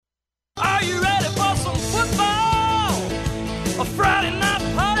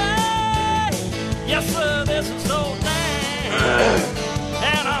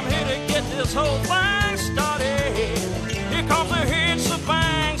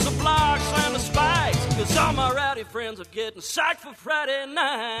friends are getting psyched for Friday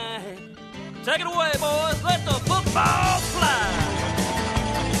night. Take it away, boys. Let the football fly.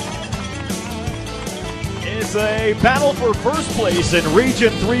 It's a battle for first place in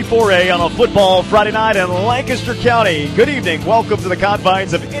Region 3-4A on a football Friday night in Lancaster County. Good evening. Welcome to the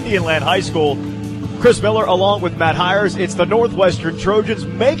confines of Indian Land High School. Chris Miller along with Matt Hiers. It's the Northwestern Trojans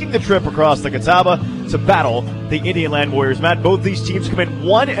making the trip across the Catawba to battle the Indian Land Warriors. Matt, both these teams come in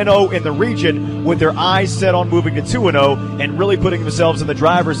 1-0 in the region with their eyes set on moving to 2-0 and really putting themselves in the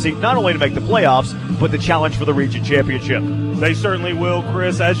driver's seat not only to make the playoffs, but the challenge for the region championship. They certainly will,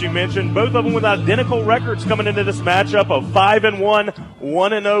 Chris. As you mentioned, both of them with identical records coming into this matchup of 5-1,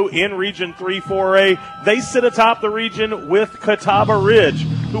 1-0 in Region 3-4A. They sit atop the region with Catawba Ridge,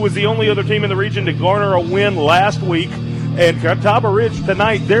 who was the only other team in the region to garner a win last week. And Catawba Ridge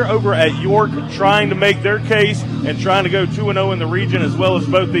tonight, they're over at York trying to make their case and trying to go 2-0 in the region as well as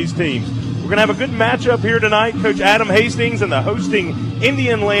both these teams. We're going to have a good matchup here tonight. Coach Adam Hastings and the hosting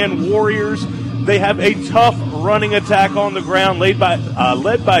Indian Land Warriors. They have a tough running attack on the ground led by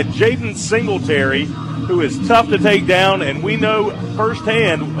Jaden Singletary, who is tough to take down. And we know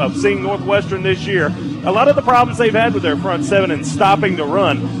firsthand of seeing Northwestern this year, a lot of the problems they've had with their front seven and stopping the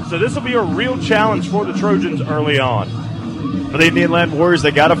run. So this will be a real challenge for the Trojans early on. For the Indian Land Warriors,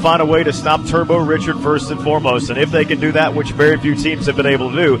 they got to find a way to stop Turbo Richard first and foremost. And if they can do that, which very few teams have been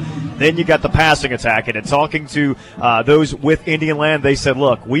able to do, then you got the passing attack. And in talking to those with Indian Land, they said,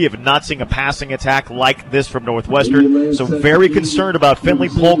 look, we have not seen a passing attack like this from Northwestern. So very concerned about Finley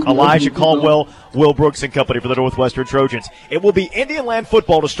Polk, Elijah Caldwell, Will Brooks and company for the Northwestern Trojans. It will be Indian Land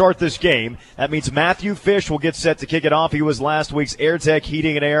football to start this game. That means Matthew Fish will get set to kick it off. He was last week's Air Tech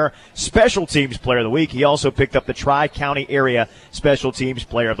Heating and Air Special Teams Player of the Week. He also picked up the Tri-County Area Special Teams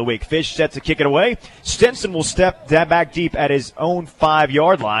Player of the Week. Fish set to kick it away. Stinson will step back deep at his own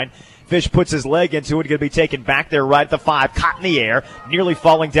 5-yard line. Fish puts his leg into it, going to be taken back there right at the 5, caught in the air, nearly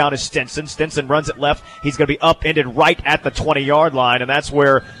falling down is Stinson. Stinson runs it left. He's going to be upended right at the 20-yard line, and that's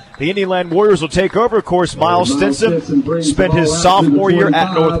where the Indian Land Warriors will take over. Of course, Miles Stinson spent his sophomore year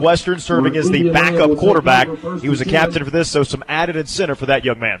at Northwestern serving as the backup quarterback. He was a captain for this, so some added incentive for that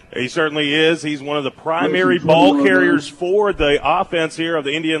young man. He certainly is. He's one of the primary ball carriers for the offense here of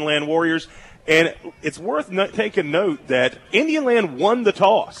the Indian Land Warriors. And it's worth taking note that Indian Land won the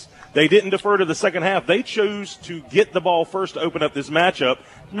toss. They didn't defer to the second half. They chose to get the ball first to open up this matchup,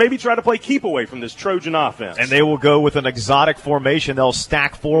 maybe try to play keep away from this Trojan offense. And they will go with an exotic formation. They'll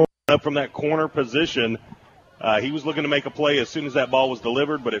stack forward. Up from that corner position, he was looking to make a play as soon as that ball was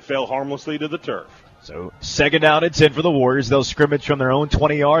delivered, but it fell harmlessly to the turf. So 2nd down and 10 for the Warriors. They'll scrimmage from their own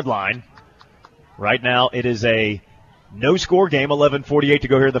 20-yard line. Right now it is a no-score game, 11:48 to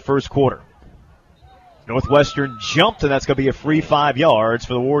go here in the first quarter. Northwestern jumped, and that's going to be a free 5 yards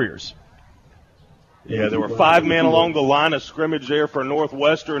for the Warriors. Yeah, there were 5 men along the line of scrimmage there for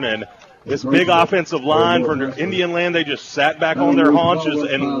Northwestern, and this big offensive line for Indian Land, they just sat back on their haunches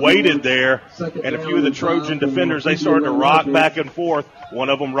and waited there. And a few of the Trojan defenders, they started to rock back and forth. One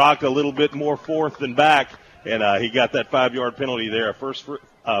of them rocked a little bit more forth than back, and he got that 5-yard penalty there. First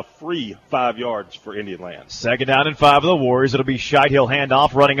free 5 yards for Indian Land. 2nd down and 5 of the Warriors. It'll be Scheidhill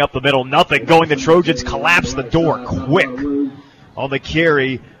handoff, running up the middle. Nothing going. The Trojans collapse the door quick. On the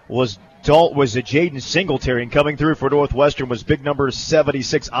carry was Jaden Singletary, and coming through for Northwestern was big number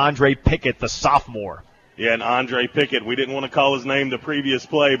 76, Andre Pickett, the sophomore. Yeah, and Andre Pickett, we didn't want to call his name the previous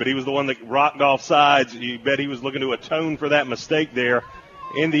play, but he was the one that rocked off sides. You bet he was looking to atone for that mistake there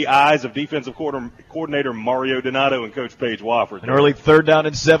in the eyes of defensive coordinator Mario Donato and Coach Paige Wofford. An early 3rd down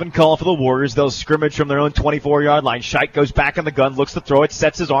and 7 call for the Warriors. They'll scrimmage from their own 24-yard line. Scheit goes back in the gun, looks to throw it,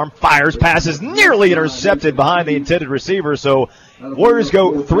 sets his arm, fires, passes, nearly intercepted behind the intended receiver. So Warriors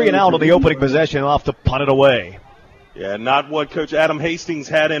go 3 and out on the opening possession. They'll have to punt it away. Yeah, not what Coach Adam Hastings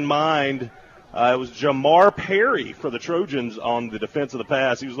had in mind. It was Jamar Perry for the Trojans on the defense of the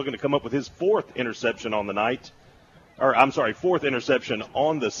pass. He was looking to come up with his 4th interception on the night. Fourth interception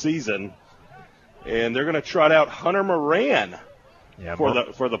on the season. And they're going to trot out Hunter Moran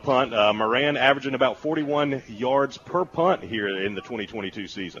for the punt. Moran averaging about 41 yards per punt here in the 2022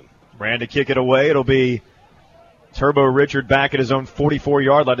 season. Moran to kick it away. It'll be Turbo Richard back at his own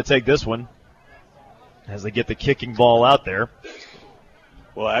 44-yard line to take this one as they get the kicking ball out there.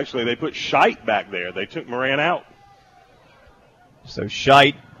 Well, actually, they put Scheit back there. They took Moran out. So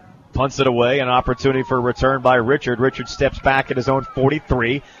Scheit punts it away, an opportunity for a return by Richard. Richard steps back at his own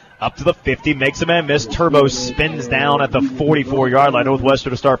 43, up to the 50, makes a man miss. Turbo spins down at the 44-yard line.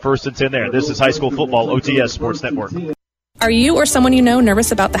 Northwestern to start 1st and 10 there. This is high school football, OTS Sports Network. Are you or someone you know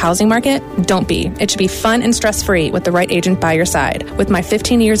nervous about the housing market? Don't be. It should be fun and stress-free with the right agent by your side. With my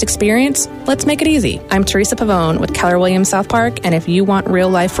 15 years experience, let's make it easy. I'm Teresa Pavone with Keller Williams South Park, and if you want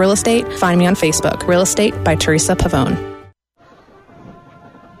real-life real estate, find me on Facebook. Real Estate by Teresa Pavone.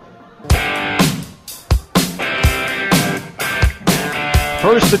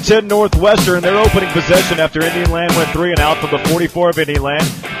 First and 10 Northwestern, their opening possession after Indian Land went 3 and out from the 44 of Indian Land.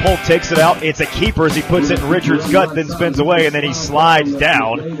 Polk takes it out. It's a keeper as he puts it in Richard's gut, then spins away, and then he slides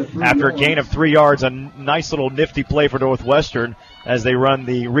down after a gain of 3 yards. A nice little nifty play for Northwestern as they run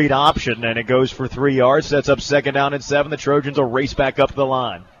the read option, and it goes for 3 yards. Sets up second down and 7. The Trojans will race back up the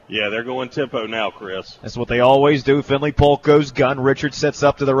line. Yeah, they're going tempo now, Chris. That's what they always do. Finley Polk goes gun. Richard sets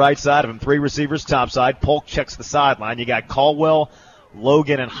up to the right side of him. 3 receivers top side. Polk checks the sideline. You got Caldwell,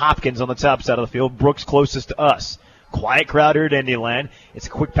 Logan, and Hopkins on the top side of the field. Brooks closest to us. Quiet crowd here at Indian Land. It's a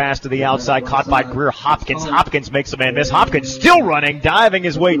quick pass to the outside, caught by Greer Hopkins. Hopkins makes a man miss. Hopkins still running, diving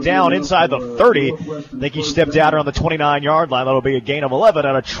his way down inside the 30. I think he stepped out around the 29-yard line. That'll be a gain of 11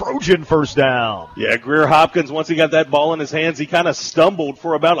 and a Trojan first down. Yeah, Greer Hopkins, once he got that ball in his hands, he kind of stumbled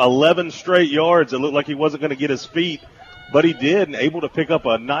for about 11 straight yards. It looked like he wasn't going to get his feet, but he did, and able to pick up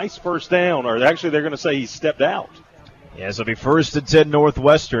a nice first down. Or actually, they're going to say he stepped out. Yeah, so it'll be first and 10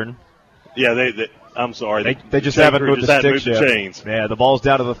 Northwestern. Yeah, I'm sorry. They just haven't moved the sticks yet. Chains. Yeah, the ball's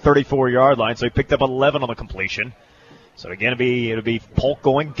down to the 34-yard line, so he picked up 11 on the completion. So again, it'll be Polk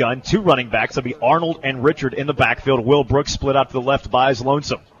going gun, 2 running backs. It'll be Arnold and Richard in the backfield. Will Brooks split out to the left by his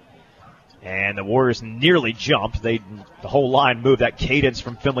lonesome. And the Warriors nearly jumped. The whole line moved. That cadence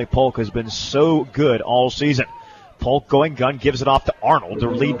from Finley Polk has been so good all season. Polk going gun, gives it off to Arnold. The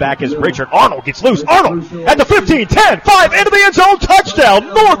lead back is Richard. Arnold gets loose. Arnold at the 15, 10, 5, into the end zone. Touchdown,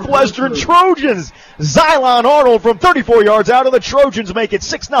 Northwestern Trojans. Xylon Arnold from 34 yards out, and the Trojans make it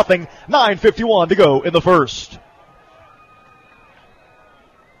 6-0, 9:51 to go in the first.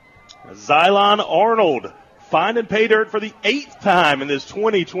 Xylon Arnold finding pay dirt for the 8th time in this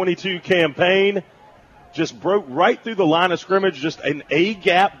 2022 campaign. Just broke right through the line of scrimmage, just an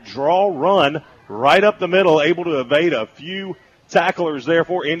A-gap draw run. Right up the middle, able to evade a few tacklers there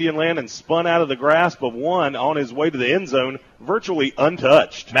for Indian Land and spun out of the grasp of one on his way to the end zone, virtually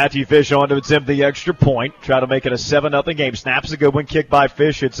untouched. Matthew Fish on to attempt the extra point, try to make it a 7-0 game. Snaps a good one, kick by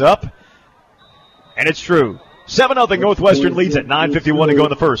Fish, it's up. And it's true. 7-0 Northwestern leads at 9:51 to go in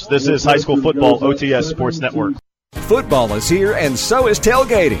the first. This is High School Football OTS Sports Network. Football is here, and so is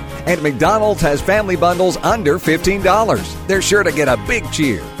tailgating. And McDonald's has family bundles under $15. They're sure to get a big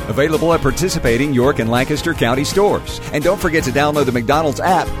cheer. Available at participating York and Lancaster County stores. And don't forget to download the McDonald's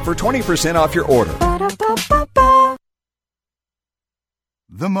app for 20% off your order.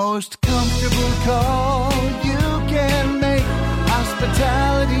 The most comfortable call you can make.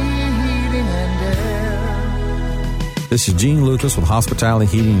 Hospitality Heating and Air. This is Gene Lucas with Hospitality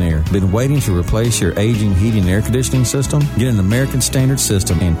Heating and Air. Been waiting to replace your aging heating and air conditioning system? Get an American Standard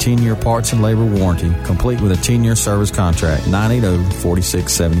system and 10-year parts and labor warranty, complete with a 10-year service contract.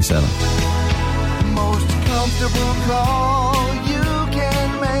 980-4677. Most comfortable call you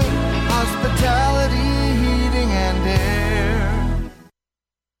can make. Hospitality Heating and Air.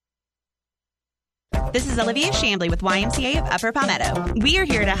 This is Olivia Chambly with YMCA of Upper Palmetto. We are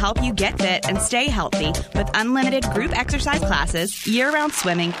here to help you get fit and stay healthy with unlimited group exercise classes, year-round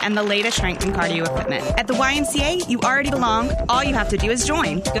swimming, and the latest strength and cardio equipment. At the YMCA, you already belong. All you have to do is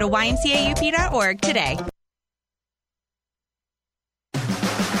join. Go to ymcaup.org today.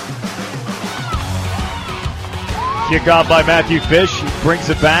 Kick off by Matthew Fish. He brings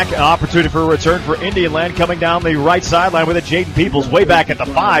it back. An opportunity for a return for Indian Land coming down the right sideline with it. Jaden Peoples way back at the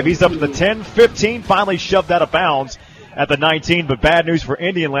 5. He's up to the 10, 15. Finally shoved out of bounds at the 19. But bad news for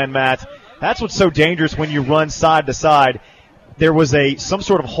Indian Land, Matt. That's what's so dangerous when you run side to side. There was some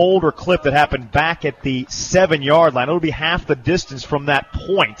sort of hold or clip that happened back at the 7-yard line. It'll be half the distance from that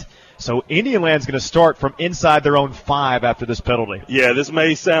point. So Indian Land's going to start from inside their own 5 after this penalty. Yeah, this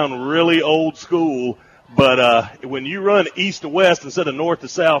may sound really old school, but when you run east to west instead of north to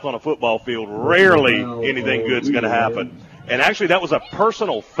south on a football field, rarely anything good's going to happen. And actually, that was a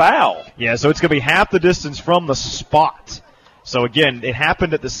personal foul. Yeah, so it's going to be half the distance from the spot. So, again, it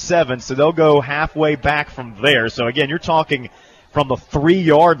happened at the 7, so they'll go halfway back from there. So, again, you're talking from the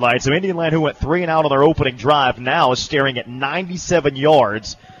 3-yard line. So Indian Land, who went 3 and out on their opening drive, now is staring at 97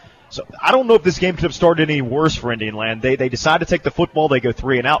 yards. So I don't know if this game could have started any worse for Indian Land. They decide to take the football. They go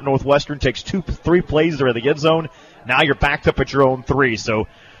 3 and out. Northwestern takes 3 plays. They're in the end zone. Now you're backed up at your own 3. So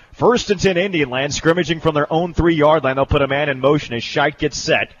first and 10 Indian Land, scrimmaging from their own 3-yard line. They'll put a man in motion as Scheit gets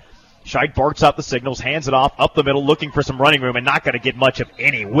set. Scheid barks out the signals, hands it off up the middle, looking for some running room, and not going to get much of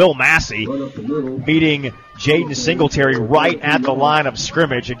any. Will Massey meeting Jaden Singletary right at the line of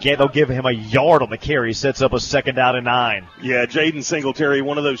scrimmage. Again, they'll give him a yard on the carry. Sets up a 2nd down and 9. Yeah, Jaden Singletary,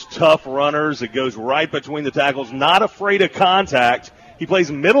 one of those tough runners that goes right between the tackles, not afraid of contact. He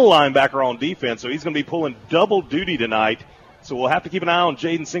plays middle linebacker on defense, so he's going to be pulling double duty tonight. So we'll have to keep an eye on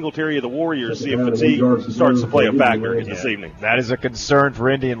Jaden Singletary of the Warriors, see if fatigue starts to play a factor this evening. That is a concern for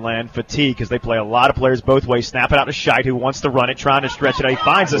Indian Land, fatigue, because they play a lot of players both ways. Snap it out to Scheid, who wants to run it, trying to stretch it out. He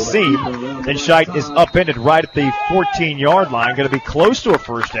finds a seam, and Scheid is upended right at the 14-yard line. Going to be close to a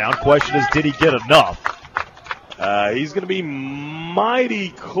first down. Question is, did he get enough? He's going to be mighty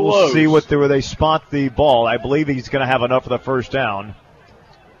close. We'll see where they spot the ball. I believe he's going to have enough for the first down.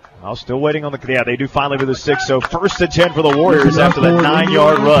 I'm still waiting on yeah, they do finally with the 6. So 1st and 10 for the Warriors after that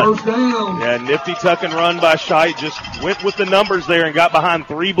 9-yard run. Yeah, nifty tuck and run by Scheid. Just went with the numbers there and got behind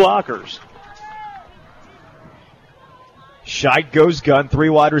 3 blockers. Scheid goes gun, 3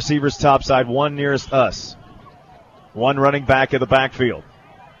 wide receivers topside, 1 nearest us. 1 running back in the backfield.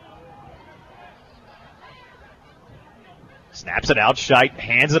 Snaps it out. Scheid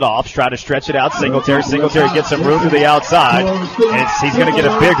hands it off. Trying to stretch it out. Singletary gets some room to the outside. And he's going to get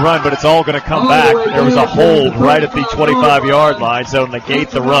a big run, but it's all going to come back. There was a hold right at the 25-yard line, so negate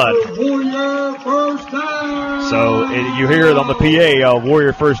the run. So you hear it on the PA,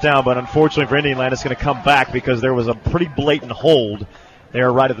 Warrior first down, but unfortunately for Indian Land, it's going to come back because there was a pretty blatant hold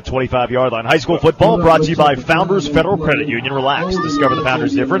there right at the 25-yard line. High school football brought to you by Founders Federal Credit Union. Relax. Discover the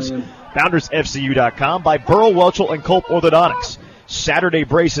Founders difference. FoundersFCU.com, by Burrow, Welchel, and Culp Orthodontics.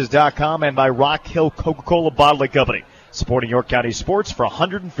 SaturdayBraces.com, and by Rock Hill Coca-Cola Bottling Company. Supporting York County sports for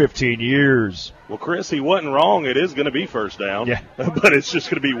 115 years. Well, Chris, he wasn't wrong. It is going to be first down. Yeah. But it's just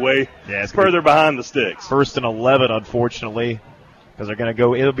going to be way further behind the sticks. 1st and 11, unfortunately, because they're going to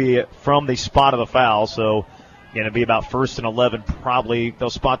go, it'll be from the spot of the foul, so going to be about 1st and 11 probably. They'll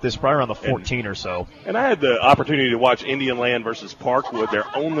spot this probably around the 14 or so. And I had the opportunity to watch Indian Land versus Parkwood, their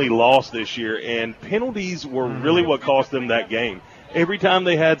only loss this year, and penalties were really what cost them that game. Every time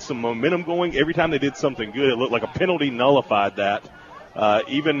they had some momentum going, every time they did something good, it looked like a penalty nullified that.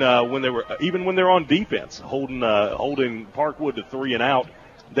 Even when they're on defense, holding Parkwood to 3 and out,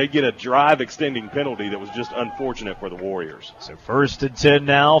 they get a drive-extending penalty that was just unfortunate for the Warriors. So 1st and 10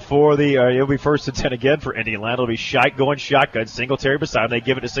 now for it'll be 1st and 10 again for Indian Land. It'll be Scheid going shotgun, Singletary beside him. They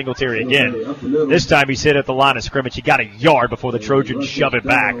give it to Singletary again. This time he's hit at the line of scrimmage. He got a yard before the Trojans shove it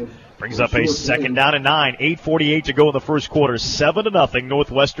back. Brings up a 2nd down and 9. 8:48 to go in the first quarter. 7-0.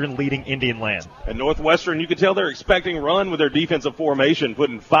 Northwestern leading Indian Land. And Northwestern, you can tell they're expecting run with their defensive formation,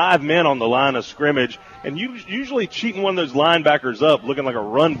 putting 5 men on the line of scrimmage, and usually cheating one of those linebackers up, looking like a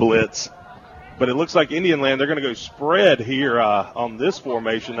run blitz. But it looks like Indian Land, they're going to go spread here on this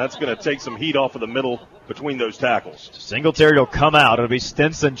formation. That's going to take some heat off of the middle between those tackles. Singletary will come out. It'll be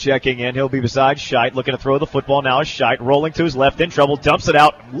Stinson checking in. He'll be beside Scheid, looking to throw the football. Now is Scheid rolling to his left, in trouble, dumps it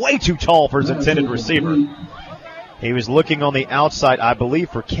out. Way too tall for his intended receiver. He was looking on the outside, I believe,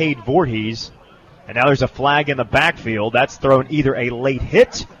 for Cade Voorhees. And now there's a flag in the backfield. That's thrown either a late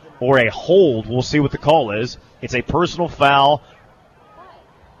hit or a hold. We'll see what the call is. It's a personal foul,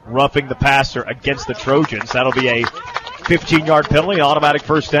 roughing the passer against the Trojans. That'll be a 15-yard penalty, automatic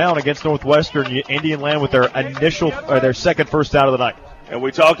first down against Northwestern. Indian Land with their their second first down of the night. And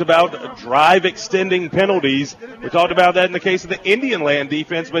we talked about drive-extending penalties. We talked about that in the case of the Indian Land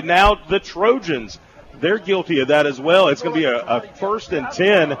defense, but now the Trojans, they're guilty of that as well. It's going to be a 1st and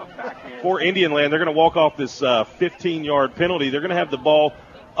 10 for Indian Land. They're going to walk off this 15-yard penalty. They're going to have the ball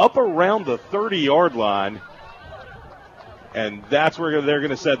up around the 30-yard line. And that's where they're going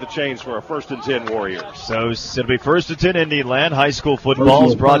to set the chains for a 1st and 10 Warriors. So it'll be 1st and 10 Indian Land. High school football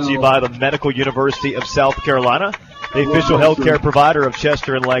is brought to you by the Medical University of South Carolina, the official healthcare provider of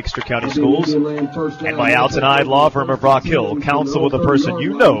Chester and Lancaster County Schools, and by Alton Hyde Law Firm of Rock Hill. Counsel with the person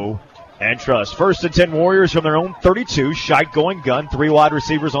you know and trust. 1st and 10 Warriors from their own 32. Scheid going gun. 3 wide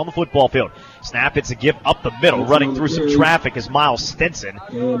receivers on the football field. Snap, it's a give up the middle. Running through some traffic is Miles Stinson.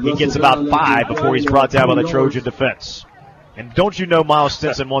 He gets about 5 before he's brought down by the Trojan defense. And don't you know Miles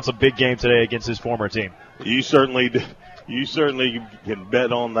Stinson wants a big game today against his former team? You certainly can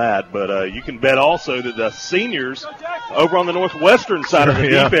bet on that, but you can bet also that the seniors over on the Northwestern side of the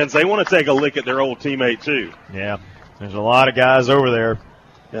defense, they want to take a lick at their old teammate too. Yeah, there's a lot of guys over there.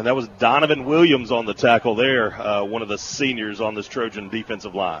 And that was Donovan Williams on the tackle there, one of the seniors on this Trojan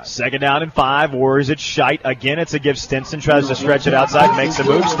defensive line. 2nd down and 5. Warriors at Scheit. Again, it's a give. Stinson tries to stretch it outside, makes a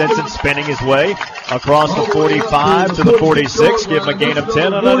move. Stinson spinning his way across the 45 to the 46. Give him a gain of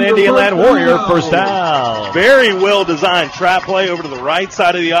 10 on an Indian Land Warrior first down. Very well-designed trap play over to the right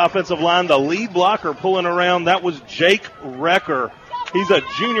side of the offensive line. The lead blocker pulling around, that was Jake Recker. He's a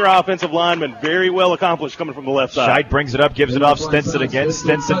junior offensive lineman, very well accomplished coming from the left side. Scheit brings it up, gives it off Stinson again.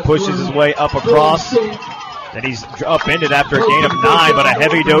 Stinson pushes his way up across. Then he's upended after a gain of 9, but a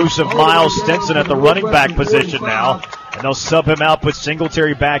heavy dose of Miles Stinson at the running back position now. And they'll sub him out, put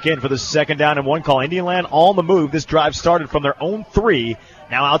Singletary back in for the 2nd down and 1 call. Indian Land on the move. This drive started from their own 3,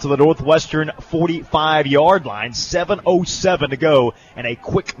 now out to the Northwestern 45-yard line. 7:07 to go and a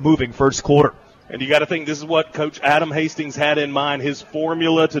quick-moving first quarter. And you got to think this is what Coach Adam Hastings had in mind. His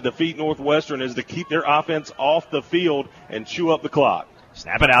formula to defeat Northwestern is to keep their offense off the field and chew up the clock.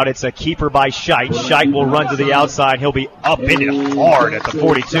 Snap it out. It's a keeper by Scheit. Scheit will run to the outside. He'll be up in it hard at the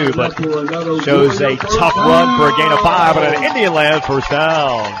 42, but shows a tough run for a gain of 5 and an Indian Land first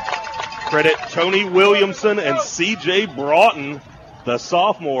down. Credit Tony Williamson and C.J. Broughton, the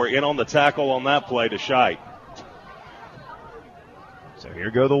sophomore, in on the tackle on that play to Scheit. So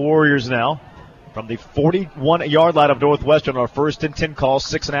here go the Warriors now. From the 41-yard line of Northwestern, our 1st and 10 call,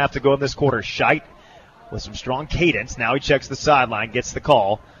 6.5 to go in this quarter. Scheit with some strong cadence. Now he checks the sideline, gets the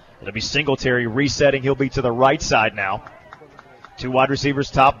call. It'll be Singletary resetting. He'll be to the right side now. 2 wide receivers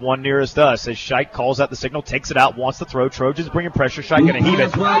top, 1 nearest us. As Scheit calls out the signal, takes it out, wants to throw. Trojans bringing pressure. Scheit going to heave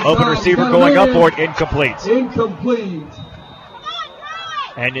it. Open receiver going up for it. Incomplete.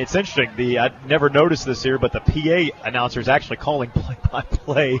 And it's interesting. I never noticed this here, but the PA announcer is actually calling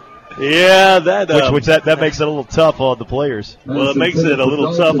play-by-play. Yeah, that makes it a little tough on the players. Well, it makes it a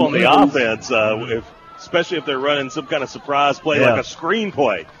little tough on the offense, especially if they're running some kind of surprise play like a screen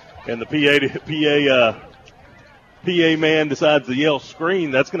play, and the PA man decides to yell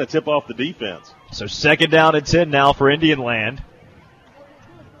screen. That's going to tip off the defense. So 2nd down and 10 now for Indian Land.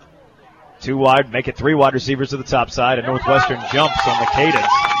 2 wide, make it 3 wide receivers to the top side, and Northwestern jumps on the cadence.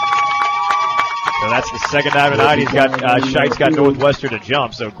 So that's the 2nd time tonight. He's got Scheit's got Northwestern to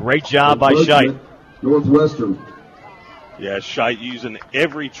jump. So great job by Scheit. Northwestern. Yeah, Scheit using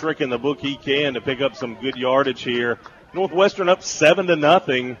every trick in the book he can to pick up some good yardage here. Northwestern up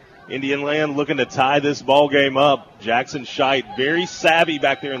 7-0. Indian Land looking to tie this ball game up. Jackson Scheit, very savvy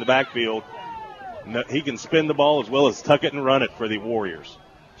back there in the backfield. He can spin the ball as well as tuck it and run it for the Warriors.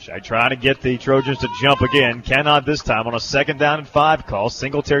 Scheit trying to get the Trojans to jump again. Cannot this time on a 2nd down and 5 call.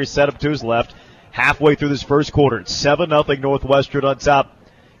 Singletary set up to his left. Halfway through this first quarter, it's 7-0 Northwestern on top.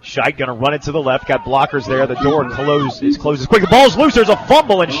 Scheit going to run it to the left. Got blockers there. The door closes quick. The ball's loose. There's a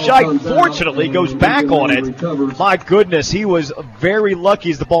fumble, and Scheit fortunately goes back on it. My goodness, he was very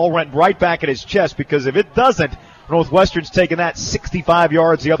lucky as the ball went right back at his chest, because if it doesn't, Northwestern's taking that 65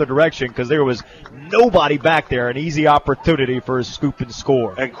 yards the other direction, because there was nobody back there. An easy opportunity for a scoop and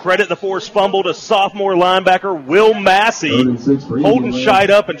score. And credit the forced fumble to sophomore linebacker Will Massey, holding Scheit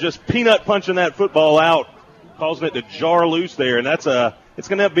up and just peanut punching that football out, causing it to jar loose there. And it's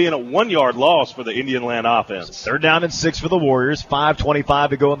going to end up being a 1-yard loss for the Indian Land offense. 3rd down and 6 for the Warriors. 5:25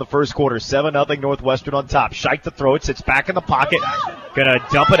 to go in the first quarter. 7-0 Northwestern on top. Scheit to throw it. Sits back in the pocket. Going to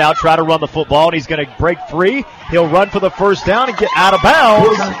dump it out, try to run the football, and he's going to break free. He'll run for the first down and get out of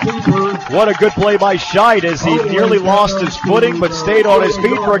bounds. What a good play by Scheit as he nearly lost his footing but stayed on his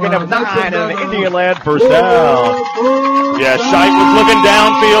feet for a gain of 9 and an Indian Land first down. Yeah, Scheit was looking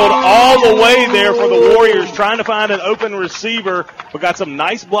downfield all the way there for the Warriors, trying to find an open receiver, but got some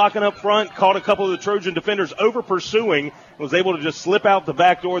nice blocking up front, caught a couple of the Trojan defenders over pursuing, was able to just slip out the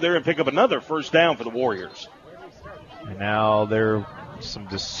back door there and pick up another first down for the Warriors. And now there's some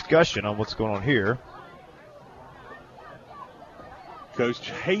discussion on what's going on here. Coach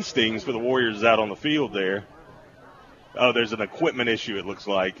Hastings for the Warriors is out on the field there. Oh, there's an equipment issue, it looks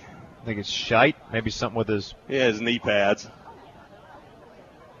like. I think it's Scheit, maybe something with his knee pads.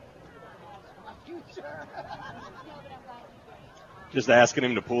 Just asking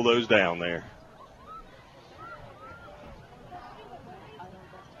him to pull those down there.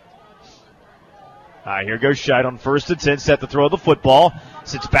 All right, here goes Scheit on 1st and 10, set to throw the football.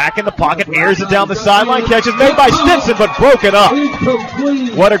 Sits back in the pocket, airs it down the sideline. Catch is made by Stinson, but broken up.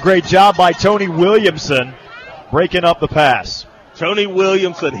 What a great job by Tony Williamson breaking up the pass. Tony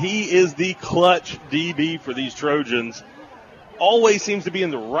Williamson, he is the clutch DB for these Trojans. Always seems to be in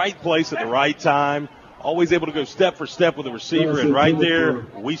the right place at the right time. Always able to go step for step with the receiver. And right there,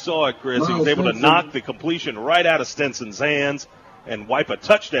 we saw it, Chris. He was able to knock the completion right out of Stinson's hands. and wipe a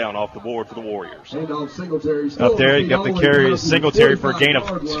touchdown off the board for the Warriors. Up there, you got the carry Singletary for a gain of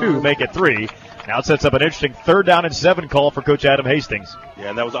 2, make it 3. Now it sets up an interesting 3rd down and 7 call for Coach Adam Hastings. Yeah,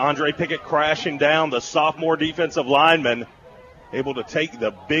 and that was Andre Pickett crashing down, the sophomore defensive lineman, able to take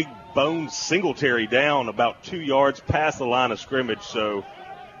the big bone Singletary down about 2 yards past the line of scrimmage. So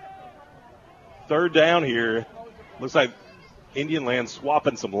 3rd down here. Looks like Indian Land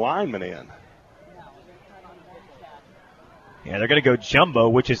swapping some linemen in. Yeah, they're going to go jumbo,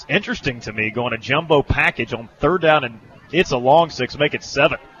 which is interesting to me, going a jumbo package on 3rd down, and it's a long 6, make it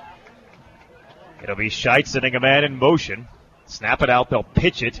 7. It'll be Scheidt sending a man in motion. Snap it out, they'll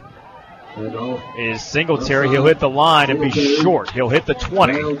pitch it. Is Singletary, he'll hit the line and be short. He'll hit the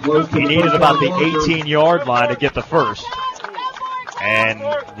 20. He needed about the 18-yard line to get the first. And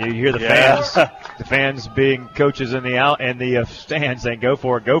you hear the fans, the fans being coaches in the stands saying, "Go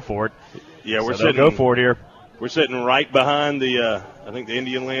for it, go for it." Yeah, go for it here. We're sitting right behind the, I think the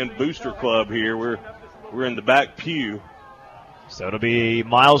Indian Land Booster Club here. We're in the back pew. So it'll be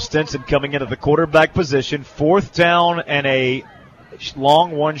Miles Stinson coming into the quarterback position. 4th down and a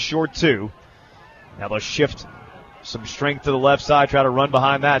long 1, short 2. Now they'll shift some strength to the left side, try to run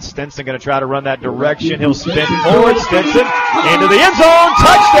behind that. Stinson going to try to run that direction. He'll spin forward. Stinson into the end zone.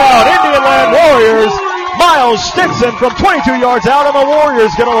 Touchdown, Indian Land Warriors. Miles Stinson from 22 yards out, and the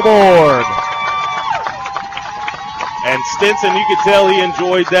Warriors get on the board. And Stinson, you could tell he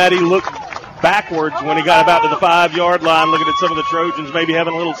enjoyed that. He looked backwards when he got about to the 5-yard line, looking at some of the Trojans, maybe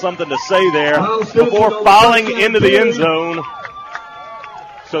having a little something to say there before falling into the end zone.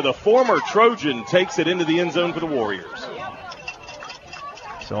 So the former Trojan takes it into the end zone for the Warriors.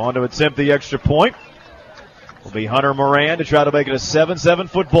 So on to attempt the extra point will be Hunter Moran to try to make it a 7-7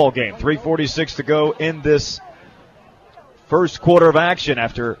 football game. 3:46 to go in this first quarter of action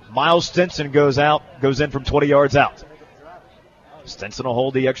after Miles Stinson goes in from 20 yards out. Stinson will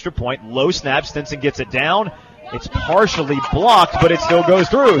hold the extra point. Low snap. Stinson gets it down. It's partially blocked, but it still goes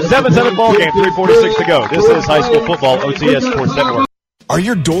through. 7-7 ball game. 3:46 to go. This is high school football, OTS Sports Network. Are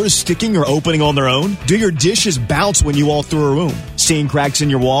your doors sticking or opening on their own? Do your dishes bounce when you walk through a room? Seeing cracks in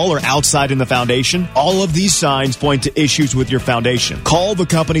your wall or outside in the foundation? All of these signs point to issues with your foundation. Call the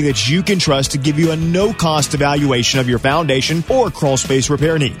company that you can trust to give you a no-cost evaluation of your foundation or crawl space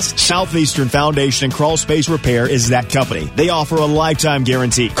repair needs. Southeastern Foundation and Crawl Space Repair is that company. They offer a lifetime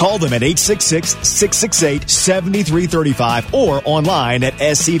guarantee. Call them at 866-668-7335 or online at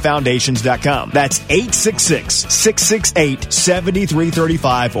scfoundations.com. That's 866-668-7335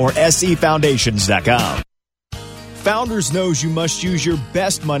 or sefoundations.com. Founders knows you must use your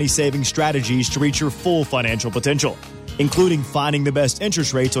best money-saving strategies to reach your full financial potential, including finding the best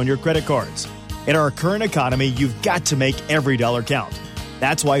interest rates on your credit cards. In our current economy, you've got to make every dollar count.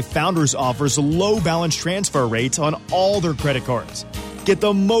 That's why Founders offers low balance transfer rates on all their credit cards. Get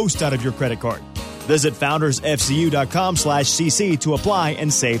the most out of your credit card. Visit foundersfcu.com/cc to apply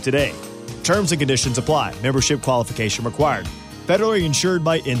and save today. Terms and conditions apply. Membership qualification required. Federally insured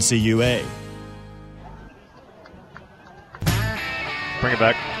by NCUA. Bring it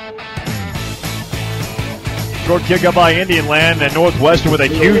back. Short kick up by Indian Land, and Northwestern with a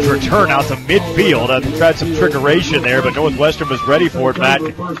huge return out to midfield. Tried some trickeration there, but Northwestern was ready for it. Matt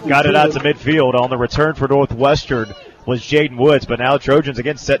got it out to midfield. On the return for Northwestern was Jaden Woods, but now Trojans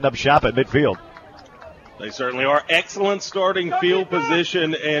again setting up shop at midfield. They certainly are. Excellent starting field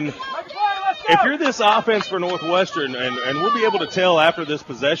position, and if you're this offense for Northwestern, and we'll be able to tell after this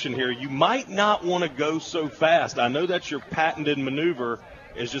possession here, you might not want to go so fast. I know that's your patented maneuver,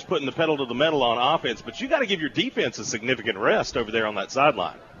 is just putting the pedal to the metal on offense, but you got to give your defense a significant rest over there on that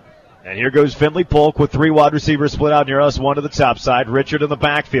sideline. And here goes Finley Polk with 3 wide receivers split out near us, 1 to the top side. Richard in the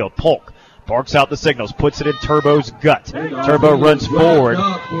backfield. Polk barks out the signals, puts it in Turbo's gut. Turbo runs forward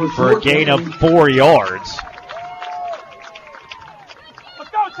for a gain of 4 yards.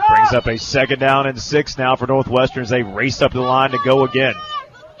 Brings up a 2nd down and 6 now for Northwestern as they race up the line to go again.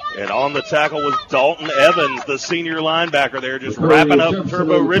 And on the tackle was Dalton Evans, the senior linebacker there, just wrapping up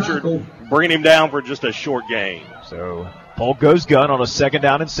Turbo Richard, bringing him down for just a short gain. So Polk goes gun on a 2nd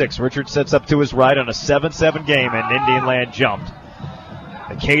down and 6. Richard sets up to his right on a 7-7 game, and Indian Land jumped.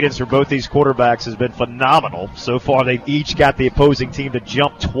 The cadence for both these quarterbacks has been phenomenal. So far, they've each got the opposing team to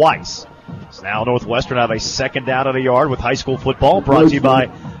jump twice. So now Northwestern have a 2nd down and a yard with high school football, brought to you by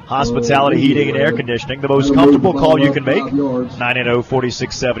Hospitality Heating and Air Conditioning, the most comfortable call you can make,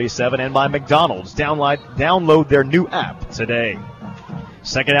 980-4677, and by McDonald's. Download their new app today.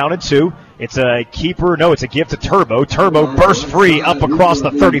 2nd down and 2. It's a keeper. No, it's a gift to Turbo. Turbo bursts free up across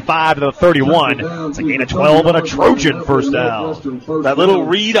the 35 to the 31. It's a gain of 12 and a Trojan first down. That little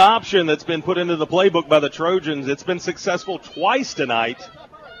read option that's been put into the playbook by the Trojans, it's been successful twice tonight.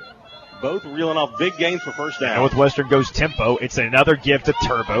 Both reeling off big gains for first down. Northwestern goes tempo. It's another gift to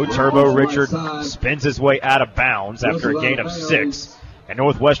Turbo. Turbo Richard spins his way out of bounds after a gain of 6. And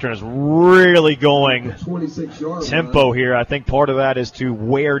Northwestern is really going tempo here. I think part of that is to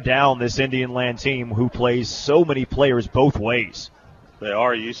wear down this Indian Land team who plays so many players both ways. They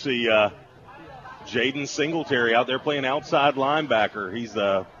are. You see Jaden Singletary out there playing outside linebacker. He's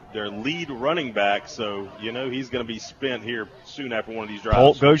their lead running back, so you know he's going to be spent here soon after one of these drives.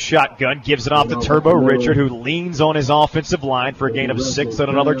 Holt goes shotgun, gives it off to Turbo Richard, who leans on his offensive line for a gain of 6 and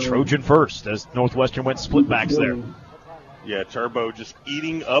another Trojan first as Northwestern went split backs there. Yeah, Turbo just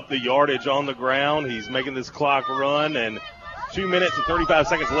eating up the yardage on the ground. He's making this clock run, and 2 minutes and 35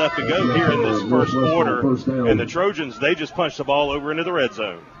 seconds left to go here in this first quarter. And the Trojans, they just punched the ball over into the red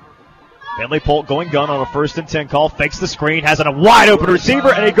zone. Finley Polk going gun on a 1st and 10 call, fakes the screen, has a wide open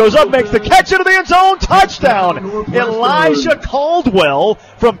receiver, and he goes up, makes the catch into the end zone, touchdown! Elijah Caldwell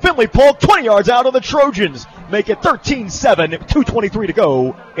from Finley Polk, 20 yards out of the Trojans. Make it 13-7, 2:23 to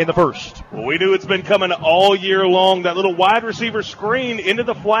go in the first. Well, we knew it's been coming all year long. That little wide receiver screen into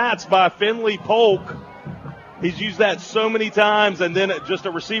the flats by Finley Polk. He's used that so many times, and then just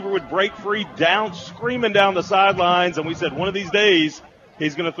a receiver would break free down, screaming down the sidelines, and we said one of these days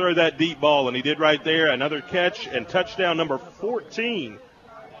he's going to throw that deep ball, and he did right there. Another catch and touchdown number 14.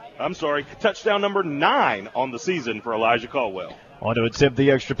 I'm sorry, touchdown number 9 on the season for Elijah Caldwell. On to attempt the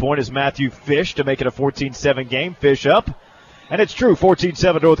extra point is Matthew Fish to make it a 14-7 game. Fish up. And it's true,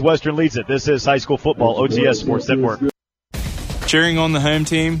 14-7 Northwestern leads it. This is high school football, OTS Sports Network. Cheering on the home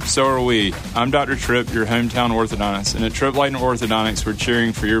team, so are we. I'm Dr. Tripp, your hometown orthodontist, and at Tripp Light Orthodontics, we're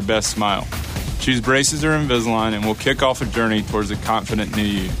cheering for your best smile. Choose braces or Invisalign, and we'll kick off a journey towards a confident new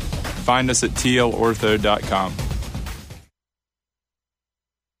you. Find us at tlortho.com.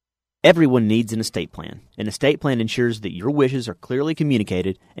 Everyone needs an estate plan. An estate plan ensures that your wishes are clearly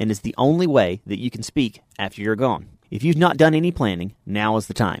communicated and is the only way that you can speak after you're gone. If you've not done any planning, now is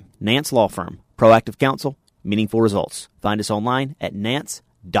the time. Nance Law Firm. Proactive counsel, meaningful results. Find us online at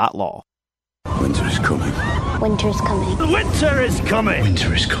nance.law. Winter is coming. Winter is coming. Winter is coming.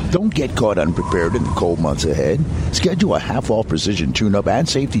 Winter is coming. Don't get caught unprepared in the cold months ahead. Schedule a half-off precision tune-up and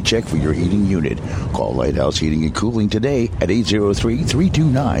safety check for your heating unit. Call Lighthouse Heating and Cooling today at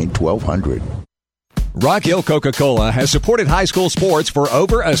 803-329-1200. Rock Hill Coca-Cola has supported high school sports for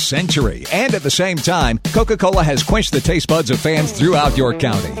over a century. And at the same time, Coca-Cola has quenched the taste buds of fans throughout York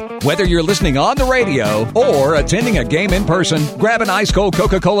County. Whether you're listening on the radio or attending a game in person, grab an ice cold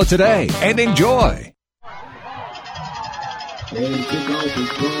Coca-Cola today and enjoy.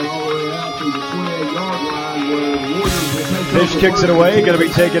 Fish kicks it away, going to be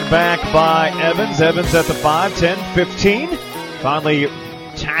taken back by Evans. Evans at the 5, 10, 15. Finally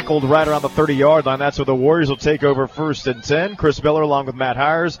tackled right around the 30-yard line. That's where the Warriors will take over 1st and 10. Chris Miller along with Matt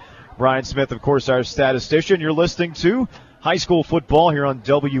Hiers. Brian Smith, of course, our statistician. You're listening to high school football here on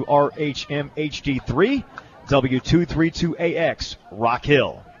WRHM HD3, W232AX, Rock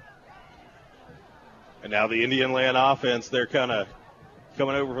Hill. And now the Indian Land offense, they're kind of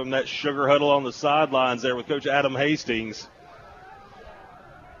coming over from that sugar huddle on the sidelines there with Coach Adam Hastings.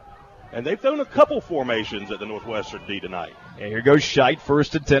 And they've thrown a couple formations at the Northwestern D tonight. And here goes Scheit,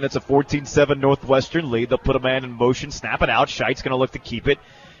 1st and 10. It's a 14-7 Northwestern lead. They'll put a man in motion, snap it out. Scheit's going to look to keep it.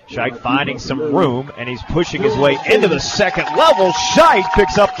 Scheit finding some room, and he's pushing his way into the second level. Scheit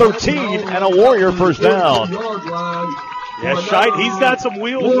picks up 13 and a Warrior first down. Yeah, Scheit, he's got some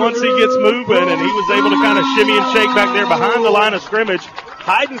wheels once he gets moving, and he was able to kind of shimmy and shake back there behind the line of scrimmage,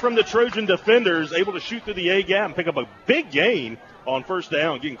 hiding from the Trojan defenders, able to shoot through the A gap and pick up a big gain on first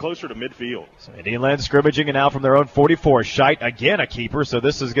down, getting closer to midfield. So Indian Land scrimmaging and now from their own 44. Scheit, again, a keeper, so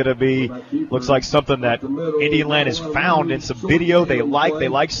this is going to be, looks like something that Indian Land has found in some video they like. They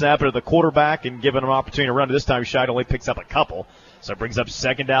like snapping to the quarterback and giving him an opportunity to run. This time Scheit only picks up a couple, so it brings up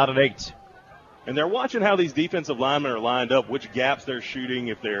 2nd down and 8. And they're watching how these defensive linemen are lined up, which gaps they're shooting,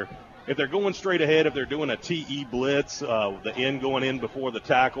 if they're going straight ahead, if they're doing a TE blitz, the end going in before the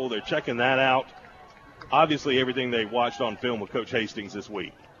tackle. They're checking that out. Obviously, everything they watched on film with Coach Hastings this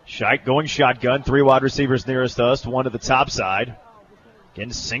week. Scheit going shotgun. 3 wide receivers nearest us, 1 to the top side.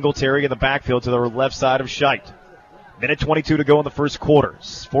 Again, Singletary in the backfield to the left side of Scheit. Minute 22 to go in the first quarter.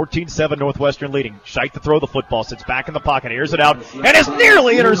 14-7 Northwestern leading. Scheit to throw the football. Sits back in the pocket. Airs it out. And is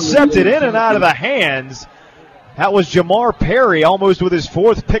nearly intercepted in and out of the hands. That was Jamar Perry, almost with his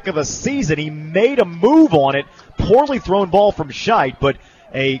 4th pick of the season. He made a move on it. Poorly thrown ball from Scheit, but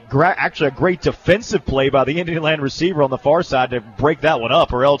actually a great defensive play by the Indian Land receiver on the far side to break that one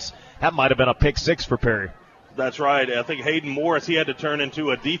up, or else that might have been a pick six for Perry. That's right. I think Hayden Morris, he had to turn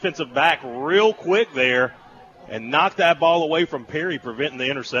into a defensive back real quick there and knock that ball away from Perry, preventing the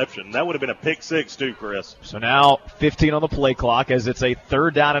interception. That would have been a pick six too, Chris. So now 15 on the play clock as it's a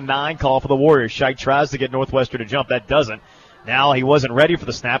 3rd down and 9 call for the Warriors. Scheid tries to get Northwestern to jump. That doesn't. Now he wasn't ready for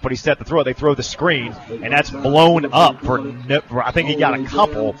the snap, but he set the throw. They throw the screen, and that's blown up for I think he got a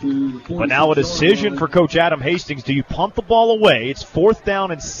couple. But now a decision for Coach Adam Hastings. Do you punt the ball away? It's 4th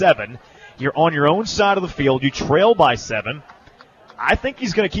down and 7. You're on your own side of the field. You trail by 7. I think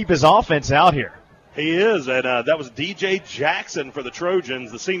he's going to keep his offense out here. He is, and that was DJ Jackson for the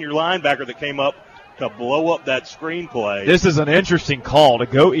Trojans, the senior linebacker that came up to blow up that screen play. This is an interesting call to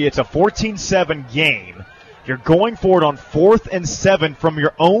go. It's a 14-7 game. You're going for it on 4th and 7 from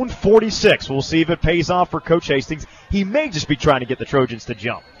your own 46. We'll see if it pays off for Coach Hastings. He may just be trying to get the Trojans to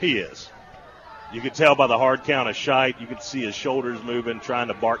jump. He is. You can tell by the hard count of Scheid. You can see his shoulders moving, trying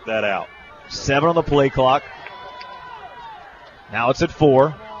to bark that out. 7 on the play clock. Now it's at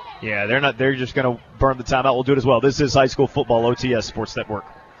 4. Yeah, they're just going to burn the timeout. We'll do it as well. This is High School Football OTS Sports Network.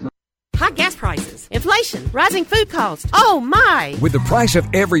 High gas prices, inflation, rising food costs. Oh, my! With the price of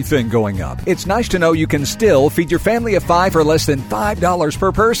everything going up, it's nice to know you can still feed your family of 5 for less than $5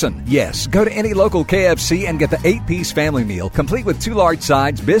 per person. Yes, go to any local KFC and get the 8-piece family meal, complete with 2 large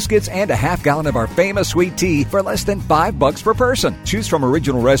sides, biscuits, and a half gallon of our famous sweet tea for less than $5 per person. Choose from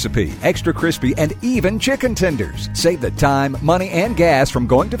original recipe, extra crispy, and even chicken tenders. Save the time, money, and gas from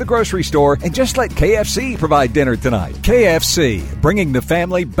going to the grocery store and just let KFC provide dinner tonight. KFC, bringing the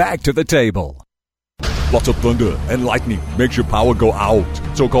family back to the table. Lots of thunder and lightning makes your power go out.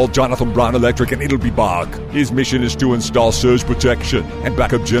 So call Jonathan Brown Electric and it'll be back. His mission is to install surge protection and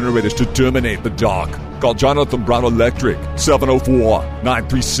backup generators to terminate the dark. Call Jonathan Brown Electric,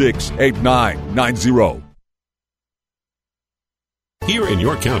 704-936-8990. Here in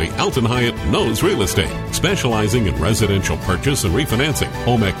York County, Alton Hyatt knows real estate, specializing in residential purchase and refinancing,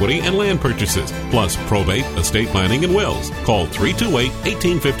 home equity and land purchases, plus probate, estate planning, and wills. Call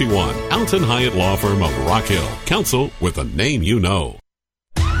 328-1851. Alton Hyatt Law Firm of Rock Hill. Counsel with a name you know.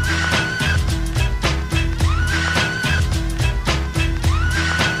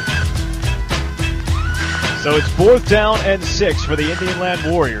 So it's 4th down and 6 for the Indian Land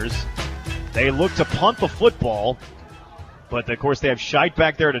Warriors. They look to punt the football. But, of course, they have Scheid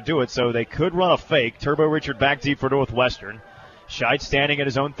back there to do it, so they could run a fake. Turbo Richard back deep for Northwestern. Scheid standing at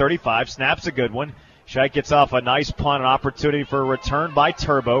his own 35. Snaps a good one. Scheid gets off a nice punt, an opportunity for a return by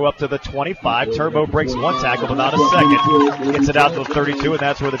Turbo up to the 25. Turbo breaks one tackle, but not a second. Gets it out to the 32, and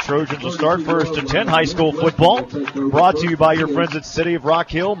that's where the Trojans will start. 1st and 10 high school football. Brought to you by your friends at City of Rock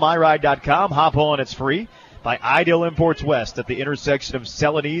Hill, myride.com. Hop on, it's free. By Ideal Imports West at the intersection of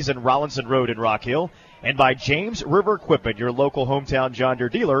Celanese and Rollinson Road in Rock Hill. And by James River Equipment, your local hometown John Deere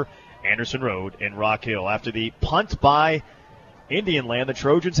dealer, Anderson Road in Rock Hill. After the punt by Indian Land, the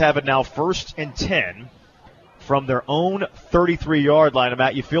Trojans have it now 1st and 10 from their own 33-yard line. And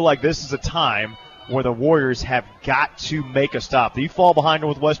Matt, you feel like this is a time where the Warriors have got to make a stop. You fall behind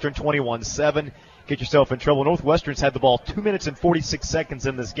Northwestern 21-7. Get yourself in trouble. Northwestern's had the ball 2 minutes and 46 seconds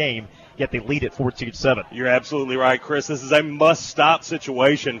in this game, yet they lead at 14-7. You're absolutely right, Chris. This is a must-stop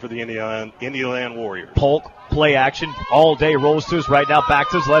situation for the Indian Land Warriors. Polk, play action all day, rolls to his right now, back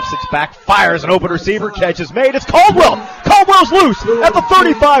to his left, sits back, fires an open receiver, catch is made. It's Caldwell. Caldwell's loose at the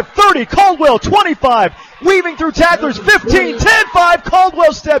 35, 30, Caldwell 25, weaving through tacklers, 15, 10, 5.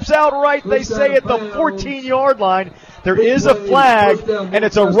 Caldwell steps out right, they say, at the 14-yard line. There is a flag, and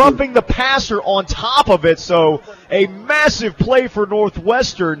it's a roughing the passer on top of it, so a massive play for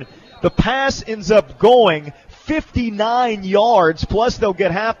Northwestern. The pass ends up going 59 yards, plus they'll get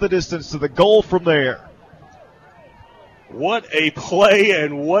half the distance to the goal from there. What a play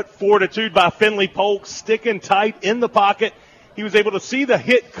and what fortitude by Finley Polk, sticking tight in the pocket. He was able to see the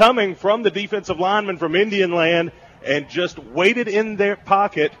hit coming from the defensive lineman from Indian Land and just waited in their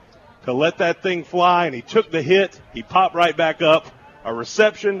pocket to let that thing fly, and he took the hit. He popped right back up. A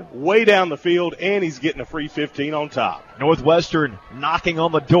reception way down the field, and he's getting a free 15 on top. Northwestern knocking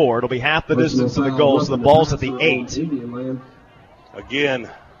on the door. It'll be half the distance to the goal, so the ball's at the 8. Again,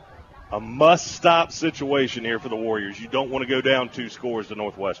 a must-stop situation here for the Warriors. You don't want to go down 2 scores to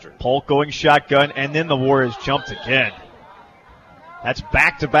Northwestern. Polk going shotgun, and then the Warriors jumped again. That's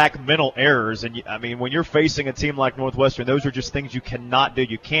back-to-back mental errors. And, I mean, when you're facing a team like Northwestern, those are just things you cannot do.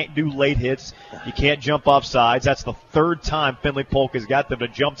 You can't do late hits. You can't jump off sides. That's the 3rd time Finley Polk has got them to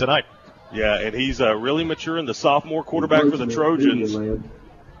jump tonight. Yeah, and he's really maturing, the sophomore quarterback for the Trojans.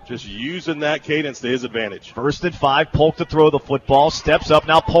 just using that cadence to his advantage. 1st and 5, Polk to throw the football, steps up.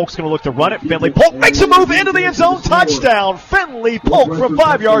 Now Polk's going to look to run it. Finley Polk makes a move into the end zone. Touchdown, Finley Polk from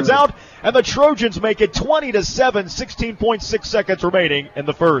 5 yards out. And the Trojans make it 20-7, 16.6 seconds remaining in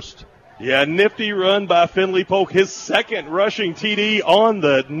the first. Yeah, nifty run by Finley Polk, his second rushing TD on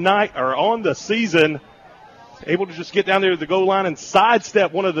the season. Able to just get down there to the goal line and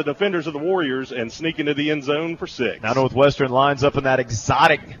sidestep one of the defenders of the Warriors and sneak into the end zone for 6. Now Northwestern lines up in that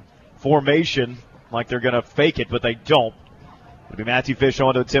exotic formation like they're going to fake it, but they don't. It'll be Matthew Fish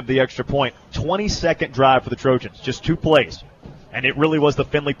on to attempt the extra point. 20-second drive for the Trojans, just 2 plays. And it really was the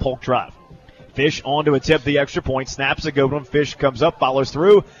Finley Polk drive. Fish on to attempt the extra point, snaps a good one. Fish comes up, follows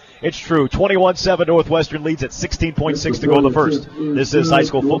through. It's true. 21-7 Northwestern leads at 16.6 to go in the first. This is high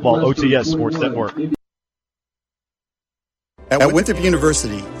school football, OTS Sports Network. At Winthrop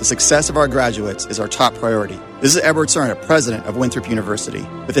University, the success of our graduates is our top priority. This is Edward Cerna, president of Winthrop University.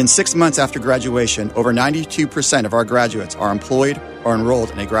 Within 6 months after graduation, over 92% of our graduates are employed or enrolled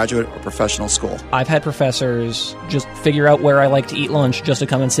in a graduate or professional school. I've had professors just figure out where I like to eat lunch just to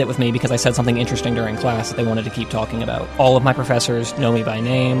come and sit with me because I said something interesting during class that they wanted to keep talking about. All of my professors know me by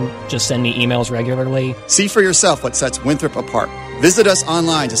name, just send me emails regularly. See for yourself what sets Winthrop apart. Visit us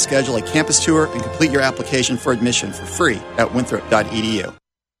online to schedule a campus tour and complete your application for admission for free at winthrop.edu.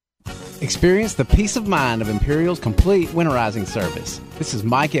 Experience the peace of mind of Imperial's complete winterizing service. This is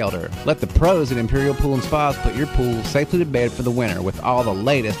Mike Elder. Let the pros at Imperial Pool & Spas put your pool safely to bed for the winter with all the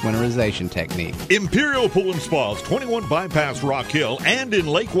latest winterization techniques. Imperial Pool & Spas, 21 Bypass Rock Hill and in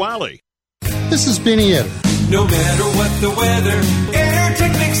Lake Wiley. This is Benny Etter. No matter what the weather,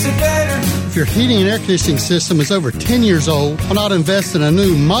 AirTech makes it better. If your heating and air conditioning system is over 10 years old, why not invest in a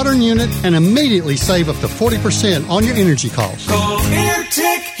new modern unit and immediately save up to 40% on your energy costs? Call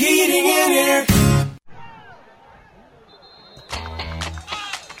AirTech Heating and Air.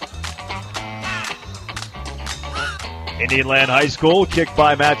 Indian Land High School, kicked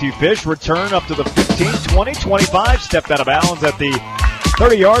by Matthew Fish, return up to the 15, 20, 25, stepped out of bounds at the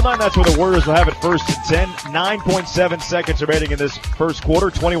 30-yard line. That's where the Warriors will have it 1st and 10. 9.7 seconds remaining in this first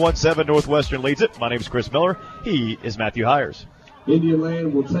quarter. 21-7 Northwestern leads it. My name is Chris Miller. He is Matthew Hiers. Indian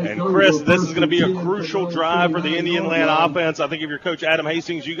Land will take. And Chris, this is going to be a crucial drive for the Indian Land offense. I think if you're Coach Adam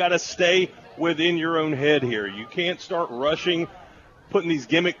Hastings, you got to stay within your own head here. You can't start rushing, putting these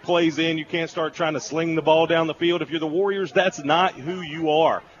gimmick plays in. You can't start trying to sling the ball down the field. If you're the Warriors, that's not who you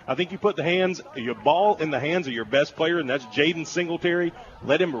are. I think you put your ball in the hands of your best player, and that's Jaden Singletary.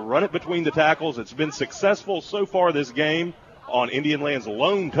 Let him run it between the tackles. It's been successful so far this game on Indian Land's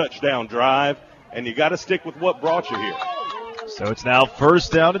lone touchdown drive, and you got to stick with what brought you here. So it's now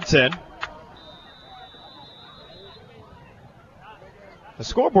 1st down and 10. The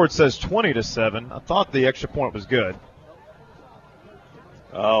scoreboard says 20-7. I thought the extra point was good.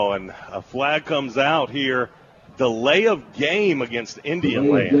 Oh, and a flag comes out here. Delay of game against Indian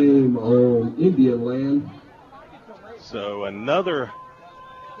Land. So another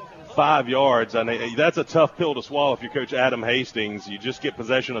 5 yards. I mean, that's a tough pill to swallow if you're Coach Adam Hastings. You just get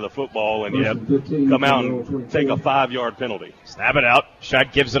possession of the football and you come out and take a 5-yard penalty. Snap it out.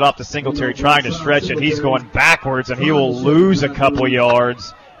 Shad gives it off to Singletary trying to stretch it. He's going backwards and he will lose a couple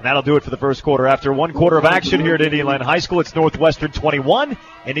yards. And that'll do it for the first quarter. After 1 quarter of action here at Indian Land High School, it's Northwestern 21,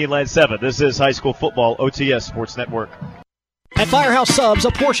 Indian Land 7. This is high school football, OTS Sports Network. At Firehouse Subs, a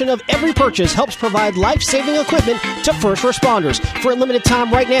portion of every purchase helps provide life-saving equipment to first responders. For a limited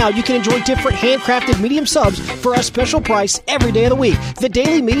time right now, you can enjoy different handcrafted medium subs for a special price every day of the week. The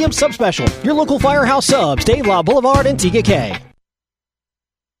Daily Medium Sub Special. Your local Firehouse Subs, Dave Law Boulevard, Antigua K.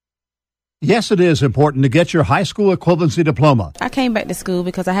 Yes, it is important to get your high school equivalency diploma. I came back to school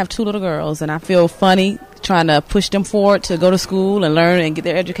because I have 2 little girls, and I feel funny trying to push them forward to go to school and learn and get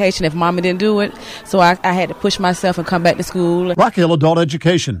their education if Mama didn't do it. So I had to push myself and come back to school. Rock Hill Adult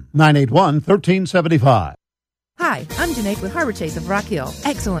Education, 981-1375. Hi, I'm Janae with Harbor Chase of Rock Hill.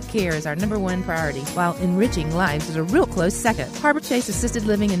 Excellent care is our #1 priority, while enriching lives is a real close second. Harbor Chase Assisted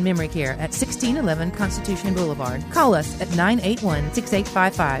Living and Memory Care at 1611 Constitution Boulevard. Call us at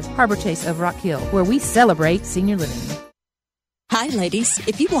 981-6855. Harbor Chase of Rock Hill, where we celebrate senior living. Hi, ladies.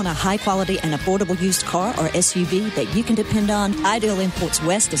 If you want a high-quality and affordable used car or SUV that you can depend on, Ideal Imports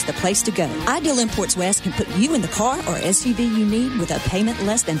West is the place to go. Ideal Imports West can put you in the car or SUV you need with a payment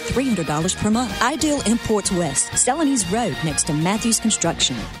less than $300 per month. Ideal Imports West, Celanese Road next to Matthews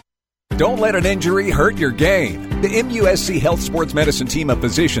Construction. Don't let an injury hurt your game. The MUSC Health Sports Medicine team of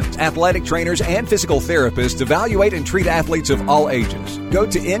physicians, athletic trainers, and physical therapists evaluate and treat athletes of all ages. Go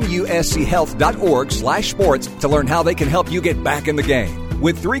to muschealth.org/sports to learn how they can help you get back in the game.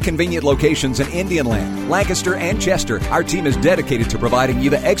 With 3 convenient locations in Indianland, Lancaster, and Chester, our team is dedicated to providing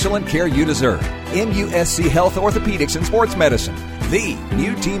you the excellent care you deserve. MUSC Health Orthopedics and Sports Medicine, the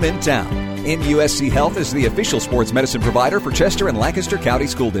new team in town. MUSC Health is the official sports medicine provider for Chester and Lancaster County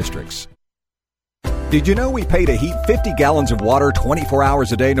School Districts. Did you know we pay to heat 50 gallons of water 24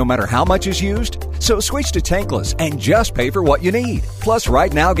 hours a day no matter how much is used? So switch to tankless and just pay for what you need. Plus,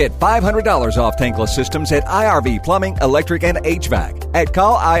 right now, get $500 off tankless systems at IRV Plumbing, Electric, and HVAC at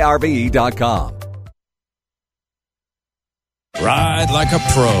callirve.com. Ride like a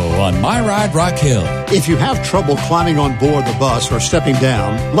pro on My Ride Rock Hill. If you have trouble climbing on board the bus or stepping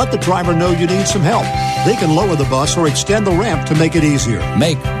down, let the driver know you need some help. They can lower the bus or extend the ramp to make it easier.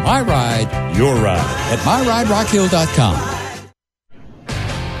 Make My Ride your ride at myriderockill.com.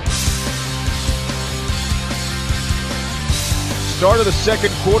 Start of the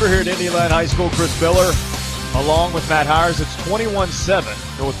second quarter here at Indianland High School. Chris Miller along with Matt Hiers. It's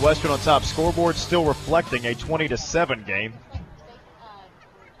 21-7. Northwestern on top. Scoreboard still reflecting a 20-7 game.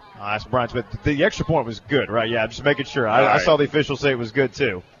 That's Brian Smith. The extra point was good, right? Yeah, I'm just making sure. I saw the officials say it was good,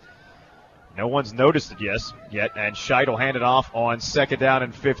 too. No one's noticed it yet, and Scheid will hand it off on second down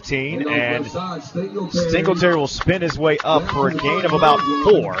and 15, and Singletary will spin his way up for a gain of about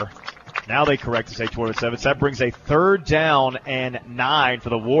 4. Now they correct to say 27. So that brings a third down and 9 for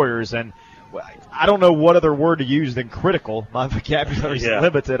the Warriors, and I don't know what other word to use than critical. My vocabulary is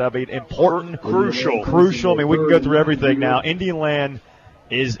limited. I mean, important, crucial. I mean, we can go through everything now. Indianland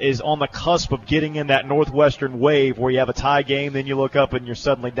is on the cusp of getting in that Northwestern wave where you have a tie game, then you look up and you're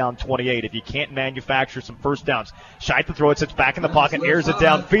suddenly down 28 if you can't manufacture some first downs. Scheid to throw it, sits back in the pocket, airs it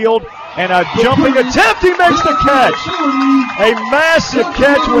downfield, and a jumping attempt. He makes the catch. A massive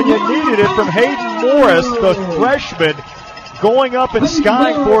catch when you needed it from Hayden Morris, the freshman, going up and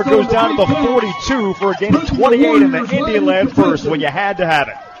skying for it, goes down to the 42 for a gain of 28 in the Indianland first when you had to have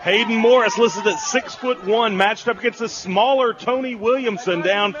it. Hayden Morris listed at 6'1", matched up against the smaller Tony Williamson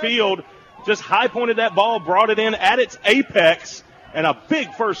downfield. Just high-pointed that ball, brought it in at its apex, and a big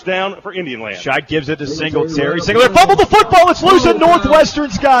first down for Indianland. Scheid gives it to Singletary. Singletary fumbled the football. It's loose, and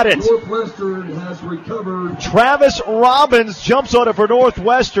Northwestern's got it. Northwestern has recovered. Travis Robbins jumps on it for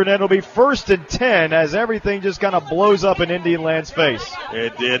Northwestern, and it'll be 1st and 10 as everything just kind of blows up in Indianland's face.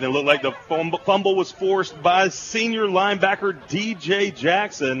 It did. It looked like the fumble was forced by senior linebacker DJ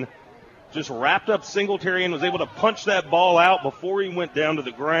Jackson. Just wrapped up Singletary and was able to punch that ball out before he went down to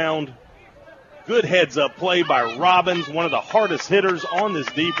the ground. Good heads-up play by Robbins, one of the hardest hitters on this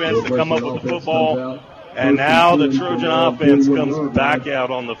defense to come up with the football. And now the Trojan offense comes back out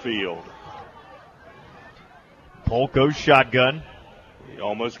on the field. Polk goes shotgun. He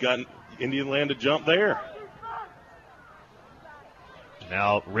almost got Indianland to jump there.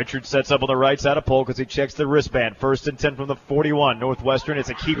 Now Richard sets up on the right side of Polk as he checks the wristband. 1st and 10 from the 41. Northwestern, it's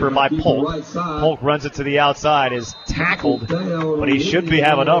a keeper by Polk. Polk runs it to the outside, is tackled, but he should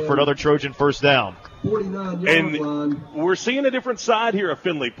have enough for another Trojan first down. And we're seeing a different side here of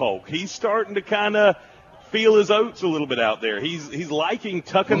Finley Polk. He's starting to kind of feel his oats a little bit out there. He's liking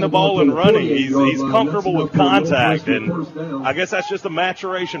tucking the ball and running. He's comfortable with contact, and I guess that's just a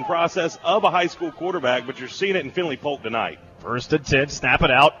maturation process of a high school quarterback, but you're seeing it in Finley Polk tonight. 1st and 10, snap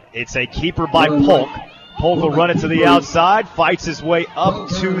it out. It's a keeper by Polk. Polk will run it to the outside, fights his way up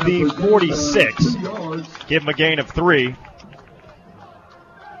to the 46. Give him a gain of 3.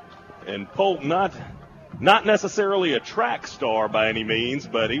 And Polk not necessarily a track star by any means,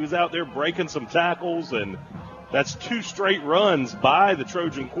 but he was out there breaking some tackles, and that's 2 straight runs by the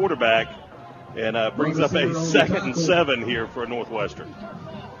Trojan quarterback, and brings up a 2nd and 7 here for Northwestern.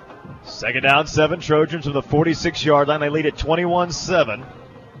 2nd down, 7 Trojans from the 46-yard line. They lead at 21-7.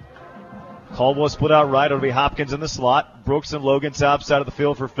 Caldwell split out right. It'll be Hopkins in the slot. Brooks and Logan top side of the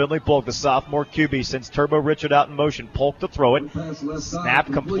field for Finley Polk, the sophomore QB. Sends Turbo Richard out in motion. Polk to throw it. Snap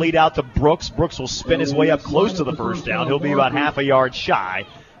complete out to Brooks. Brooks will spin his way up close to the first down. He'll be about half a yard shy.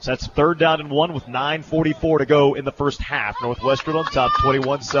 So that's 3rd down and 1 with 9:44 to go in the first half. Northwestern on top,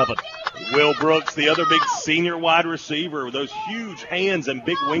 21-7. Will Brooks, the other big senior wide receiver with those huge hands and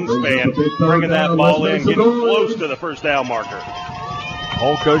big wingspan, bringing that ball in, getting close to the first down marker.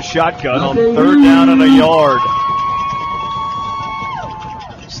 Polk goes shotgun on 3rd down and a yard.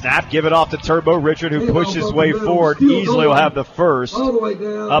 Snap, give it off to Turbo Richard, who pushes his way forward. Easily will have the first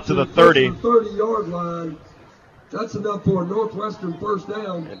up to the 30. 30-yard line. That's enough for a Northwestern first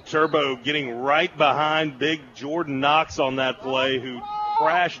down. And Turbo getting right behind big Jordan Knox on that play, who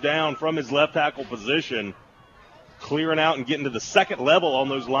crashed down from his left tackle position, clearing out and getting to the second level on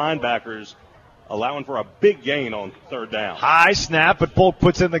those linebackers. allowing for a big gain on third down. High snap, but Polk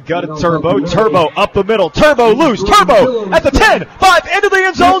puts in the gut of Turbo. Turbo up the middle. Turbo loose. Turbo at the 10. 5 into the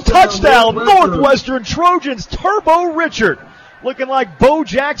end zone. Touchdown. Northwestern Trojans. Turbo Richard. Looking like Bo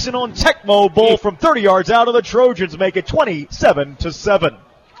Jackson on Tecmo Bowl from 30 yards out of the Trojans. Make it 27-7.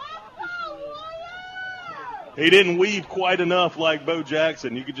 He didn't weave quite enough like Bo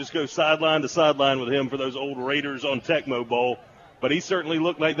Jackson. You could just go sideline to sideline with him for those old Raiders on Tecmo Bowl. But he certainly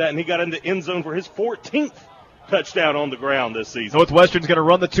looked like that, and he got into end zone for his 14th touchdown on the ground this season. Northwestern's going to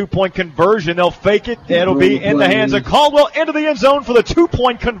run the 2-point conversion. They'll fake it. It'll be in the hands of Caldwell into the end zone for the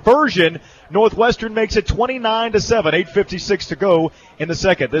 2-point conversion. Northwestern makes it 29-7. 8:56 to go in the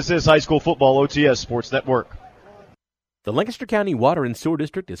second. This is High School Football OTS Sports Network. The Lancaster County Water and Sewer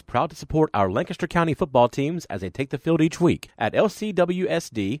District is proud to support our Lancaster County football teams as they take the field each week. At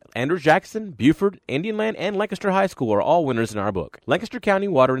LCWSD, Andrews Jackson, Buford, Indian Land, and Lancaster High School are all winners in our book. Lancaster County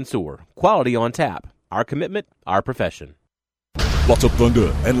Water and Sewer. Quality on tap. Our commitment, our profession. Lots of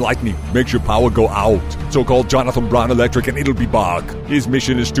thunder and lightning makes your power go out. So call Jonathan Brown Electric and it'll be back. His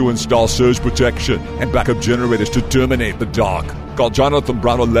mission is to install surge protection and backup generators to terminate the dark. Call Jonathan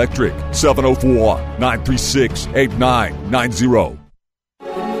Brown Electric, 704-936-8990.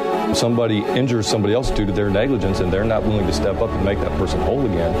 Somebody injures somebody else due to their negligence and they're not willing to step up and make that person whole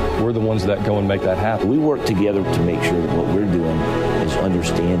again, we're the ones that go and make that happen. We work together to make sure that what we're doing is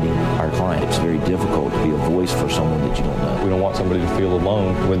understanding our client. It's very difficult to be a voice for someone that you don't know. We don't want somebody to feel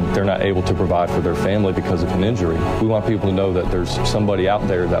alone when they're not able to provide for their family because of an injury. We want people to know that there's somebody out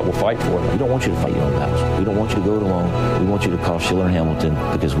there that will fight for them. We don't want you to fight your own battles. We don't want you to go it alone. We want you to call Schiller and Hamilton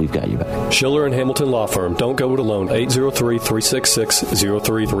because we've got your back. Schiller and Hamilton Law Firm. Don't go it alone.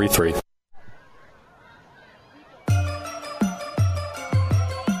 803-366-0333.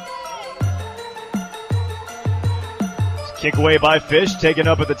 Kick away by Fish, taken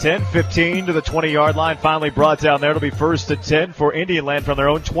up at the 10, 15 to the 20-yard line, finally brought down there. It'll be first and 10 for Indian Land from their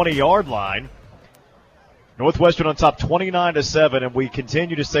own 20-yard line. Northwestern on top 29-7, and we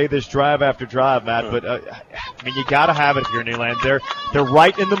continue to say this drive after drive, Matt, but I mean, you got to have it if you're Indian Land. They're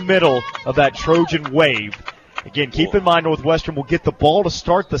right in the middle of that Trojan wave. Again, keep in mind Northwestern will get the ball to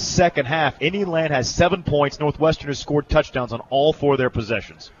start the second half. Indian Land has 7 points. Northwestern has scored touchdowns on all 4 of their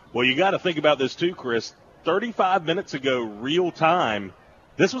possessions. Well, you got to think about this too, Chris. 35 minutes ago, real time,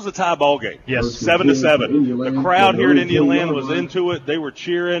 this was a tie ball game. Yes. 7-7. The crowd here at Indian Land was into it. They were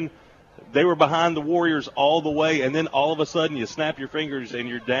cheering. They were behind the Warriors all the way, and then all of a sudden you snap your fingers and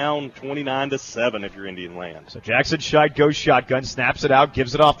you're down 29-7 if you're Indian Land. So Jackson Scheid goes shotgun, snaps it out,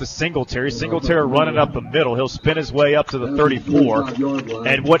 gives it off to Singletary. Singletary running up the middle. He'll spin his way up to the 34.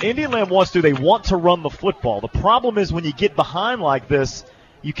 And what Indian Land wants to do, they want to run the football. The problem is when you get behind like this,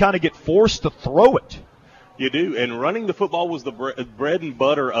 you kind of get forced to throw it. You do, and running the football was the bread and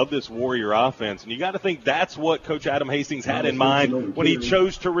butter of this Warrior offense. And you got to think that's what Coach Adam Hastings had in mind when he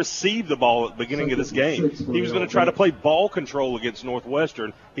chose to receive the ball at the beginning of this game. He was going to try to play ball control against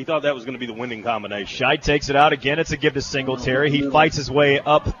Northwestern. He thought that was going to be the winning combination. Scheid takes it out again. It's a give to Singletary. He fights his way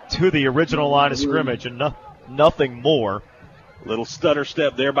up to the original line of scrimmage and nothing more. Little stutter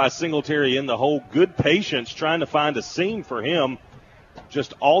step there by Singletary in the hole. Good patience trying to find a seam for him.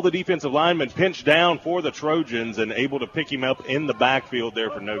 Just all the defensive linemen pinched down for the Trojans and able to pick him up in the backfield there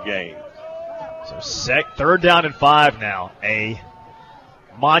for no gain. So third down and 5 now. A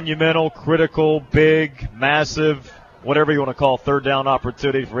monumental, critical, big, massive, whatever you want to call third down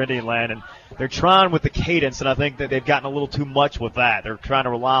opportunity for Indian Land. And they're trying with the cadence, and I think that they've gotten a little too much with that. They're trying to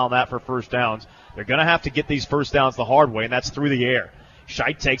rely on that for first downs. They're going to have to get these first downs the hard way, and that's through the air.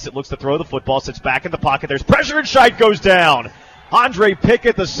 Scheid takes it, looks to throw the football, sits back in the pocket. There's pressure, and Scheid goes down. Andre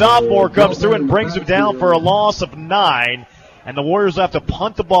Pickett, the sophomore, comes through and brings him down for a loss of 9. And the Warriors have to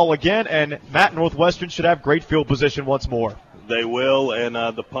punt the ball again, and Matt, Northwestern should have great field position once more. They will, and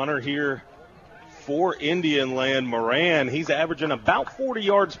the punter here for Indian Land, Moran, he's averaging about 40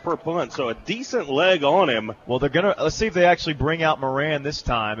 yards per punt, so a decent leg on him. Well, let's see if they actually bring out Moran this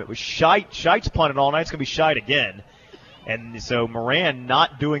time. It was Scheid. Scheid's punted all night. It's going to be Scheid again. And so Moran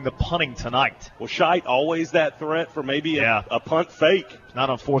not doing the punting tonight. Well, Scheid always that threat for maybe a punt fake. Not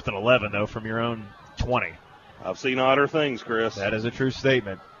on 4th and 11, though, from your own 20. I've seen odder things, Chris. That is a true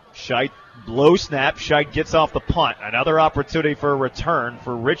statement. Scheid, low snap. Scheid gets off the punt. Another opportunity for a return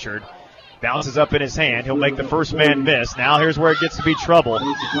for Richard. Bounces up in his hand. He'll make the first man miss. Now here's where it gets to be trouble.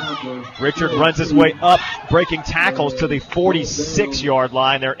 Richard runs his way up, breaking tackles to the 46-yard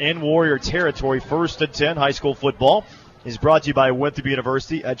line. They're in Warrior territory. 1st and 10, high school football is brought to you by Winthrop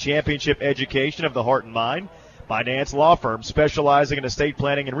University, a championship education of the heart and mind. By Nance Law Firm, specializing in estate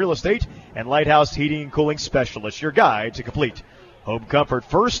planning and real estate, and Lighthouse Heating and Cooling Specialist, your guide to complete home comfort.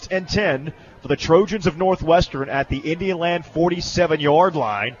 1st and 10 for the Trojans of Northwestern at the Indianland 47-yard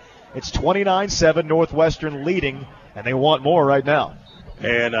line. It's 29-7, Northwestern leading, and they want more right now.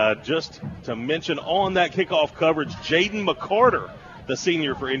 And just to mention on that kickoff coverage, Jaden McCarter, the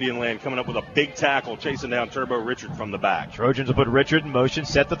senior for Indian Land, coming up with a big tackle, chasing down Turbo Richard from the back. Trojans will put Richard in motion,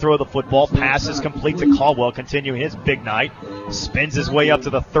 set to throw the football. Pass is complete to Caldwell, continuing his big night. Spins his way up to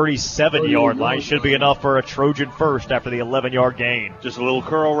the 37-yard line. Should be enough for a Trojan first after the 11-yard gain. Just a little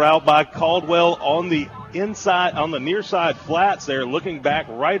curl route by Caldwell on the inside, on the near side flats there, looking back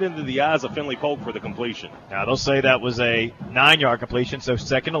right into the eyes of Finley Polk for the completion. Now they'll say that was a 9-yard completion, so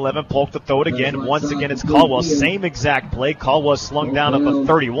 2nd 11, Polk to throw it again. Once again, it's Caldwell. Same exact play. Caldwell slung down at the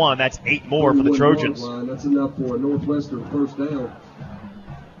 31. That's 8 more for the Trojans. That's enough for a Northwestern first down.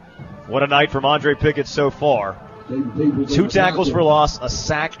 What a night from Andre Pickett so far. 2 tackles for loss, a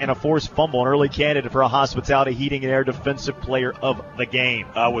sack, and a forced fumble. An early candidate for a Hospitality Heating and Air Defensive Player of the Game.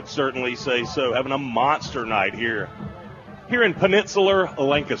 I would certainly say so. Having a monster night here in Peninsular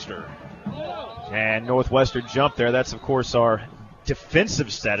Lancaster. And Northwestern jumped there. That's, of course, our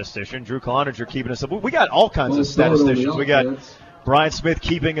defensive statistician, Drew Cloninger, keeping us up. We got all kinds of statisticians. We got Brian Smith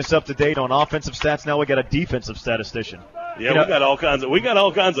keeping us up to date on offensive stats. Now we got a defensive statistician. Yeah, we got all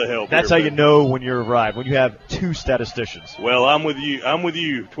kinds of help. That's how you know when you're arrived, when you have 2 statisticians. Well, I'm with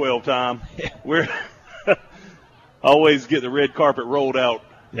you, 12 Tom. We're always get the red carpet rolled out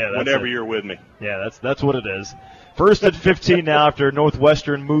whenever you're with me. Yeah, that's what it is. 1st and 15 now after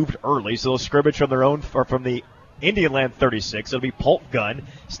Northwestern moved early, so they'll scrimmage from their own or from the Indianland 36. It'll be Polk gun.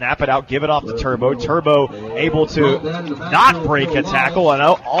 Snap it out, give it off to Turbo. Turbo able to not break a tackle. An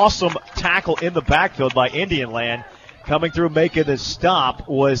awesome tackle in the backfield by Indianland. Coming through making the stop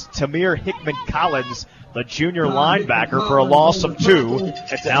was Tamir Hickman Collins, the junior linebacker, for a loss of 2.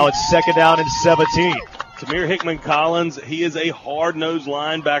 Now it's 2nd down and 17. Tamir Hickman Collins, he is a hard-nosed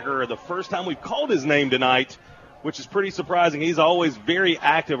linebacker. The first time we've called his name tonight, which is pretty surprising. He's always very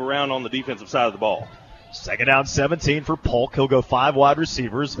active around on the defensive side of the ball. 2nd down 17 for Polk. He'll go 5 wide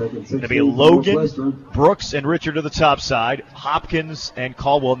receivers. Going to be Logan, Brooks, and Richard to the top side. Hopkins and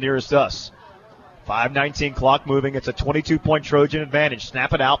Caldwell nearest us. 5:19 clock moving. It's a 22-point Trojan advantage.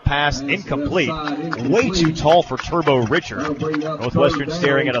 Snap it out. Pass incomplete. Way too tall for Turbo Richard. Northwestern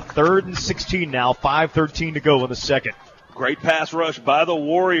staring at a 3rd and 16 now. 5:13 to go in the second. Great pass rush by the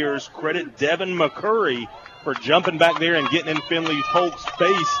Warriors. Credit Devin McCurry for jumping back there and getting in Finley Polk's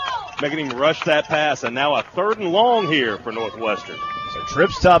face, making him rush that pass. And now a 3rd and long here for Northwestern. So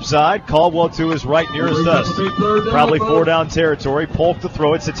trips topside. Caldwell to his right nearest us. Probably 4-down territory. Polk to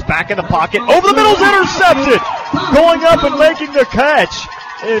throw it. Sits back in the pocket. Over the middle's intercepted. Going up and making the catch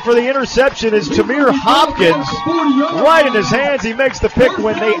for the interception is Tamir Hopkins. Right in his hands. He makes the pick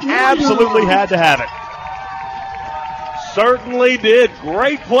when they absolutely had to have it. Certainly did.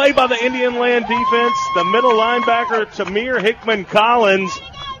 Great play by the Indian Land defense. The middle linebacker, Tamir Hickman Collins,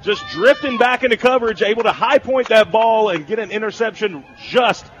 just drifting back into coverage, able to high point that ball and get an interception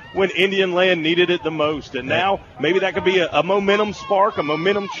just when Indian Land needed it the most. And now maybe that could be a momentum spark, a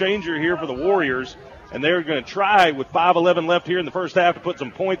momentum changer here for the Warriors. And they're going to try with 5:11 left here in the first half to put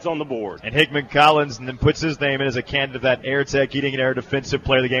some points on the board. And Hickman Collins then puts his name in as a candidate of that Air Tech Heating and Air Defensive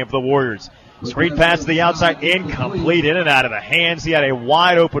Player of the Game for the Warriors. Screen pass to the outside, incomplete, in and out of the hands. He had a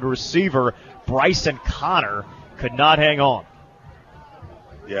wide open receiver. Bryson Connor could not hang on.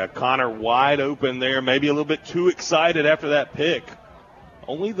 Yeah, Connor wide open there, maybe a little bit too excited after that pick.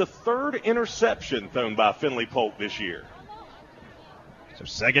 Only the 3rd interception thrown by Finley Polk this year. So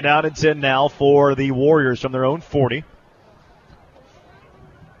 2nd down and 10 now for the Warriors from their own 40.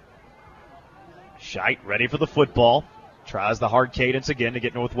 Scheidt ready for the football. Tries the hard cadence again to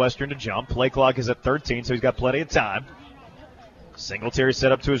get Northwestern to jump. Play clock is at 13, so he's got plenty of time. Singletary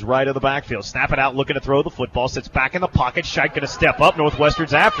set up to his right of the backfield. Snap it out, looking to throw the football. Sits back in the pocket. Scheidt going to step up.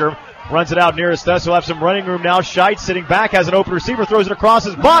 Northwestern's after him. Runs it out nearest us. He'll have some running room now. Scheidt sitting back, has an open receiver, throws it across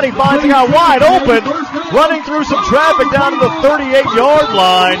his body, finds the guy wide open. Running through some traffic down to the 38-yard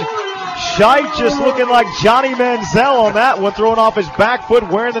line. Scheidt just looking like Johnny Manziel on that one, throwing off his back foot,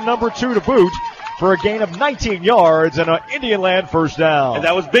 wearing the number 2 to boot, for a gain of 19 yards and an Indian Land first down. And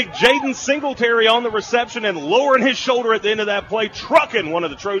that was big Jaden Singletary on the reception and lowering his shoulder at the end of that play, trucking one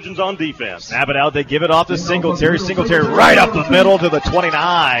of the Trojans on defense. Snap it out. They give it off to Singletary. Singletary right up the middle to the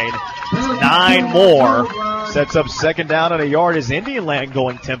 29. 9 more. Sets up 2nd down and a yard. Is Indian Land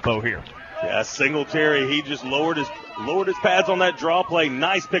going tempo here? Yeah, Singletary, he just lowered his pads on that draw play.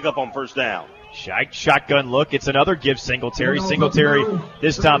 Nice pickup on first down. Scheidt shotgun look. It's another give Singletary. Singletary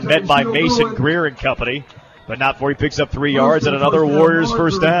this time met by Mason Greer and company, but not before he picks up 3 yards and another Warriors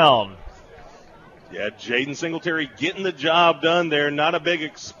first down. Yeah, Jaden Singletary getting the job done there. Not a big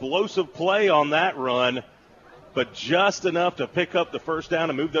explosive play on that run, but just enough to pick up the first down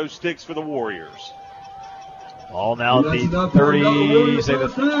and move those sticks for the Warriors. Ball now at the 30, say the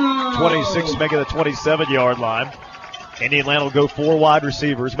 26, make it the 27-yard line. Indian Land will go 4 wide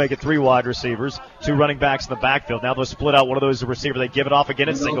receivers, make it 3 wide receivers, 2 running backs in the backfield. Now they'll split out one of those receivers. They give it off again.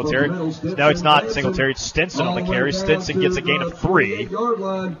 It's Singletary. No, it's not Singletary. It's Stinson on the carry. Stinson gets a gain of 3.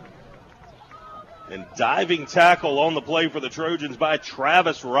 And diving tackle on the play for the Trojans by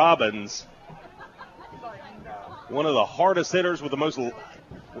Travis Robbins. One of the hardest hitters with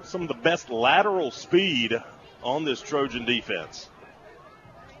some of the best lateral speed on this Trojan defense.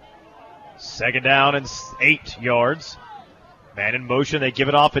 Second down and 8 yards. Man in motion. They give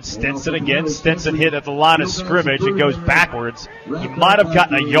it off at Stinson again. Stinson hit at the line of scrimmage and goes backwards. He might have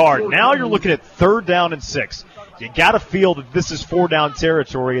gotten a yard. Now you're looking at 3rd down and 6. You got to feel that this is 4-down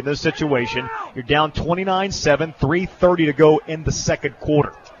territory in this situation. You're down 29-7, 3:30 to go in the second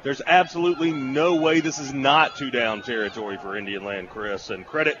quarter. There's absolutely no way this is not 2-down territory for Indian Land, Chris. And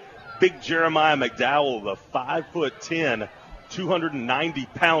credit big Jeremiah McDowell, the 5'10",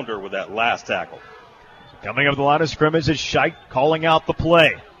 290-pounder with that last tackle. Coming up the line of scrimmage is Scheidt calling out the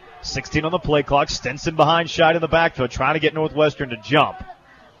play. 16 on the play clock. Stinson behind Scheidt in the backfield, trying to get Northwestern to jump.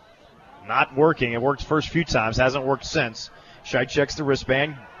 Not working. It worked first few times. Hasn't worked since. Scheidt checks the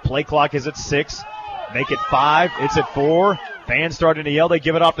wristband. Play clock is at 6. Make it 5. It's at 4. Fans starting to yell. They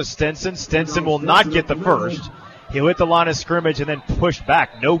give it off to Stinson. Stinson will not get the first. He'll hit the line of scrimmage and then push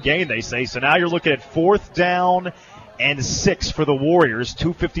back. No gain, they say. So now you're looking at 4th down and 6 for the Warriors.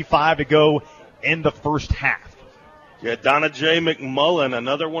 2:55 to go in the first half. Yeah, Donna J. McMullen,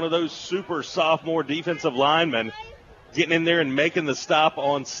 another one of those super sophomore defensive linemen, getting in there and making the stop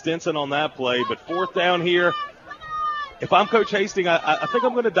on Stinson on that play. But 4th down here, if I'm Coach Hastings, I think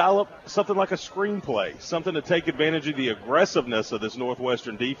I'm going to dial up something like a screenplay, something to take advantage of the aggressiveness of this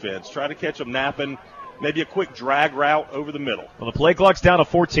Northwestern defense. Try to catch them napping, maybe a quick drag route over the middle. Well, the play clock's down to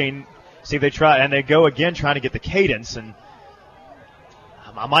 14. See if they try, and they go again trying to get the cadence, and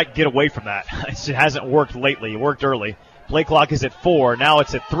I might get away from that. It hasn't worked lately. It worked early. Play clock is at 4. Now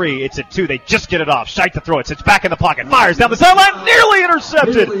it's at 3. It's at 2. They just get it off. Scheidt to throw it. Sits back in the pocket. Fires down the sideline. Nearly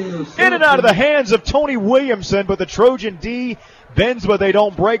intercepted. In and out of the hands of Tony Williamson, but the Trojan D bends but they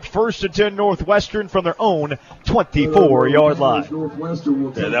don't break. 1st and 10 Northwestern from their own 24-yard line.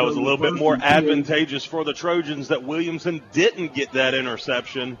 Yeah, that was a little bit more advantageous for the Trojans that Williamson didn't get that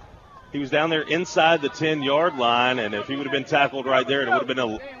interception. He was down there inside the 10-yard line, and if he would have been tackled right there, it would have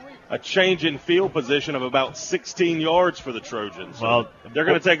been a change in field position of about 16 yards for the Trojans. So well, they're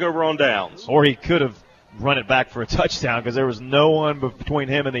going to take over on downs. Or he could have run it back for a touchdown because there was no one between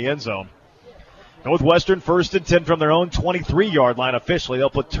him and the end zone. Northwestern 1st and 10 from their own 23-yard line officially. They'll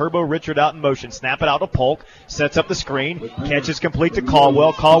put Turbo Richard out in motion. Snap it out to Polk. Sets up the screen. Catch is complete to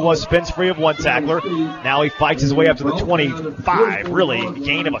Caldwell. Caldwell spins free of one tackler. Now he fights his way up to the 25. Really,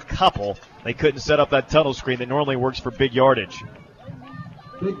 gain of a couple. They couldn't set up that tunnel screen that normally works for big yardage.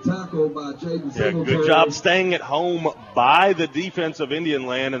 Big tackle by Jaden Singletary. Yeah, good job staying at home by the defense of Indian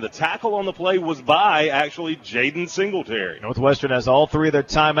Land, and the tackle on the play was by, actually, Jaden Singletary. Northwestern has all 3 of their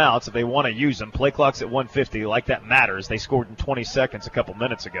timeouts if they want to use them. Play clock's at 1:50. Like that matters. They scored in 20 seconds a couple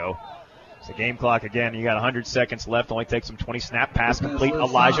minutes ago. It's the game clock again. You got 100 seconds left. Only takes them 20. Snap pass complete.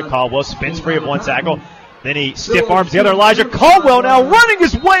 Elijah Caldwell spins free of one tackle. Then he stiff arms the other. Elijah Caldwell now running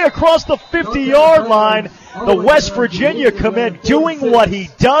his way across the 50-yard line. The West Virginia commit doing what he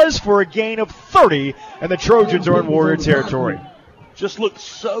does for a gain of 30, and the Trojans are in Warrior territory. Just looked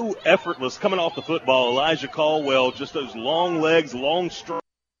so effortless coming off the football. Elijah Caldwell, just those long legs, long strides.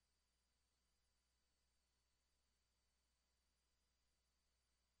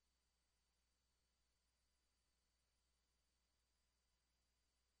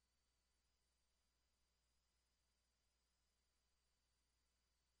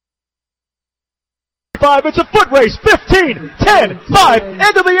 It's a foot race. 15, 10, 5,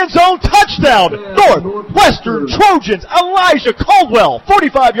 into the end zone. Touchdown. Northwestern Trojans. Elijah Caldwell,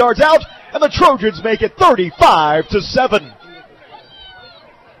 45 yards out, and the Trojans make it 35-7.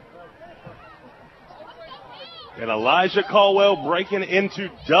 And Elijah Caldwell breaking into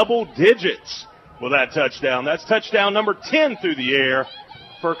double digits with that touchdown. That's touchdown number 10 through the air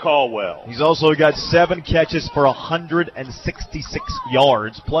for Caldwell. He's also got 7 catches for 166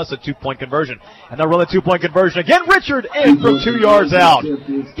 yards, plus a 2-point conversion. And they'll run the 2-point conversion again. Richard in from 2 yards out.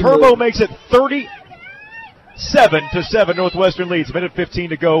 Turbo makes it 37-7. Northwestern leads. Minute 15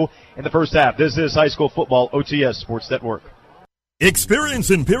 to go in the first half. This is High School Football OTS Sports Network.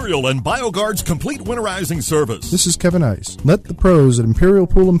 Experience Imperial and BioGuard's complete winterizing service. This is Kevin Ice. Let the pros at Imperial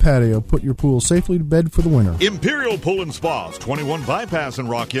Pool and Patio put your pool safely to bed for the winter. Imperial Pool and Spas, 21 Bypass in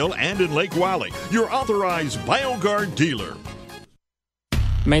Rock Hill and in Lake Wiley. Your authorized BioGuard dealer.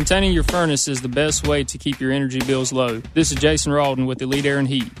 Maintaining your furnace is the best way to keep your energy bills low. This is Jason Rawdon with Elite Air and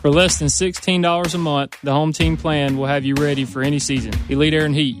Heat. For less than $16 a month, the Home Team plan will have you ready for any season. Elite Air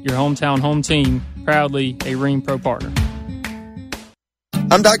and Heat, your hometown home team, proudly a Rheem Pro partner.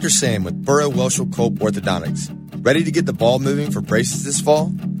 I'm Dr. Sam with Burrow Welshel Culp Orthodontics. Ready to get the ball moving for braces this fall?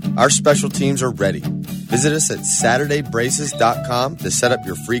 Our special teams are ready. Visit us at SaturdayBraces.com to set up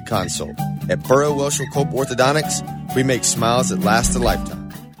your free consult. At Burrow Welshel Culp Orthodontics, we make smiles that last a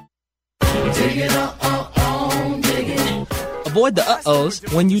lifetime. Avoid the uh-ohs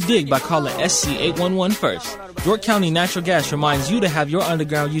when you dig by calling SC811 first. York County Natural Gas reminds you to have your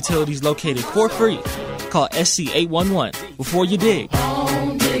underground utilities located for free. Call SC811 before you dig.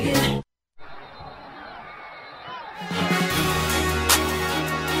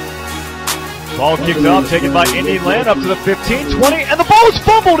 Ball kicked off, taken by Indian Land up to the 15, 20, and the ball is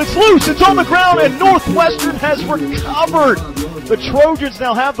fumbled. It's loose. It's on the ground, and Northwestern has recovered. The Trojans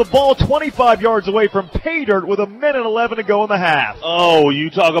now have the ball 25 yards away from pay dirt with 1:11 to go in the half. Oh, you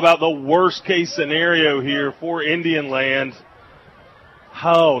talk about the worst case scenario here for Indian Land.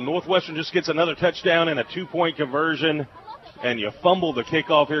 Oh, Northwestern just gets another touchdown and a 2-point conversion, and you fumble the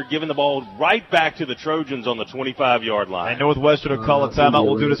kickoff here, giving the ball right back to the Trojans on the 25-yard line. And Northwestern will call a timeout.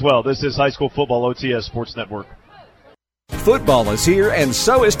 We'll do it as well. This is High School Football OTS Sports Network. Football is here, and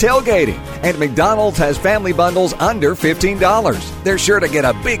so is tailgating. And McDonald's has family bundles under $15. They're sure to get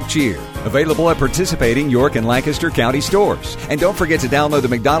a big cheer. Available at participating York and Lancaster County stores. And don't forget to download the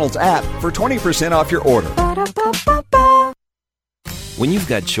McDonald's app for 20% off your order. When you've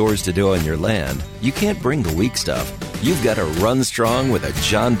got chores to do on your land, you can't bring the weak stuff. You've got to run strong with a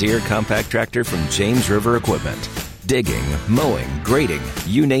John Deere compact tractor from James River Equipment. Digging, mowing, grading,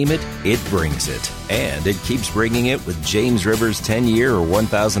 you name it, it brings it. And it keeps bringing it with James River's 10-year or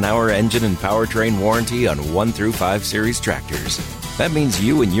 1,000-hour engine and powertrain warranty on 1 through 5 series tractors. That means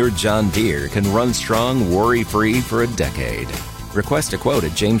you and your John Deere can run strong, worry-free for a decade. Request a quote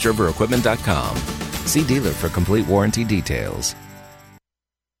at jamesriverequipment.com. See dealer for complete warranty details.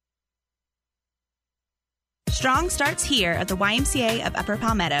 Strong starts here at the YMCA of Upper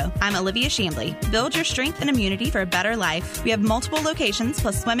Palmetto. I'm Olivia Chambly. Build your strength and immunity for a better life. We have multiple locations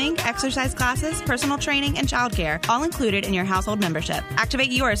plus swimming, exercise classes, personal training, and childcare, all included in your household membership.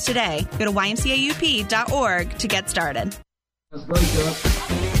 Activate yours today. Go to ymcaup.org to get started.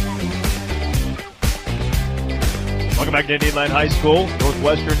 Welcome back to Indian Land High School.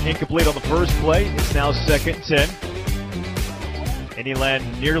 Northwestern incomplete on the first play. It's now 2nd and 10. Indian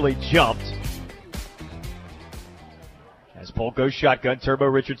Land nearly jumped. As Polk goes shotgun, Turbo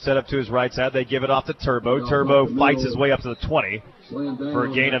Richards set up to his right side. They give it off to Turbo. Turbo fights his way up to the 20 for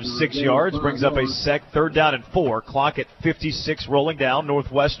a gain of 6 yards. Brings up a 3rd down and 4. Clock at 56 rolling down.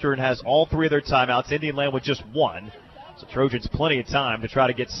 Northwestern has all 3 of their timeouts. Indian Land with just 1. So Trojans plenty of time to try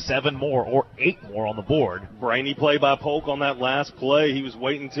to get 7 more or 8 more on the board. Brainy play by Polk on that last play. He was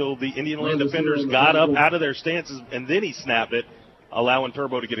waiting until the Indian Land defenders got up out of their stances, and then he snapped it, allowing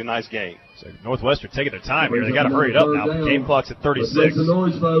Turbo to get a nice gain. So Northwestern taking their time here. They got to hurry it up now. The game clock's at 36.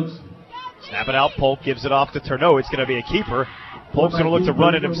 Snap it out. Polk gives it off to Turneau. It's going to be a keeper. Polk's going to look to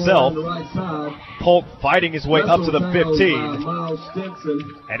run it himself. Polk fighting his way up to the 15.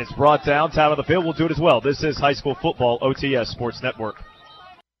 And it's brought down. Time of the field. We'll do it as well. This is High School Football OTS Sports Network.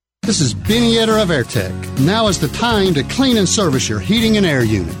 This is Benny Etter of AirTech. Now is the time to clean and service your heating and air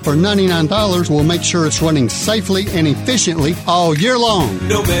unit. For $99, we'll make sure it's running safely and efficiently all year long.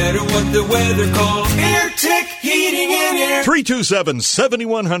 No matter what the weather calls, AirTech Heating and Air.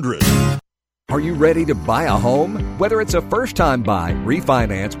 327-7100. Are you ready to buy a home? Whether it's a first-time buy,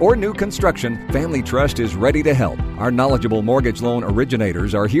 refinance, or new construction, Family Trust is ready to help. Our knowledgeable mortgage loan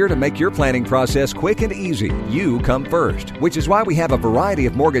originators are here to make your planning process quick and easy. You come first, which is why we have a variety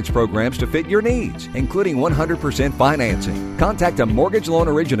of mortgage programs to fit your needs, including 100% financing. Contact a mortgage loan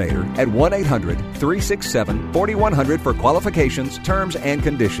originator at 1-800-367-4100 for qualifications, terms, and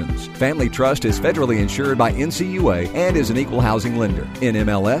conditions. Family Trust is federally insured by NCUA and is an equal housing lender.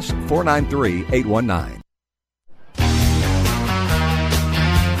 NMLS 493-819.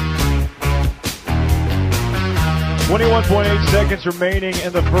 21.8 seconds remaining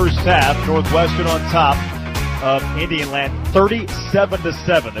in the first half. Northwestern on top of Indian Land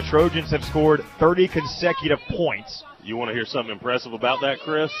 37-7. The Trojans have scored 30 consecutive points. You want to hear something impressive about that,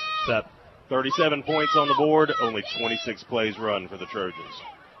 Chris? That 37 points on the board, only 26 plays run for the Trojans.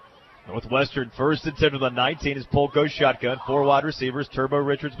 Northwestern 1st and 10 to the 19 as Polk goes shotgun. 4 wide receivers. Turbo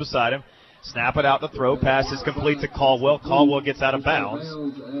Richards beside him. Snap it out to throw. Pass is complete to Caldwell. Caldwell gets out of bounds.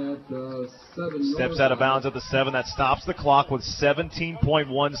 Steps out of bounds at the 7. That stops the clock with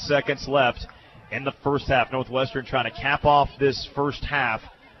 17.1 seconds left in the first half. Northwestern trying to cap off this first half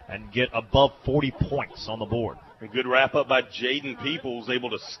and get above 40 points on the board. A good wrap-up by Jaden Peoples, able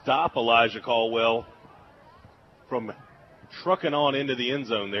to stop Elijah Caldwell from trucking on into the end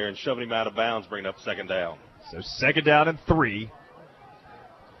zone there and shoving him out of bounds, bringing up second down. So second down and 3.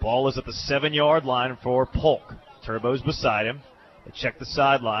 Ball is at the 7-yard line for Polk. Turbo's beside him. They check the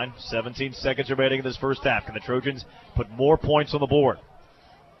sideline. 17 seconds remaining in this first half. Can the Trojans put more points on the board?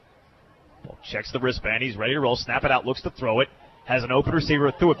 Polk checks the wristband. He's ready to roll. Snap it out. Looks to throw it. Has an open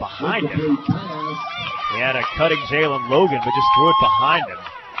receiver. Threw it behind him. He had a cutting Jalen Logan, but just threw it behind him.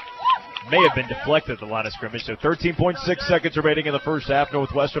 May have been deflected at the line of scrimmage. So 13.6 seconds remaining in the first half.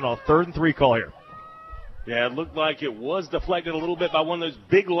 Northwestern on a 3rd and 3 call here. Yeah, it looked like it was deflected a little bit by one of those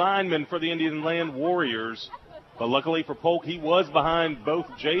big linemen for the Indian Land Warriors. But luckily for Polk, he was behind both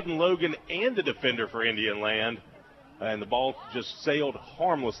Jaden Logan and the defender for Indian Land. And the ball just sailed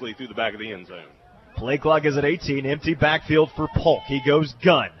harmlessly through the back of the end zone. Play clock is at 18. Empty backfield for Polk. He goes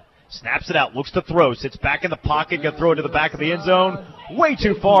gun. Snaps it out. Looks to throw. Sits back in the pocket. Going to throw it to the back of the end zone. Way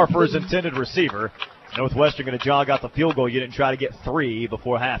too far for his intended receiver. Northwestern going to jog out the field goal unit and try to get 3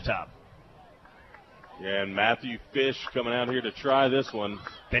 before halftime. Yeah, and Matthew Fish coming out here to try this one.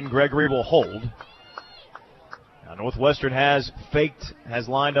 Ben Gregory will hold. Now Northwestern has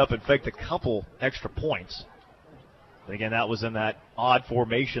lined up and faked a couple extra points. But again, that was in that odd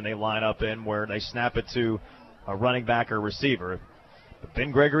formation they line up in where they snap it to a running back or receiver. But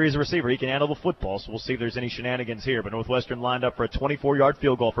Ben Gregory is a receiver. He can handle the football, so we'll see if there's any shenanigans here. But Northwestern lined up for a 24-yard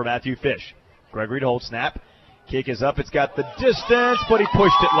field goal for Matthew Fish. Gregory to hold snap. Kick is up. It's got the distance, but he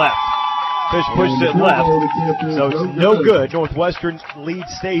pushed it left. Fish pushed it left, so it's no good. Northwestern's lead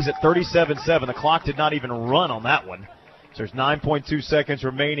stays at 37-7. The clock did not even run on that one. So there's 9.2 seconds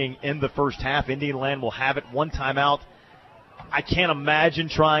remaining in the first half. Indian Land will have it. 1 timeout. I can't imagine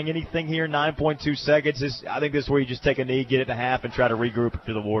trying anything here. 9.2 seconds. I think this is where you just take a knee, get it to half, and try to regroup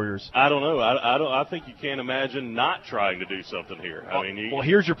for the Warriors. I don't know. I think you can't imagine not trying to do something here. Well,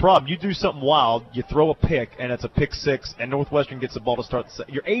 here's your problem. You do something wild, you throw a pick, and it's a pick 6, and Northwestern gets the ball to start.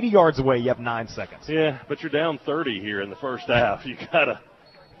 You're 80 yards away. You have 9 seconds. Yeah, but you're down 30 here in the first half. You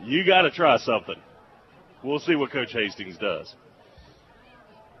gotta try something. We'll see what Coach Hastings does.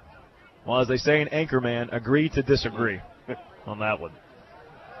 Well, as they say in Anchorman, agree to disagree on that one.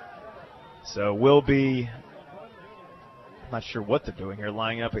 So we'll be, I'm not sure what they're doing here,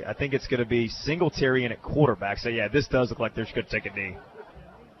 lining up. I think it's going to be Singletary in at quarterback. So, yeah, this does look like they're going to take a knee.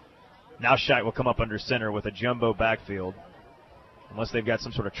 Now Scheidt will come up under center with a jumbo backfield, unless they've got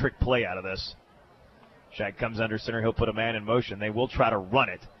some sort of trick play out of this. Scheidt comes under center. He'll put a man in motion. They will try to run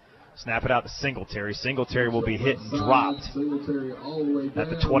it. Snap it out to Singletary. Singletary will be hit and dropped at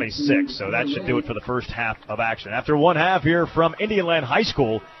the 26, so that should do it for the first half of action. After one half here from Indian Land High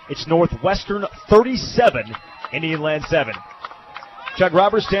School, it's Northwestern 37, Indian Land 7. Chuck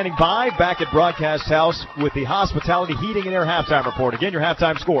Roberts standing by back at Broadcast House with the Hospitality Heating and Air halftime report. Again, your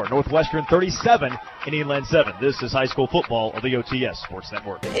halftime score, Northwestern 37, Indian Land 7. This is high school football of the OTS Sports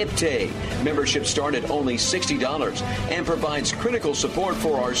Network. IPTAY. Membership start at only $60 and provides critical support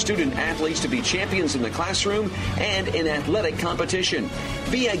for our student athletes to be champions in the classroom and in athletic competition.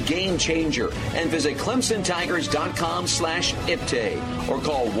 Be a game changer and visit ClemsonTigers.com/IPTAY or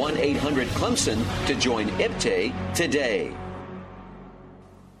call 1-800-CLEMSON to join IPTAY today.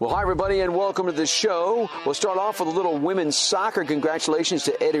 Well, hi, everybody, and welcome to the show. We'll start off with a little women's soccer. Congratulations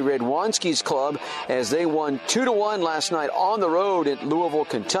to Eddie Redwanski's club as they won 2-1 last night on the road at Louisville,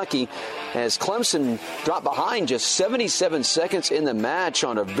 Kentucky, as Clemson dropped behind just 77 seconds in the match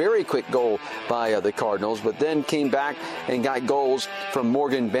on a very quick goal by the Cardinals, but then came back and got goals from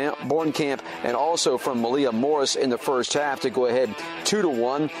Morgan Bornkamp and also from Malia Morris in the first half to go ahead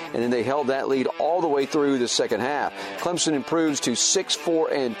 2-1, and then they held that lead all the way through the second half. Clemson improves to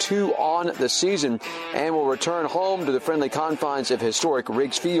 6-4-2 on the season and will return home to the friendly confines of historic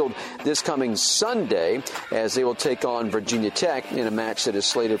Riggs Field this coming Sunday as they will take on Virginia Tech in a match that is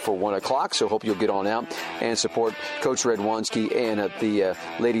slated for 1 o'clock. So hope you'll get on out and support Coach Redwanski and the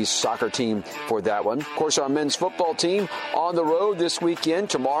ladies soccer team for that one. Of course, our men's football team on the road this weekend.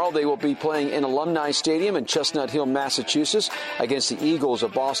 Tomorrow they will be playing in Alumni Stadium in Chestnut Hill, Massachusetts against the Eagles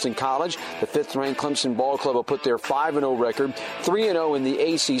of Boston College. The 5th-ranked Clemson Ball Club will put their 5-0 record, 3-0 in the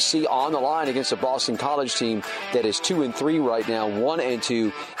ACC on the line against a Boston College team that is 2-3 right now,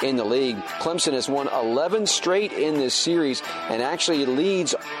 1-2 in the league. Clemson has won 11 straight in this series and actually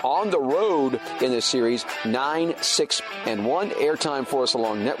leads on the road in this series 9-6-1. Airtime for us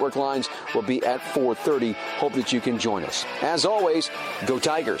along network lines will be at 4:30. Hope that you can join us. As always, go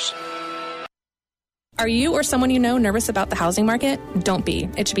Tigers. Are you or someone you know nervous about the housing market? Don't be.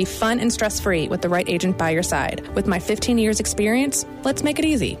 It should be fun and stress-free with the right agent by your side. With my 15 years experience, let's make it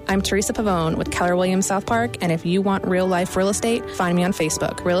easy. I'm Teresa Pavone with Keller Williams South Park, and if you want real-life real estate, find me on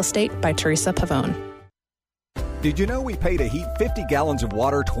Facebook. Real Estate by Teresa Pavone. Did you know we pay to heat 50 gallons of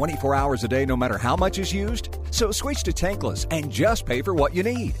water 24 hours a day no matter how much is used? So switch to tankless and just pay for what you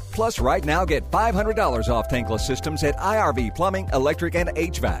need. Plus, right now, get $500 off tankless systems at IRV Plumbing, Electric, and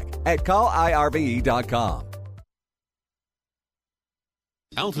HVAC at callirve.com.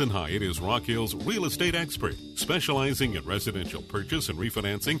 Alton Hyatt is Rock Hill's real estate expert, specializing in residential purchase and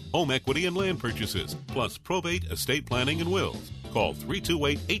refinancing, home equity and land purchases, plus probate, estate planning, and wills. Call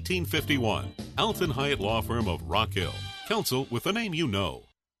 328-1851. Alton Hyatt Law Firm of Rock Hill. Counsel with the name you know.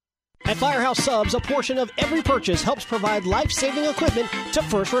 At Firehouse Subs, a portion of every purchase helps provide life-saving equipment to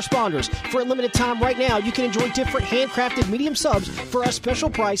first responders. For a limited time right now, you can enjoy different handcrafted medium subs for a special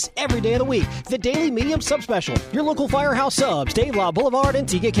price every day of the week. The Daily Medium Sub Special. Your local Firehouse Subs, Dave Law Boulevard,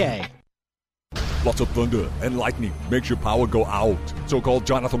 Antigua K. Lots of thunder and lightning makes your power go out. So call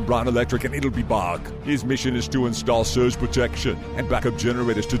Jonathan Brown Electric and it'll be back. His mission is to install surge protection and backup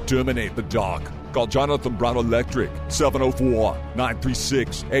generators to terminate the dark. Call Jonathan Brown Electric,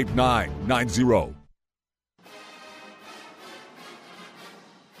 704-936-8990.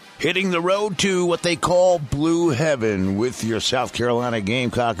 Hitting the road to what they call Blue Heaven with your South Carolina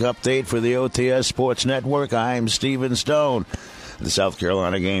Gamecock update for the OTS Sports Network. I'm Steven Stone. The South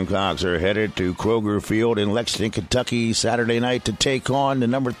Carolina Gamecocks are headed to Kroger Field in Lexington, Kentucky, Saturday night to take on the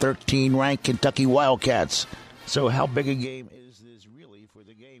number 13 ranked Kentucky Wildcats. So how big a game is this really for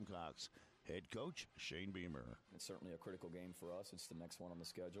the Gamecocks? Head coach Shane Beamer. It's certainly a critical game for us. It's the next one on the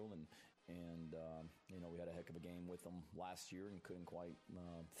schedule, and we had a heck of a game with them last year and couldn't quite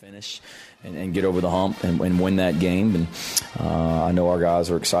finish and get over the hump and win that game. And I know our guys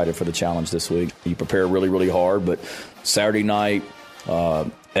are excited for the challenge this week. You prepare really, really hard, but Saturday night,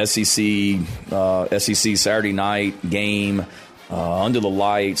 SEC Saturday night game, under the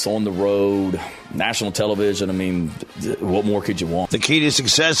lights, on the road, national television. I mean, what more could you want? The key to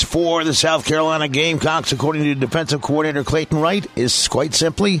success for the South Carolina Gamecocks, according to defensive coordinator Clayton Wright, is quite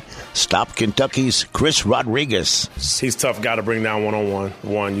simply stop Kentucky's Chris Rodriguez. He's a tough guy to bring down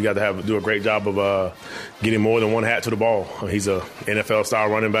one-on-one. You got to do a great job of getting more than one hat to the ball. He's a NFL-style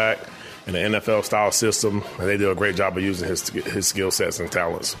running back in an NFL-style system, and they do a great job of using his skill sets and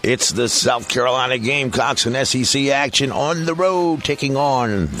talents. It's the South Carolina Gamecocks in SEC action on the road, taking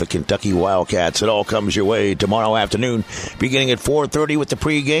on the Kentucky Wildcats. It all comes your way tomorrow afternoon, beginning at 4:30 with the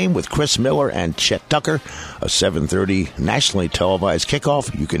pregame with Chris Miller and Chet Tucker. A 7:30 nationally televised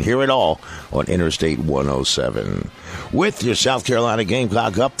kickoff. You can hear it all on Interstate 107. With your South Carolina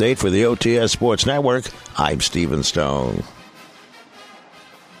Gamecock update for the OTS Sports Network, I'm Steven Stone.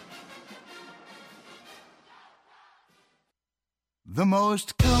 The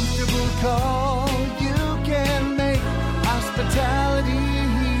most comfortable call you can make. Hospitality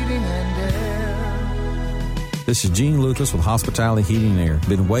Heating and Air. This is Gene Lucas with Hospitality Heating and Air.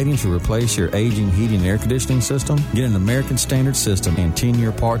 Been waiting to replace your aging heating and air conditioning system? Get an American Standard system and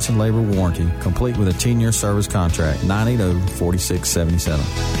 10-year parts and labor warranty, complete with a 10-year service contract. 980-4677.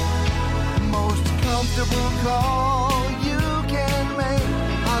 Most comfortable call you can make.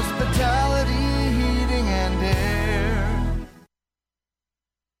 Hospitality Heating and Air.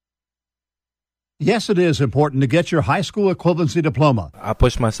 Yes, it is important to get your high school equivalency diploma. I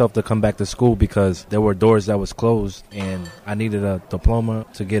pushed myself to come back to school because there were doors that was closed, and I needed a diploma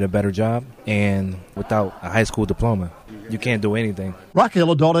to get a better job. And without a high school diploma, you can't do anything. Rock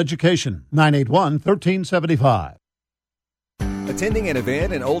Hill Adult Education, 981-1375. Attending an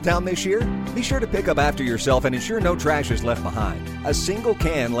event in Old Town this year? Be sure to pick up after yourself and ensure no trash is left behind. A single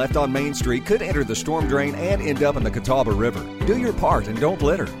can left on Main Street could enter the storm drain and end up in the Catawba River. Do your part and don't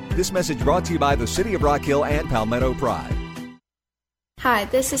litter. This message brought to you by the City of Rock Hill and Palmetto Pride. Hi,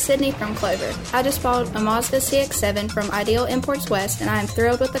 this is Sydney from Clover. I just bought a Mazda CX-7 from Ideal Imports West, and I am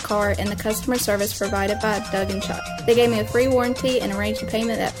thrilled with the car and the customer service provided by Doug and Chuck. They gave me a free warranty and arranged a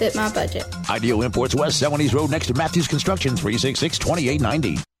payment that fit my budget. Ideal Imports West, 70s Road next to Matthews Construction,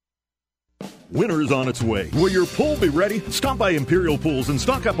 366-2890. Winter's on its way. Will your pool be ready? Stop by Imperial Pools and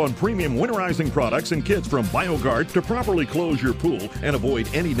stock up on premium winterizing products and kits from BioGuard to properly close your pool and avoid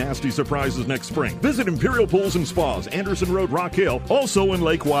any nasty surprises next spring. Visit Imperial Pools and Spas, Anderson Road, Rock Hill, also in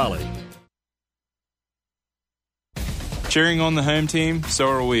Lake Wylie. Cheering on the home team, so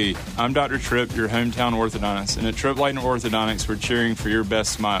are we. I'm Dr. Tripp, your hometown orthodontist, and at Tripp Light Orthodontics, we're cheering for your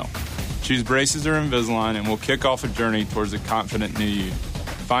best smile. Choose braces or Invisalign, and we'll kick off a journey towards a confident new you.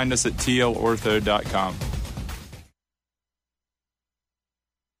 Find us at tlortho.com.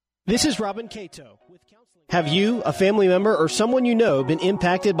 This is Robin Cato with counseling. Have you, a family member, or someone you know been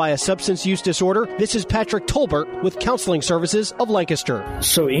impacted by a substance use disorder? This is Patrick Tolbert with Counseling Services of Lancaster.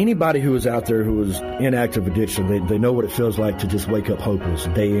 So anybody who is out there who is in active addiction, they know what it feels like to just wake up hopeless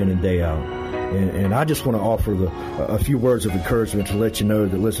day in and day out. And I just want to offer a few words of encouragement to let you know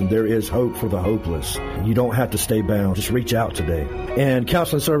that, listen, there is hope for the hopeless. You don't have to stay bound. Just reach out today. And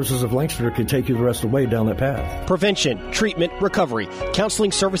Counseling Services of Lancaster can take you the rest of the way down that path. Prevention, treatment, recovery.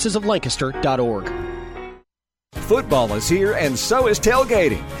 CounselingServicesOfLancaster.org. Football is here, and so is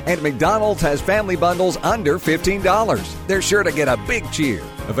tailgating. And McDonald's has family bundles under $15. They're sure to get a big cheer.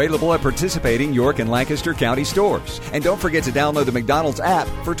 Available at participating York and Lancaster County stores. And don't forget to download the McDonald's app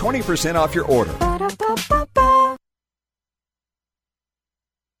for 20% off your order.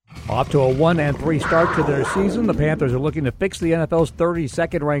 Off to a 1-3 start to their season, the Panthers are looking to fix the NFL's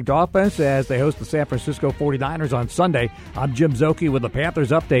 32nd ranked offense as they host the San Francisco 49ers on Sunday. I'm Jim Zoki with the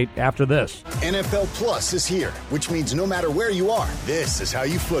Panthers update after this. NFL Plus is here, which means no matter where you are, this is how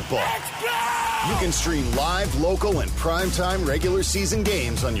you football. You can stream live, local, and primetime regular season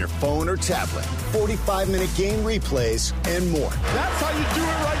games on your phone or tablet, 45-minute game replays, and more. That's how you do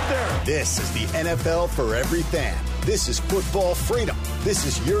it right there. This is the NFL for every fan. This is football freedom. This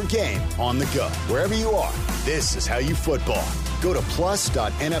is your game on the go. Wherever you are, this is how you football. Go to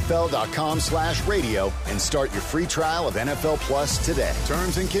plus.nfl.com/radio and start your free trial of NFL Plus today.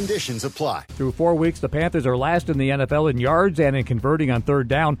 Terms and conditions apply. Through 4 weeks, the Panthers are last in the NFL in yards and in converting on third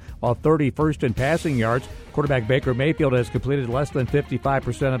down, while 31st in passing yards. Quarterback Baker Mayfield has completed less than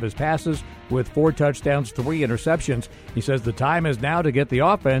 55% of his passes with 4 touchdowns, 3 interceptions. He says the time is now to get the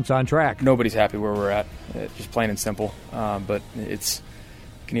offense on track. Nobody's happy where we're at, just plain and simple. But it's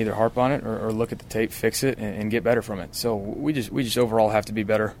can either harp on it or look at the tape, fix it, and get better from it. So we just overall have to be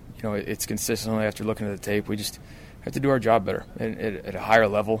better. You know, it's consistently after looking at the tape, we just have to do our job better at a higher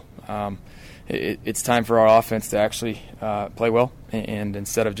level. It's time for our offense to actually play well, and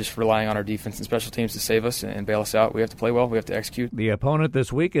instead of just relying on our defense and special teams to save us and bail us out, we have to play well, we have to execute. The opponent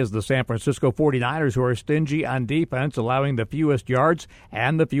this week is the San Francisco 49ers, who are stingy on defense, allowing the fewest yards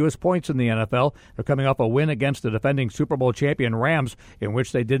and the fewest points in the NFL. They're coming off a win against the defending Super Bowl champion Rams, in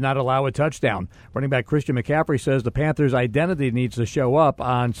which they did not allow a touchdown. Running back Christian McCaffrey says the Panthers' identity needs to show up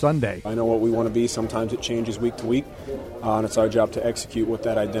on Sunday. I know what we want to be. Sometimes it changes week to week, and it's our job to execute what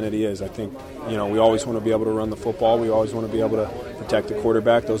that identity is. I think, we always want to be able to run the football. We always want to be able to protect the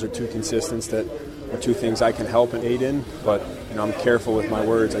quarterback. Those are two consistents that are two things I can help and aid in. But, I'm careful with my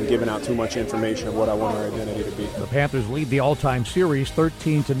words. I'm giving out too much information of what I want our identity to be. The Panthers lead the all-time series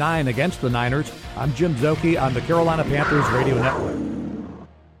 13-9 against the Niners. I'm Jim Zoki on the Carolina Panthers Radio Network.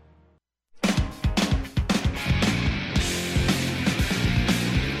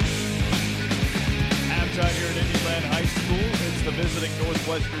 Visiting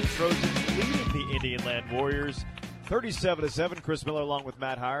Northwestern Trojans leading the Indian Land Warriors 37-7. Chris Miller along with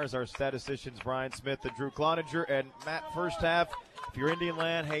Matt Hiers, our statisticians Brian Smith and Drew Cloninger. And Matt, first half, if you're Indian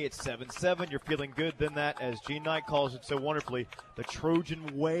Land, hey, it's 7-7. You're feeling good. Then that, as Gene Knight calls it so wonderfully, the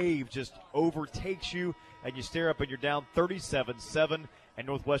Trojan wave just overtakes you, and you stare up and you're down 37-7. And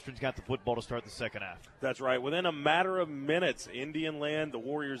Northwestern's got the football to start the second half. That's right. Within a matter of minutes, Indian Land, the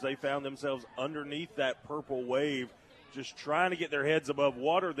Warriors, they found themselves underneath that purple wave, just trying to get their heads above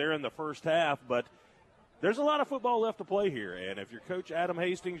water there in the first half. But there's a lot of football left to play here. And if you're Coach Adam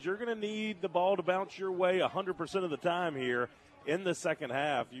Hastings, you're going to need the ball to bounce your way 100% of the time here in the second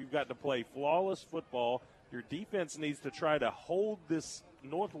half. You've got to play flawless football. Your defense needs to try to hold this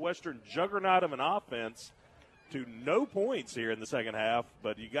Northwestern juggernaut of an offense to no points here in the second half.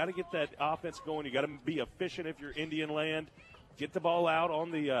 But you got to get that offense going. You got to be efficient if you're Indian Land. Get the ball out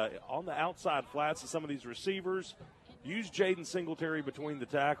on the outside flats of some of these receivers. Use Jaden Singletary between the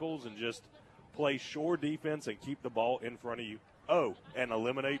tackles and just play shore defense and keep the ball in front of you. Oh, and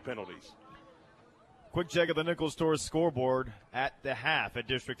eliminate penalties. Quick check of the Nichols Stores scoreboard at the half at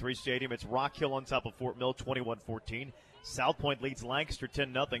District 3 Stadium. It's Rock Hill on top of Fort Mill, 21-14. South Point leads Lancaster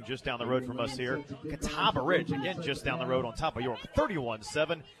 10-0 just down the road from us here. Catawba Ridge, again, just down the road on top of York,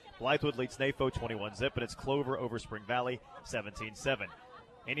 31-7. Blythewood leads NAFO 21-0, and it's Clover over Spring Valley, 17-7.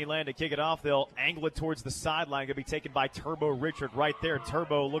 Indian to kick it off. They'll angle it towards the sideline. Going to be taken by Turbo Richard right there.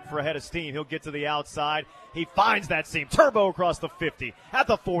 Turbo look for a head of steam. He'll get to the outside. He finds that seam. Turbo across the 50, at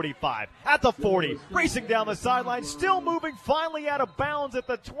the 45, at the 40, racing down the sideline, still moving, finally out of bounds at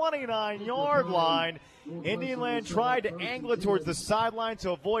the 29-yard line. Indian tried to angle it towards the sideline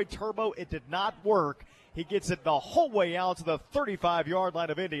to avoid Turbo. It did not work. He gets it the whole way out to the 35-yard line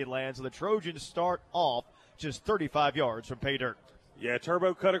of Indian, so the Trojans start off just 35 yards from pay dirt. Yeah,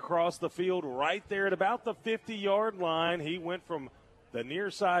 Turbo cut across the field right there at about the 50-yard line. He went from the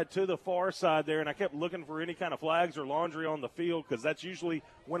near side to the far side there, and I kept looking for any kind of flags or laundry on the field because that's usually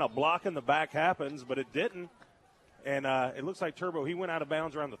when a block in the back happens, but it didn't. And it looks like Turbo, he went out of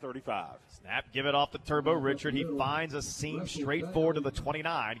bounds around the 35. Snap, give it off to Turbo Richard. He finds a seam straight forward to the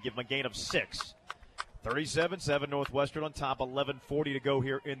 29, give him a gain of 6. 37-7 Northwestern on top, 11:40 to go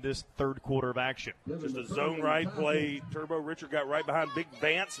here in this third quarter of action. Just a zone right play. Turbo Richard got right behind Big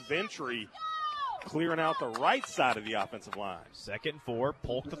Vance Ventry, clearing out the right side of the offensive line. 2nd and 4,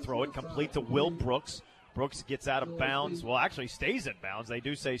 Polk to throw it, complete to Will Brooks. Brooks gets out of bounds. Well, actually stays in bounds. They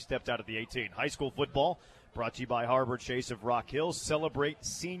do say stepped out of the 18. High school football brought to you by Harbor Chase of Rock Hill. Celebrate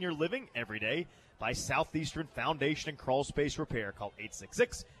senior living every day by Southeastern Foundation and Crawl Space Repair. Call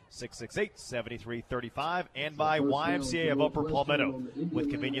 866-668-7335 and by YMCA of Upper Palmetto with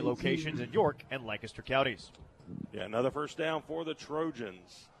convenient locations in York and Lancaster counties. Yeah, another first down for the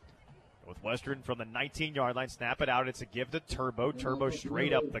Trojans. Northwestern from the 19-yard line, snap it out. It's a give to Turbo. Turbo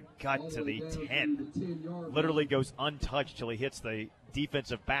straight up the gut to the 10. Literally goes untouched till he hits the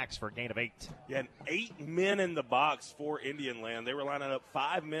defensive backs for a gain of 8. Yeah, and 8 men in the box for Indian Land. They were lining up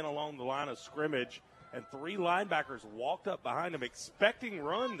 5 men along the line of scrimmage, and 3 linebackers walked up behind him expecting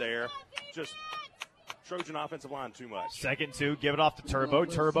run there. Just Trojan offensive line too much. 2nd and 2, give it off to Turbo.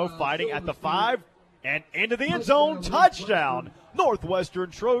 Turbo fighting at the 5 and into the end zone. Touchdown,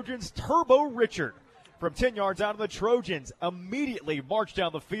 Northwestern Trojans. Turbo Richard from 10 yards out of the Trojans immediately march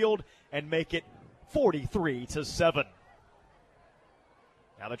down the field and make it 43-7.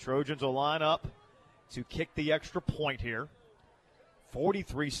 Now the Trojans will line up to kick the extra point here.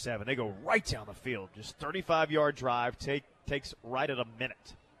 43-7. They go right down the field. Just 35-yard drive. Takes right at a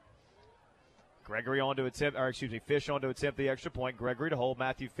minute. Fish on to attempt the extra point. Gregory to hold.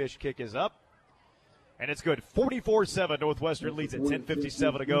 Matthew Fish kick is up. And it's good. 44-7. Northwestern leads at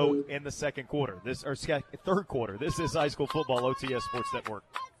 10:57 to go in the third quarter. This is High School Football OTS Sports Network.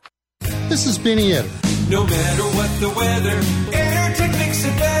 This is Benny Etter. No matter what the weather, AirTech makes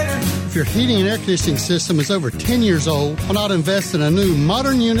it better. If your heating and air conditioning system is over 10 years old, why not invest in a new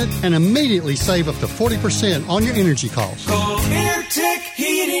modern unit and immediately save up to 40% on your energy costs? Call AirTech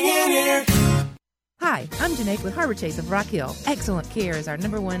Heating and Air. Hi, I'm Janae with Harbor Chase of Rock Hill. Excellent care is our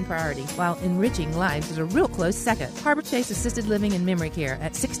 #1 priority, while enriching lives is a real close second. Harbor Chase Assisted Living and Memory Care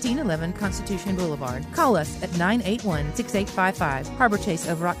at 1611 Constitution Boulevard. Call us at 981-6855. Harbor Chase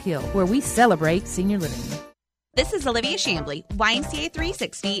of Rock Hill, where we celebrate senior living. This is Olivia Shambly. YMCA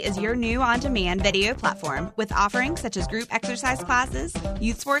 360 is your new on-demand video platform with offerings such as group exercise classes,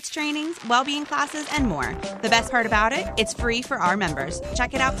 youth sports trainings, well-being classes, and more. The best part about it, it's free for our members.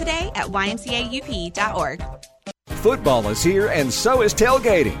 Check it out today at ymcaup.org. Football is here, and so is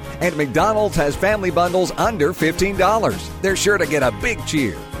tailgating. And McDonald's has family bundles under $15. They're sure to get a big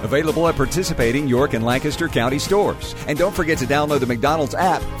cheer. Available at participating York and Lancaster County stores. And don't forget to download the McDonald's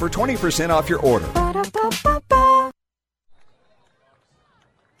app for 20% off your order.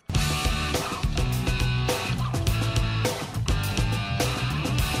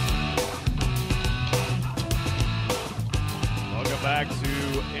 Welcome back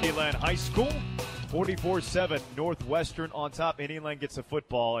to Indian High School. 44-7, Northwestern on top. Indian gets the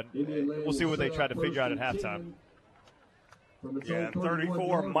football, and we'll see what they try to figure out at halftime. Yeah,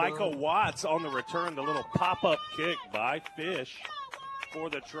 34, Michael Watts on the return, the little pop-up kick by Fish for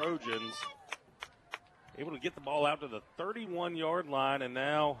the Trojans. Able to get the ball out to the 31-yard line, and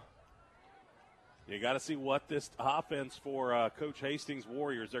now you got to see what this offense for Coach Hastings'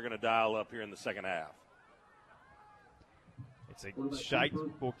 Warriors they're going to dial up here in the second half. It's a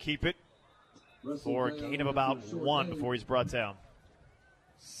Scheidt will keep it for a gain of about 1 before he's brought down.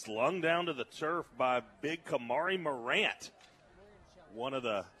 Slung down to the turf by big Kamari Morant, one of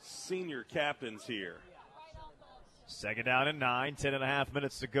the senior captains here. 2nd down and 9, 10.5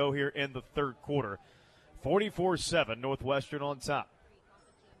 minutes to go here in the third quarter. 44-7, Northwestern on top.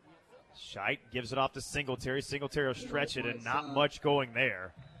 Scheidt gives it off to Singletary. Singletary will stretch it, and not much going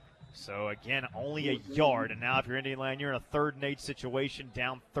there. So, again, only a yard. And now if you're Indian Land, you're in a 3rd and 8 situation,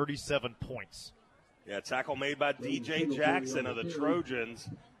 down 37 points. Yeah, tackle made by DJ Jackson of the Trojans.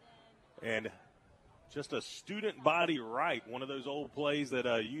 And just a student body right. One of those old plays that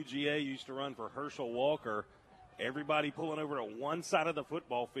UGA used to run for Herschel Walker. Everybody pulling over to one side of the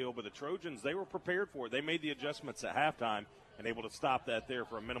football field, but the Trojans, they were prepared for it. They made the adjustments at halftime and able to stop that there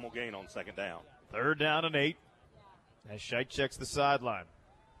for a minimal gain on second down. 3rd down and 8 as Scheit checks the sideline.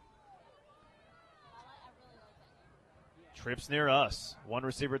 Trips near us. One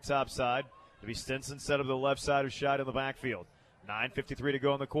receiver top side. To be Stinson set up the left side of Scheit in the backfield. 9:53 to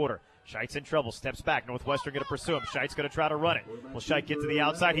go in the quarter. Scheit's in trouble, steps back. Northwestern going to pursue him. Scheit's going to try to run it. Will Scheit get to the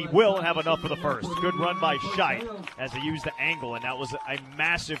outside? He will and have enough for the first. Good run by Scheit as he used the angle, and that was a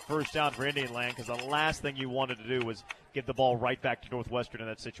massive first down for Indian Land because the last thing you wanted to do was get the ball right back to Northwestern in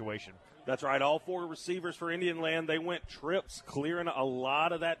that situation. That's right. All 4 receivers for Indian Land, they went trips, clearing a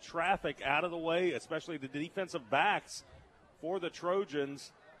lot of that traffic out of the way, especially the defensive backs for the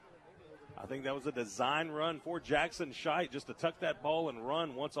Trojans. I think that was a design run for Jackson Scheit just to tuck that ball and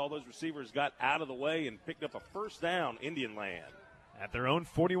run once all those receivers got out of the way and picked up a first down, Indian Land. At their own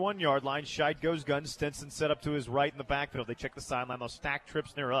 41-yard line, Scheit goes gun. Stinson set up to his right in the backfield. They check the sideline. They'll stack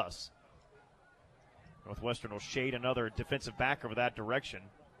trips near us. Northwestern will shade another defensive back over that direction.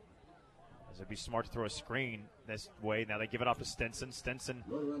 As it'd be smart to throw a screen this way. Now they give it off to Stinson. Stinson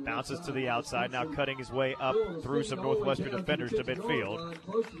bounces to the outside, now cutting his way up through some Northwestern defenders to midfield.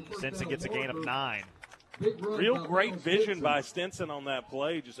 Stinson gets a gain of 9. Real great vision by Stinson on that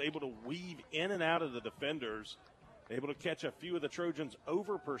play, just able to weave in and out of the defenders, able to catch a few of the Trojans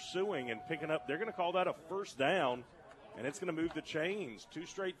over pursuing and picking up. They're going to call that a first down, and it's going to move the chains. 2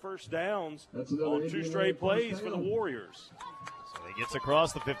 straight first downs on 2 straight plays for the Warriors. So he gets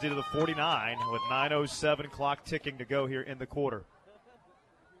across the 50 to the 49 with 9:07 clock ticking to go here in the quarter.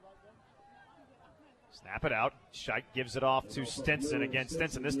 Snap it out. Scheit gives it off to Stinson. Again,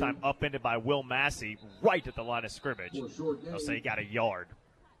 Stinson this time upended by Will Massey right at the line of scrimmage. They'll say he got a yard.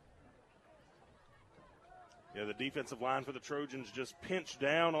 Yeah, the defensive line for the Trojans just pinched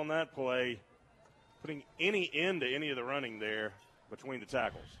down on that play, putting any end to any of the running there between the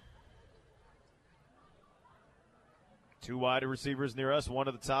tackles. 2 wide receivers near us, one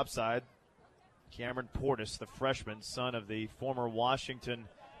to the top side. Cameron Portis, the freshman, son of the former Washington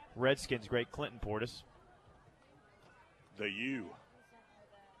Redskins great Clinton Portis. The U.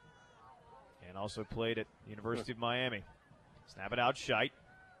 And also played at University of Miami. Snap it out, Scheit.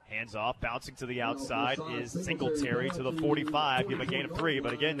 Hands off, bouncing to the outside is Singletary to the 45. Give him a gain of 3,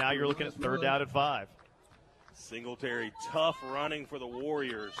 but again, now you're looking at 3rd down and 5. Singletary, tough running for the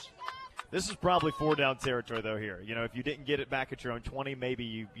Warriors. This is probably 4-down territory, though, here. You know, if you didn't get it back at your own 20, maybe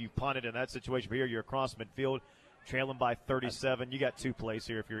you punt it in that situation. But here you're across midfield, trailing by 37. You got 2 plays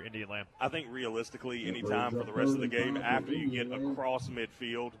here if you're Indian Land. I think realistically, any time for the rest of the game, after you get across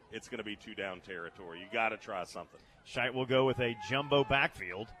midfield, it's going to be 2-down territory. You got to try something. Scheit will go with a jumbo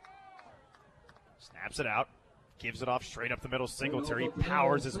backfield. Snaps it out. Gives it off straight up the middle. Singletary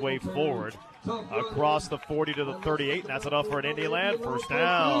powers his way forward across the 40 to the 38, and that's enough for an Indian Land first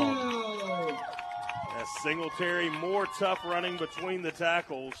down. As Singletary, more tough running between the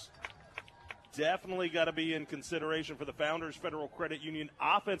tackles. Definitely got to be in consideration for the Founders Federal Credit Union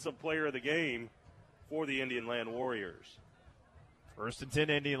Offensive Player of the Game for the Indian Land Warriors. 1st and 10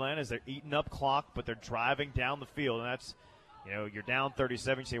 Indian Land as they're eating up clock, but they're driving down the field, and that's, you know, you're down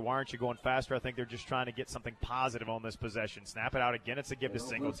 37. You say, why aren't you going faster? I think they're just trying to get something positive on this possession. Snap it out again. It's a give to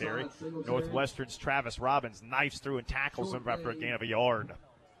Singletary. Northwestern's Travis Robbins knifes through and tackles him after a gain of a yard.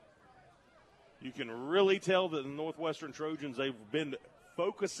 You can really tell that the Northwestern Trojans, they've been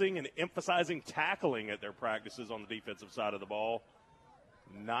focusing and emphasizing tackling at their practices on the defensive side of the ball.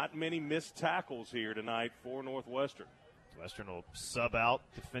 Not many missed tackles here tonight for Northwestern. Northwestern will sub out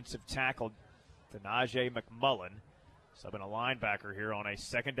defensive tackle to Najee McMullen. Subbing a linebacker here on a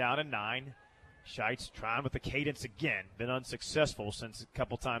 2nd down and 9. Scheit's trying with the cadence again. Been unsuccessful since a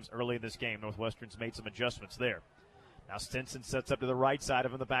couple times early in this game. Northwestern's made some adjustments there. Now Stinson sets up to the right side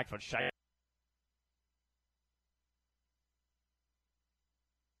of him in the backfield. Scheit.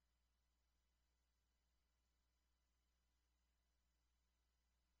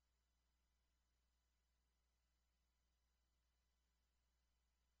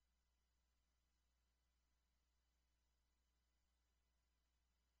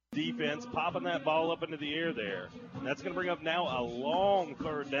 Defense popping that ball up into the air there. And that's going to bring up now a long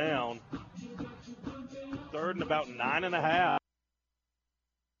 3rd down. 3rd and about 9.5.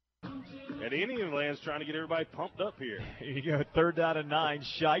 And Indian Land's trying to get everybody pumped up here. Here you go, 3rd down and 9.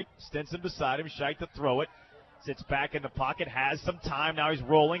 Scheit, Stinson beside him. Scheit to throw it. Sits back in the pocket, has some time. Now he's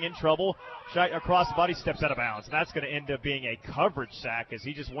rolling, in trouble. Scheit across the body, steps out of bounds. And that's going to end up being a coverage sack as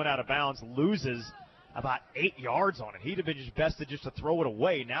he just went out of bounds, loses about 8 yards on it. He'd have been just bested just to throw it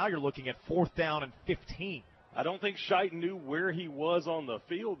away. Now you're looking at 4th down and 15. I don't think Scheidt knew where he was on the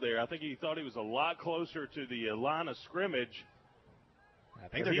field there. I think he thought he was a lot closer to the line of scrimmage. I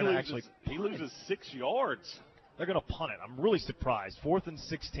think they're going to actually he loses 6 yards. They're going to punt it. I'm really surprised. 4th and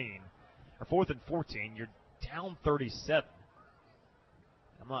 16, or 4th and 14. You're down 37.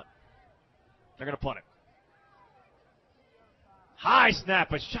 They're going to punt it. High snap,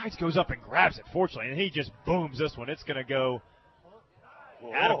 but Scheidt goes up and grabs it, fortunately, and he just booms this one. It's going to go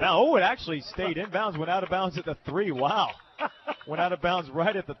out of bounds. Oh, it actually stayed in bounds, went out of bounds at the 3. Wow. Went out of bounds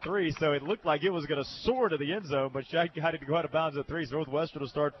right at the 3, so it looked like it was going to soar to the end zone, but Scheidt had to go out of bounds at 3, so Northwestern will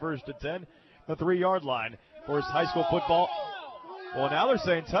start 1st and 10, the 3-yard line for his high school football. Well, now they're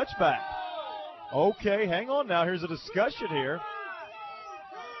saying touchback. Okay, hang on now. Here's a discussion here.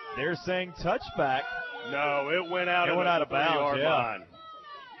 They're saying touchback. No, it went out of bounds. Yeah. Line.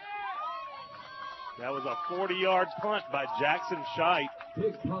 That was a 40-yard punt by Jackson Scheidt.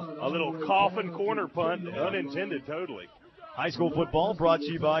 A little coffin corner punt, unintended totally. High school football brought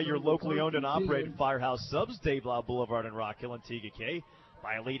to you by your locally owned and operated Firehouse Subs, Dave Blau Boulevard in Rock Hill and TGK.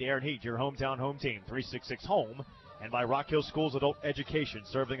 By Elite Air and Heat, your hometown home team, 366 Home. And by Rock Hill Schools Adult Education,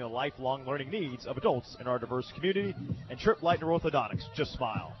 serving the lifelong learning needs of adults in our diverse community. And Tripp Leitner Orthodontics, just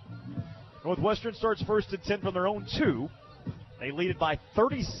smile. Northwestern starts 1st and 10 from their own 2. They lead it by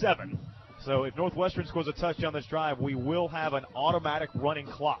 37. So if Northwestern scores a touchdown this drive, we will have an automatic running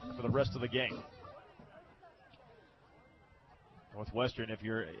clock for the rest of the game. Northwestern, if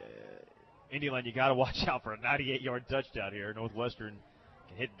you're Indian, you got to watch out for a 98-yard touchdown here. Northwestern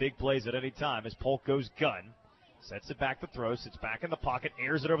can hit big plays at any time as Polk goes gun. Sets it back to throw, sits back in the pocket,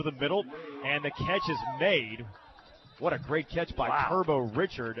 airs it over the middle, and the catch is made. What a great catch by Turbo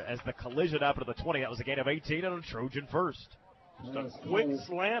Richard as the collision up to the 20. That was a gain of 18 and a Trojan first. Just a quick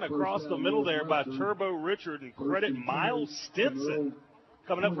slant across the middle there by Turbo Richard, and credit Miles Stinson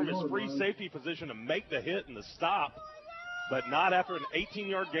coming up from his free safety position to make the hit and the stop, but not after an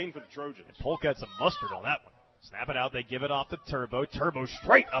 18-yard gain for the Trojans. And Polk had some mustard on that one. Snap it out, they give it off to Turbo. Turbo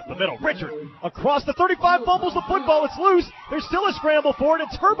straight up the middle. Richard across the 35, fumbles the football. It's loose. There's still a scramble for it,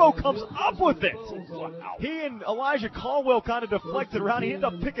 and Turbo comes up with it. Wow. He and Elijah Caldwell kind of deflected around. He ended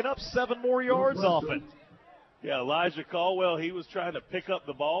up picking up 7 more yards off it. Yeah, Elijah Caldwell, he was trying to pick up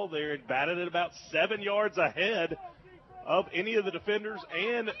the ball there and batted it about 7 yards ahead of any of the defenders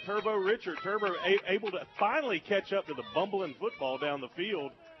and Turbo Richard. Turbo able to finally catch up to the bumbling football down the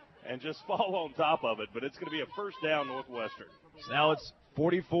field and just fall on top of it. But it's going to be a 1st down Northwestern. So now it's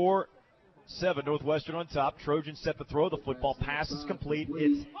 44-7 Northwestern on top. Trojans set to throw. The football pass is complete.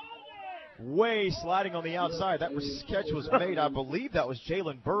 It's way sliding on the outside. That catch was made. I believe that was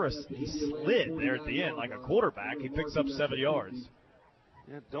Jalen Burris. He slid there at the end like a quarterback. He picks up 7 yards.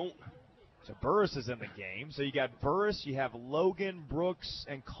 Yeah, So Burris is in the game. So you got Burris, you have Logan, Brooks,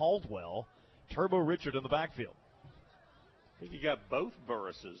 and Caldwell. Turbo Richard in the backfield. I think you got both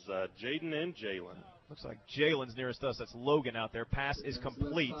Burrises, Jaden and Jalen. Looks like Jalen's nearest us. That's Logan out there. Pass is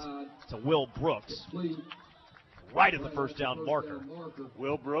complete to Will Brooks. Right at the 1st down marker.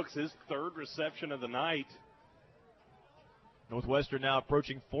 Will Brooks, his 3rd reception of the night. Northwestern now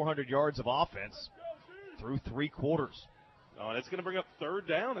approaching 400 yards of offense through 3 quarters. Oh, and it's going to bring up 3rd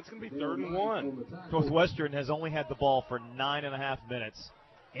down. It's going to be 3rd and 1. Northwestern has only had the ball for 9.5 minutes.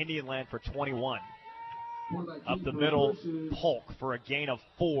 Indian Land for 21. Up the middle, Polk for a gain of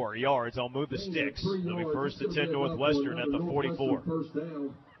 4 yards. I'll move the sticks. It'll be 1st and 10 Northwestern at the 44.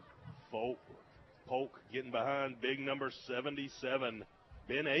 Polk getting behind big number 77,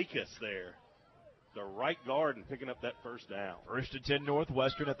 Ben Akis there. The right guard and picking up that 1st down. 1st and 10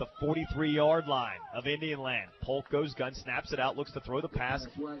 Northwestern at the 43-yard line of Indian Land. Polk goes gun, snaps it out, looks to throw the pass,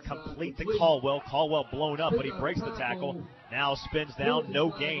 complete to Caldwell. Caldwell blown up, but he breaks the tackle. Now spins down, no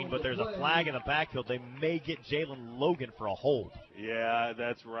gain, but there's a flag in the backfield. They may get Jalen Logan for a hold. Yeah,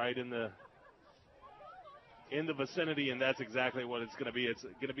 that's right in the vicinity, and that's exactly what it's going to be. It's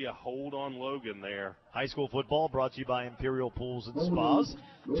going to be a hold on Logan there. High school football brought to you by Imperial Pools and Spas.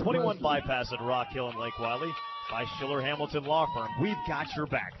 21 Bypass at Rock Hill and Lake Wiley. By Schiller Hamilton Law Firm. We've got your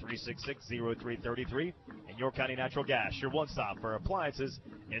back. 366-0333. And York County Natural Gas, your one-stop for appliances,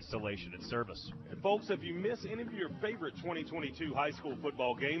 installation, and service. And folks, if you miss any of your favorite 2022 high school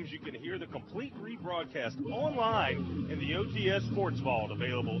football games, you can hear the complete rebroadcast online in the OTS Sports Vault,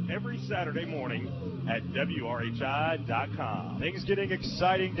 available every Saturday morning at WRHI.com. Things getting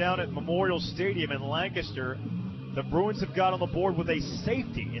exciting down at Memorial Stadium in Lancaster. The Bruins have got on the board with a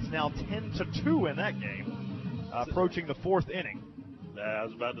safety. It's now 10-2 in that game. Approaching the 4th inning. I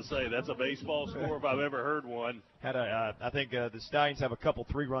was about to say, that's a baseball score if I've ever heard one. I think the Stallions have a couple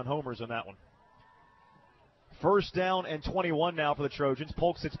 3-run homers in that one. First down and 21 now for the Trojans.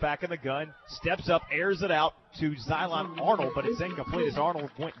 Polk sits back in the gun, steps up, airs it out to Xylon Arnold, but it's incomplete as Arnold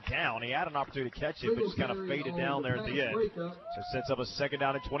went down. He had an opportunity to catch it, but just kind of faded down there at the end. So sets up a second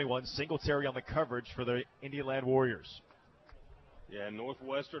down and 21. Singletary on the coverage for the Indian Land Warriors. Yeah,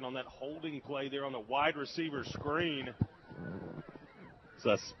 Northwestern on that holding play there on the wide receiver screen. It's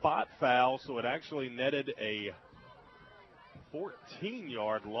a spot foul, so it actually netted a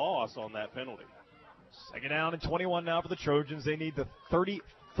 14-yard loss on that penalty. Second down and 21 now for the Trojans. They need the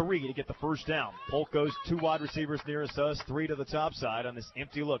 33 to get the first down. Polk goes 2 wide receivers nearest us, 3 to the top side on this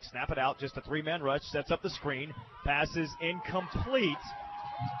empty look. Snap it out, just a 3-man rush, sets up the screen. Passes incomplete.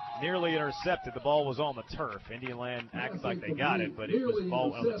 Nearly intercepted. The ball was on the turf. Indian Land acts like they got it, but it was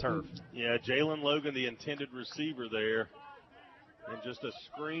ball on the turf. Yeah, Jalen Logan, the intended receiver there. And just a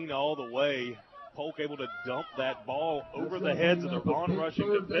screen all the way. Polk able to dump that ball over the heads of their on-rushing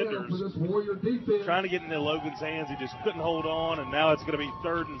defenders. Trying to get into Logan's hands. He just couldn't hold on, and now it's going to be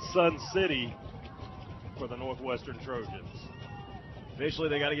 3rd and Sun City for the Northwestern Trojans. Officially,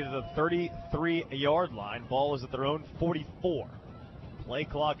 they got to get to the 33-yard line. Ball is at their own 44. Play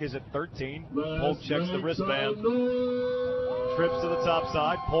clock is at 13. Polk checks the wristband. Trips to the top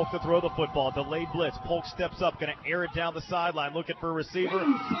side. Polk to throw the football. Delayed blitz. Polk steps up, going to air it down the sideline, looking for a receiver,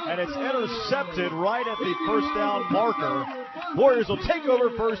 and it's intercepted right at the first down marker. Warriors will take over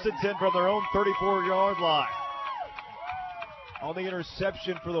 1st and 10 from their own 34-yard line. On the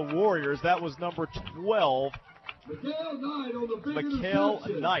interception for the Warriors, that was number 12. Mikhail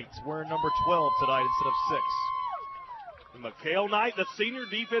Knight wearing number 12 tonight instead of 6. Mikhail Knight, the senior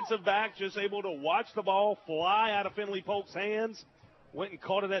defensive back, just able to watch the ball fly out of Finley Polk's hands. Went and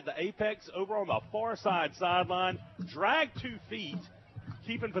caught it at the apex over on the far side sideline. Dragged 2 feet,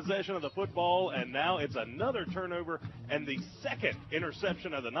 keeping possession of the football, and now it's another turnover and the second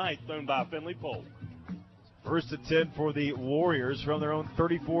interception of the night thrown by Finley Polk. 1st and 10 for the Warriors from their own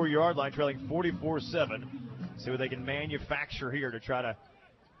 34-yard line, trailing 44-7. See what they can manufacture here to try to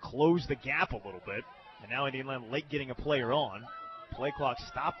close the gap a little bit. And now Indian Land late getting a player on. Play clock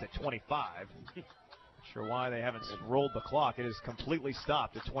stopped at 25. Not sure why they haven't rolled the clock. It is completely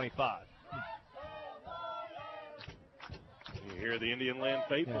stopped at 25. You hear the Indian Land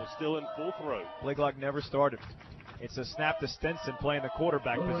faithful still in full throat. Play clock never started. It's a snap to Stinson playing the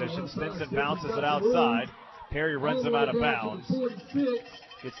quarterback position. Stinson bounces it outside. Perry runs him out of bounds.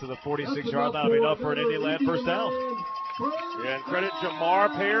 Gets to the 46-yard line. That'll be enough for an Indian Land first down. Yeah, and credit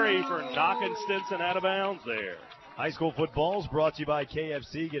Jamar Perry for knocking Stinson out of bounds there. High school football is brought to you by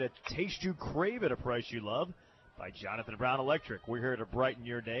KFC. Get a taste you crave at a price you love. By Jonathan Brown Electric. We're here to brighten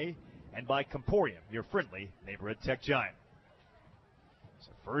your day. And by Comporium, your friendly neighborhood tech giant.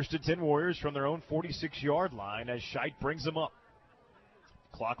 So 1st and 10 Warriors from their own 46-yard line as Scheit brings them up.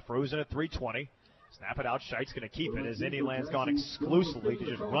 Clock frozen at 3:20. Snap it out. Scheit's going to keep it as Indian Land's gone exclusively to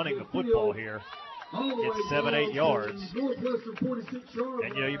just running the football here. It's 7-8 yards.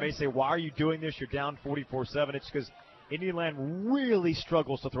 And, you may say, why are you doing this? You're down 44-7. It's because Indian Land really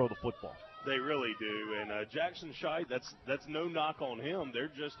struggles to throw the football. They really do. And Jackson Scheit, that's no knock on him.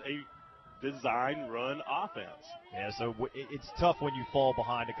 They're just a design-run offense. Yeah, so it's tough when you fall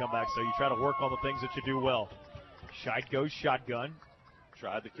behind to come back. So you try to work on the things that you do well. Scheit goes shotgun.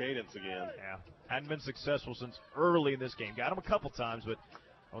 Tried the cadence again. Yeah, hadn't been successful since early in this game. Got him a couple times, but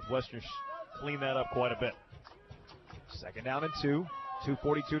Northwestern cleaned that up quite a bit. Second down and 2.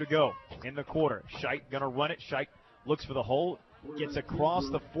 2:42 to go in the quarter. Scheit going to run it. Scheit looks for the hole. Gets across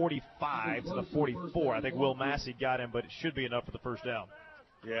the 45 to the 44. I think Will Massey got him, but it should be enough for the first down.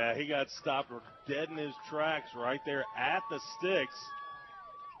 Yeah, he got stopped dead in his tracks right there at the sticks.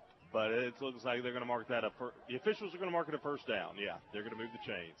 But it looks like they're going to mark that up. The officials are going to mark it a first down. Yeah, they're going to move the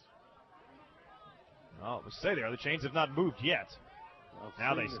chains. Oh, let's say there. The chains have not moved yet. Well,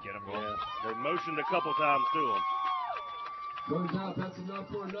 now they get them going. Yeah, they motioned a couple times to them. Goes out. That's enough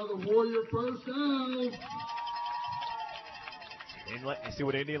for another Warrior first down. You see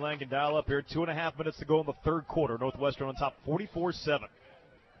what Indian Land can dial up here. 2.5 minutes to go in the third quarter. Northwestern on top, 44-7.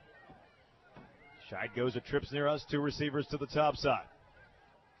 Scheit goes a trips near us. 2 receivers to the top side.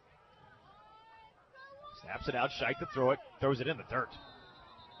 Snaps it out. Scheit to throw it. Throws it in the dirt.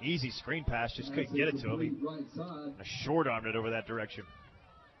 Easy screen pass. Just couldn't get it to him. A short armed it over that direction.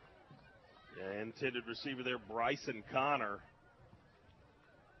 Yeah, intended receiver there, Bryson Connor.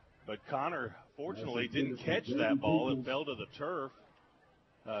 But Connor, fortunately, didn't catch that ball. It fell to the turf.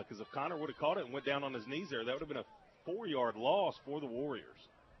 Because if Connor would have caught it and went down on his knees there, that would have been a 4-yard loss for the Warriors.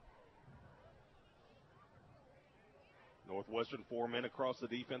 Northwestern 4 men across the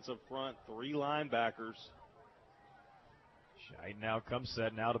defensive front, 3 linebackers. Scheit now comes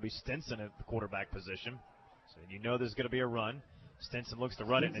set. Now to be Stinson at the quarterback position. So you know there's going to be a run. Stinson looks to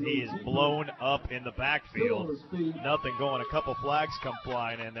run it, and he is blown up in the backfield. Nothing going. A couple flags come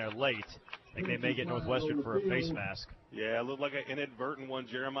flying in there late. I think they may get Northwestern for a face mask. Yeah, it looked like an inadvertent one.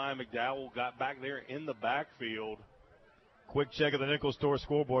 Jeremiah McDowell got back there in the backfield. Quick check of the Nickel Store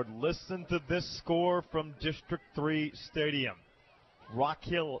scoreboard. Listen to this score from District 3 Stadium. Rock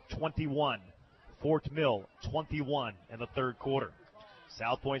Hill 21, Fort Mill 21 in the third quarter.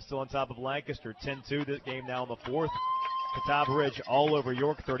 South Point still on top of Lancaster 10-2. This game now in the fourth. Catawba Ridge all over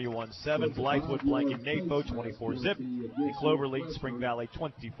York 31-7. Blythewood blanking NAFO 24-zip. And Clover leads Spring Valley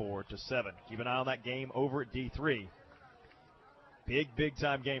 24-7. Keep an eye on that game over at D3. Big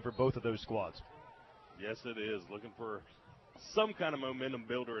time game for both of those squads. Yes, it is. Looking for some kind of momentum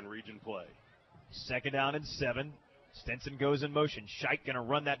builder in region play. Second down and 7. Stinson goes in motion. Scheidt going to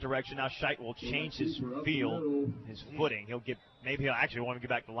run that direction. Now Scheidt will change his footing. He'll actually want to get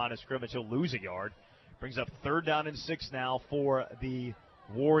back to the line of scrimmage. He'll lose a yard. Brings up third down and 6 now for the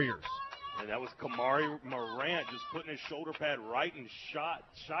Warriors. And that was Kamari Morant just putting his shoulder pad right in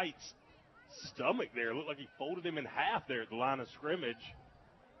Scheidt's stomach there. It looked like he folded him in half there at the line of scrimmage.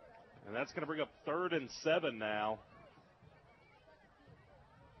 And that's going to bring up 3rd and 7 now.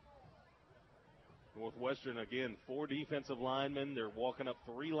 Northwestern, again, 4 defensive linemen. They're walking up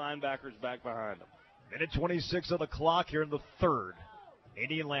 3 linebackers back behind them. Minute 26 on the clock here in the third.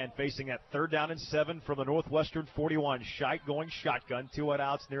 Indian Land facing that third down and 7 from the Northwestern 41. Scheidt going shotgun. 2 wide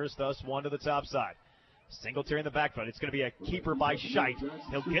outs nearest us, 1 to the top side. Singletary in the backfield. It's going to be a keeper by Scheidt.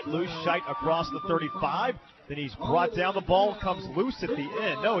 He'll get loose. Scheidt across the 35. Then he's brought down. The ball comes loose at the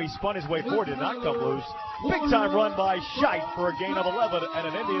end. No, he spun his way forward. Did not come loose. Big time run by Scheidt for a gain of 11 and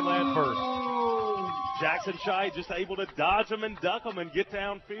an Indian Land first. Jackson Scheidt just able to dodge him and duck him and get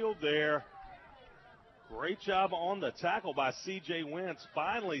downfield there. Great job on the tackle by C.J. Wentz,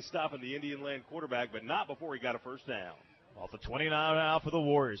 finally stopping the Indian Land quarterback, but not before he got a first down. Off the 29 now for the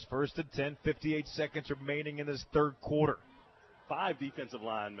Warriors. 1st and 10, 58 seconds remaining in this third quarter. 5 defensive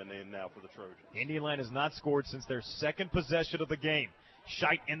linemen in now for the Trojans. Indian Land has not scored since their second possession of the game.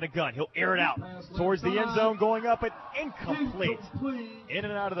 Scheidt in the gun. He'll air it out towards the end zone, going up and incomplete. In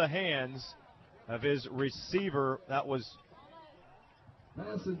and out of the hands of his receiver. That was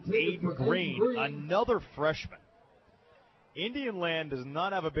Aiden Green, another freshman. Indian Land does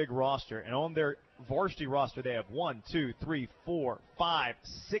not have a big roster, and on their varsity roster they have 1, 2, 3, 4, 5,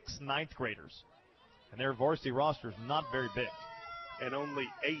 6 ninth graders. And their varsity roster is not very big. And only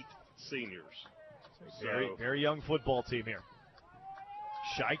 8 seniors. Very young football team here.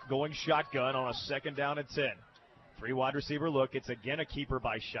 Scheidt going shotgun on a 2nd down and 10. 3 wide receiver look. It's again a keeper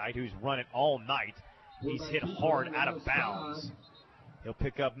by Scheidt, who's run it all night. He's hit hard out of bounds. He'll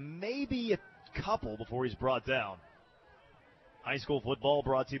pick up maybe a couple before he's brought down. High school football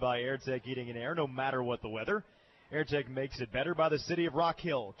brought to you by AirTech Heating and Air, no matter what the weather. AirTech makes it better by the city of Rock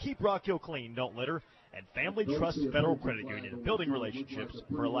Hill. Keep Rock Hill clean, don't litter. And Family Trust Federal Credit Union, building relationships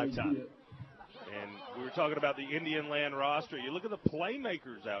for a lifetime. And we were talking about the Indian Land roster. You look at the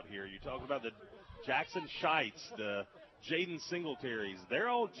playmakers out here. You talk about the Jackson Scheidts, the Jaden Singletaries. They're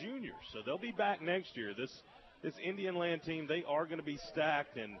all juniors, so they'll be back next year. This Indian Land team, they are going to be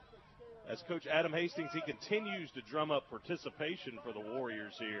stacked. And as Coach Adam Hastings, he continues to drum up participation for the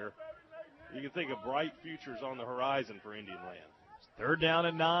Warriors here. You can think of bright futures on the horizon for Indian Land. 3rd down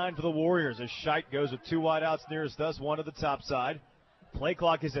and 9 for the Warriors as Scheidt goes with 2 wide outs nearest us, 1 to the top side. Play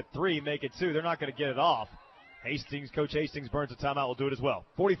clock is at 3, make it 2. They're not going to get it off. Coach Hastings burns a timeout, will do it as well.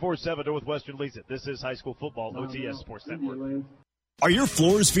 44-7, Northwestern leads it. This is high school football, OTS Sports Network. Are your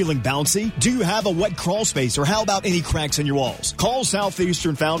floors feeling bouncy? Do you have a wet crawl space, or how about any cracks in your walls? Call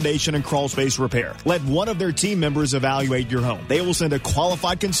Southeastern Foundation and Crawl Space Repair. Let one of their team members evaluate your home. They will send a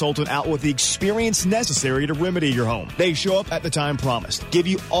qualified consultant out with the experience necessary to remedy your home. They show up at the time promised, give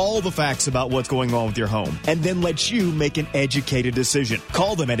you all the facts about what's going on with your home, and then let you make an educated decision.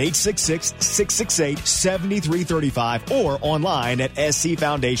 Call them at 866-668-7335 or online at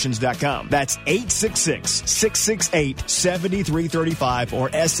scfoundations.com. That's 866-668-7335 or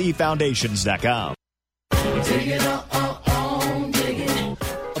scfoundations.com.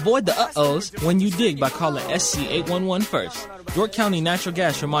 Avoid the uh-ohs when you dig by calling SC 811 first. York County Natural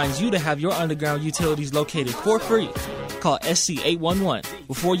Gas reminds you to have your underground utilities located for free. Call SC 811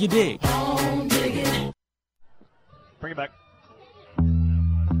 before you dig. Bring it back.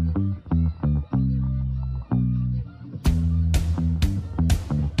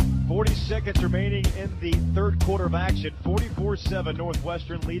 Seconds remaining in the third quarter of action. 44-7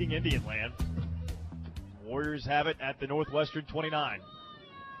 Northwestern leading Indian Land. Warriors have it at the Northwestern 29.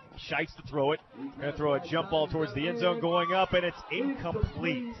 Scheidt's to throw it. Going to throw a jump ball towards the end zone, going up, and it's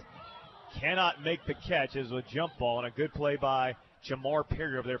incomplete. cannot make the catch. It was a jump ball and a good play by Jamar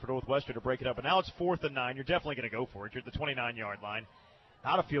Perry over there for Northwestern to break it up. And now it's 4th and 9. You're definitely going to go for it. You're at the 29-yard line.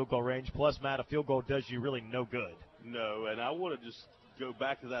 Out of field goal range. Plus, Matt, a field goal does you really no good. No, and I want to just go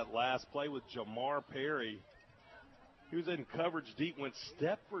back to that last play with Jamar Perry. He was in coverage deep, went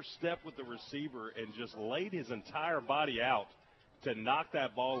step for step with the receiver, and just laid his entire body out to knock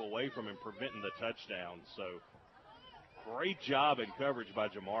that ball away from him, preventing the touchdown. So, great job in coverage by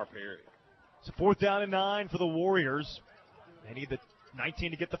Jamar Perry. It's 4th down and 9 for the Warriors. They need the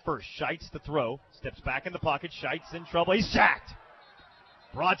 19 to get the first. Scheitz the throw. Steps back in the pocket. Scheitz in trouble. He's sacked.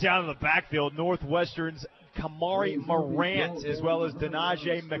 Brought down in the backfield. Northwestern's Kamari Morant as well as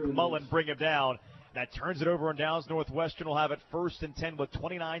Denaje McMullen bring him down. That turns it over on downs. Northwestern will have it 1st and 10 with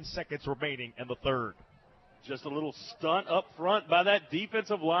 29 seconds remaining in the third. Just a little stunt up front by that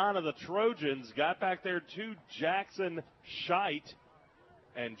defensive line of the Trojans. Got back there to Jackson Scheidt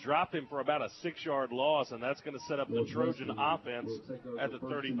and dropped him for about a 6-yard loss, and that's going to set up the Trojan offense at the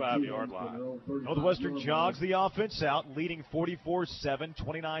 35-yard line. Northwestern jogs the offense out, leading 44-7,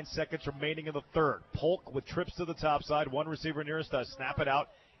 29 seconds remaining in the third. Polk with trips to the top side, one receiver nearest us, snap it out.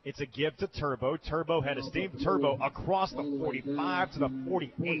 It's a give to Turbo. Turbo had a steam Turbo across the 45 to the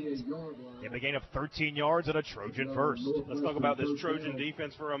 48. In the gain of 13 yards and a Trojan first. Let's talk about this Trojan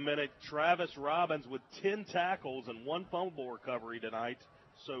defense for a minute. Travis Robbins with 10 tackles and 1 fumble recovery tonight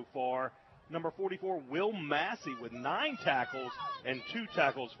so far. Number 44, Will Massey with 9 tackles and 2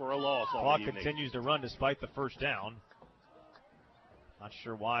 tackles for a loss. Clock continues to run despite the first down. Not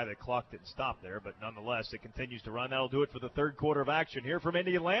sure why the clock didn't stop there, but nonetheless, it continues to run. That'll do it for the third quarter of action here from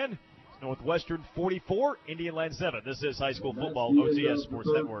Indian Land. It's Northwestern 44, Indian Land 7. This is High School Football, OTS Sports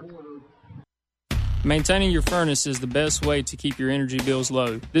Network. Maintaining your furnace is the best way to keep your energy bills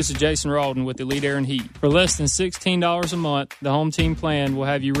low. This is Jason Rawdon with Elite Air and Heat. For less than $16 a month, the Home Team plan will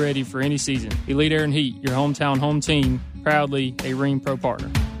have you ready for any season. Elite Air and Heat, your hometown home team, proudly a Rheem Pro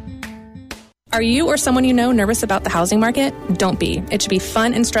partner. Are you or someone you know nervous about the housing market? Don't be. It should be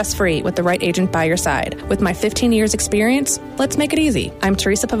fun and stress-free with the right agent by your side. With my 15 years experience, let's make it easy. I'm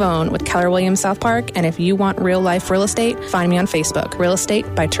Teresa Pavone with Keller Williams South Park, and if you want real-life real estate, find me on Facebook. Real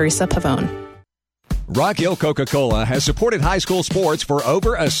Estate by Teresa Pavone. Rock Hill Coca-Cola has supported high school sports for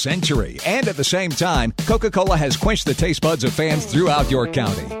over a century. And at the same time, Coca-Cola has quenched the taste buds of fans throughout your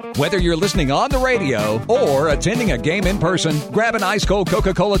county. Whether you're listening on the radio or attending a game in person, grab an ice cold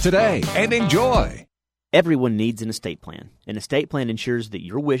Coca-Cola today and enjoy. Everyone needs an estate plan. An estate plan ensures that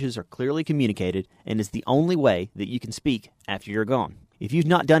your wishes are clearly communicated and is the only way that you can speak after you're gone. If you've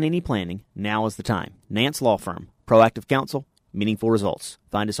not done any planning, now is the time. Nance Law Firm. Proactive counsel, meaningful results.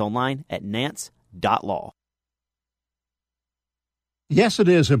 Find us online at nance.law. Yes, it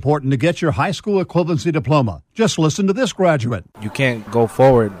is important to get your high school equivalency diploma. Just listen to this graduate. You can't go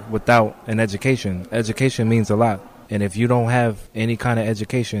forward without an education. Education means a lot. And if you don't have any kind of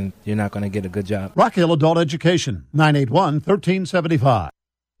education, you're not going to get a good job. Rock Hill Adult Education, 981-1375.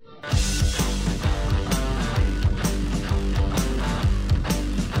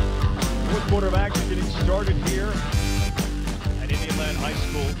 Fourth quarter of action getting started here at Indian Land High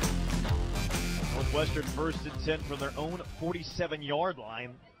School. Northwestern 1st and 10 from their own 47-yard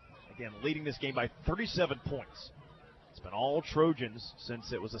line. Again, leading this game by 37 points. It's been all Trojans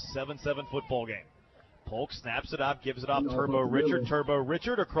since it was a 7-7 football game. Polk snaps it up, gives it off Turbo Richard. Turbo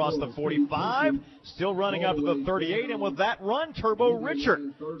Richard across the 45, still running up to the 38, and with that run, Turbo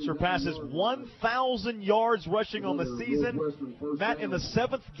Richard surpasses 1,000 yards rushing on the season. Matt, in the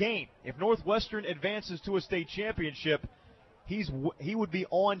 7th game, if Northwestern advances to a state championship, he would be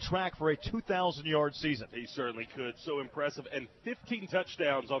on track for a 2,000-yard season. He certainly could. So impressive. And 15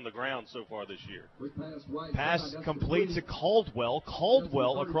 touchdowns on the ground so far this year. Pass complete to Caldwell.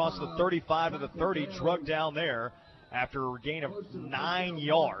 Caldwell across the 35 to the 30, drugged down there after a gain of 9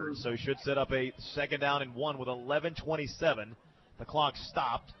 yards. So should set up a 2nd down and 1 with 11:27. The clock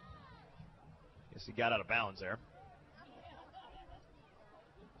stopped. Guess he got out of bounds there.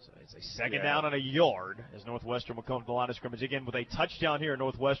 It's a 2nd down and a yard as Northwestern will come to the line of scrimmage. Again, with a touchdown here,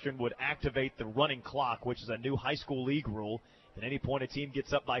 Northwestern would activate the running clock, which is a new high school league rule. At any point a team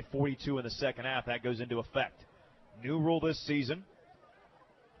gets up by 42 in the second half, that goes into effect. New rule this season.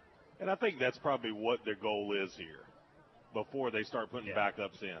 And I think that's probably what their goal is here before they start putting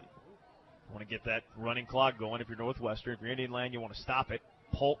backups in. You want to get that running clock going if you're Northwestern. If you're Indian Land, you want to stop it.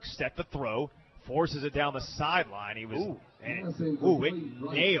 Polk set the throw. Forces it down the sideline. He was, it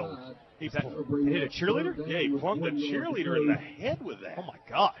nailed. He hit a cheerleader? Yeah, he plunked the cheerleader in the head with that. Oh, my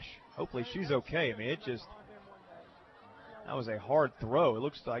gosh. Hopefully she's okay. I mean, that was a hard throw. It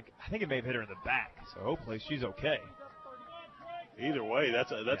looks like, I think it may have hit her in the back, so hopefully she's okay. Either way,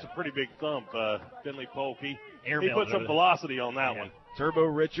 that's a pretty big thump. Finley Polk, he Airmailed put some velocity on that one. Turbo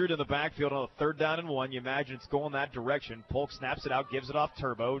Richard in the backfield on a 3rd down and 1. You imagine it's going that direction. Polk snaps it out, gives it off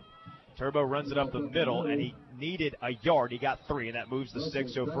Turbo. Turbo runs it up the middle, and he needed a yard. He got 3, and that moves the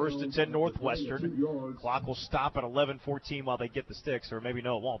sticks. So 1st and 10 Northwestern. Clock will stop at 11:14 while they get the sticks, or maybe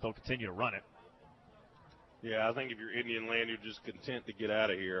no, it won't. They'll continue to run it. Yeah, I think if you're Indian Land, you're just content to get out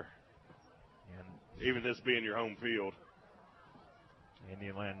of here. And even this being your home field.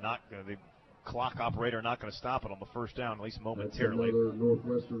 Indian Land the clock operator not going to stop it on the 1st down, at least momentarily.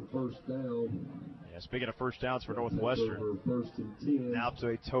 Northwestern 1st down. Yeah, speaking of 1st downs for Northwestern, now to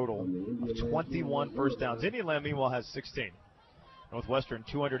a total of 21 1st downs. Indian Land, meanwhile, has 16. Northwestern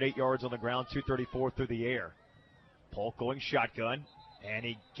 208 yards on the ground, 234 through the air. Polk going shotgun, and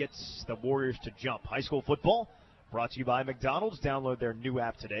he gets the Warriors to jump. High school football brought to you by McDonald's. Download their new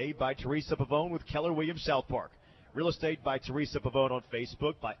app today. By Teresa Pavone with Keller Williams South Park. Real Estate by Teresa Pavone on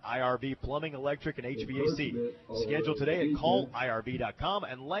Facebook, by IRV Plumbing, Electric, and HVAC. Schedule today at callirv.com,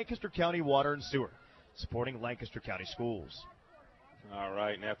 and Lancaster County Water and Sewer, supporting Lancaster County Schools. All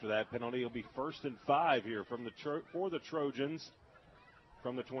right, and after that penalty, it'll be 1st and 5 here for the Trojans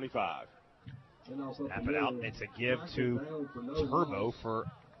from the 25. Snap it out. It's a give to Turbo for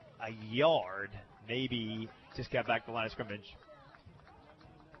a yard. Maybe just got back to the line of scrimmage.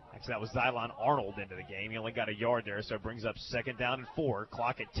 Actually, that was Xylon Arnold into the game. He only got a yard there, so it brings up 2nd down and 4.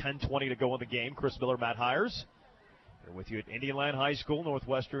 Clock at 10:20 to go in the game. Chris Miller, Matt Hiers. We're with you at Indian Land High School.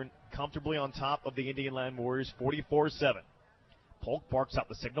 Northwestern comfortably on top of the Indian Land Warriors, 44-7. Polk barks out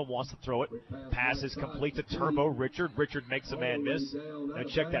the signal, wants to throw it. Pass is complete to Turbo Richard. Richard makes a man miss. Now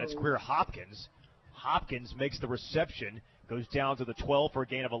check that. It's Greer Hopkins. Hopkins makes the reception. Goes down to the 12 for a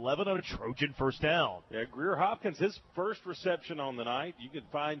gain of 11 on a Trojan 1st down. Yeah, Greer Hopkins, his first reception on the night. You can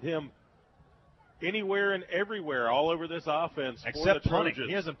find him anywhere and everywhere all over this offense. Except for the punting. Trojans.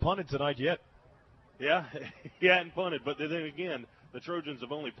 He hasn't punted tonight yet. Yeah, he hadn't punted. But then again, the Trojans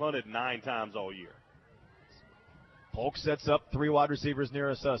have only punted 9 times all year. Polk sets up 3 wide receivers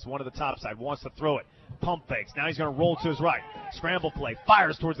nearest us. One to the top side, wants to throw it. Pump fakes. Now he's going to roll to his right. Scramble play.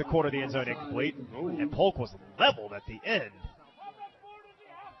 Fires towards the corner of the end zone, incomplete. And Polk was leveled at the end.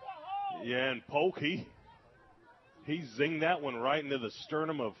 Yeah, and Polk, he zinged that one right into the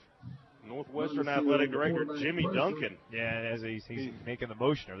sternum of Northwestern Athletic Director Jimmy Duncan. Yeah, as he's making the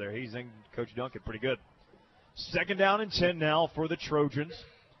motion over there. He zinged Coach Duncan pretty good. 2nd down and 10 now for the Trojans.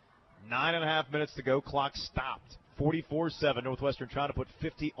 9.5 minutes to go. Clock stopped. 44-7. Northwestern trying to put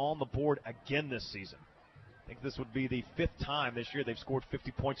 50 on the board again this season. I think this would be the 5th time this year they've scored 50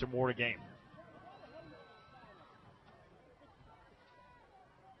 points or more in a game.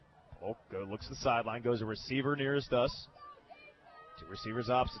 Polk looks to the sideline, goes a receiver nearest us. 2 receivers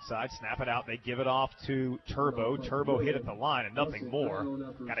opposite side, snap it out. They give it off to Turbo. Turbo hit at the line and nothing more.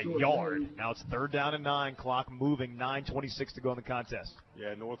 Got a yard. Now it's 3rd down and 9. Clock moving. 9:26 to go in the contest.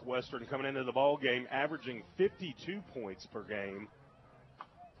 Yeah, Northwestern coming into the ball game averaging 52 points per game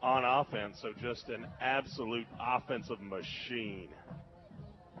on offense. So just an absolute offensive machine.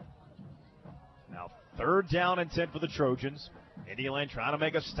 Now 3rd down and 10 for the Trojans. Indian Land trying to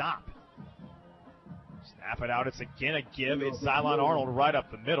make a stop. Snap it out. It's again a give. It's Xylon Arnold right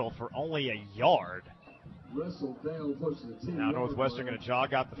up the middle for only a yard. Now Northwestern going to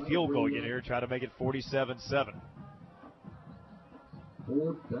jog out the field goal again here, try to make it 47-7.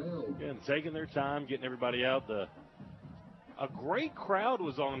 Again, taking their time, getting everybody out. A great crowd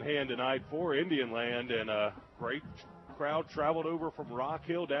was on hand tonight for Indian Land, and a great crowd traveled over from Rock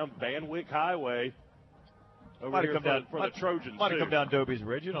Hill down Banwick Highway. Might have come down for the Trojans. Might have come down Dobie's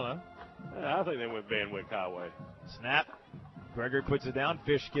Ridge, you don't know. Yeah, I think they went Banwick Highway. Snap. Gregory puts it down.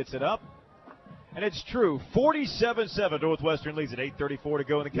 Fish gets it up. And it's true. 47-7. Northwestern leads at 8:34 to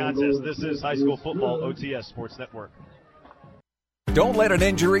go in the contest. This is High School Football OTS Sports Network. Don't let an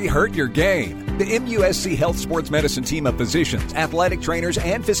injury hurt your game. The MUSC Health Sports Medicine team of physicians, athletic trainers,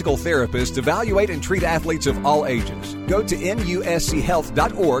 and physical therapists evaluate and treat athletes of all ages. Go to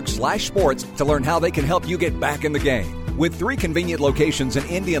muschealth.org/sports to learn how they can help you get back in the game. With 3 convenient locations in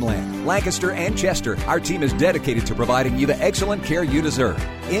Indian Land, Lancaster, and Chester, our team is dedicated to providing you the excellent care you deserve.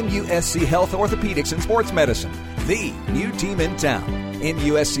 MUSC Health Orthopedics and Sports Medicine, the new team in town.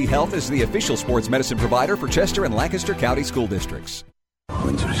 MUSC Health is the official sports medicine provider for Chester and Lancaster County School Districts.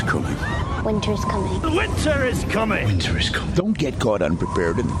 Winter is coming. Winter is coming. Winter is coming. Winter is coming. Don't get caught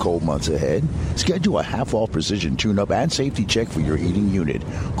unprepared in the cold months ahead. Schedule a half-off precision tune-up and safety check for your heating unit.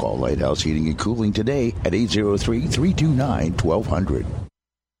 Call Lighthouse Heating and Cooling today at 803-329-1200.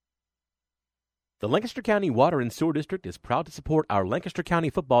 The Lancaster County Water and Sewer District is proud to support our Lancaster County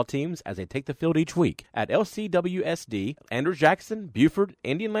football teams as they take the field each week. At LCWSD, Andrews Jackson, Buford,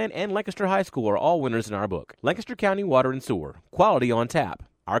 Indianland, and Lancaster High School are all winners in our book. Lancaster County Water and Sewer. Quality on tap.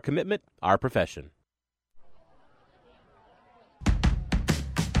 Our commitment, our profession.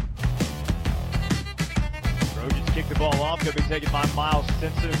 Trojans kick the ball off. Going to be taken by Miles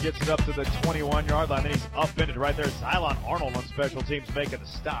Stinson, who gets it up to the 21-yard line. Then he's upended right there. Zylon Arnold on special teams making the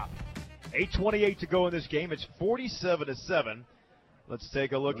stop. 8:28 to go in this game. It's 47-7. Let's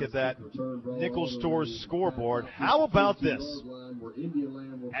take a look at that Nickel Stores scoreboard. How about this?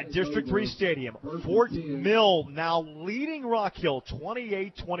 At District 3 Stadium, Fort Mill now leading Rock Hill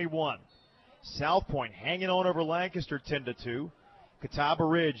 28-21. South Point hanging on over Lancaster 10-2. Catawba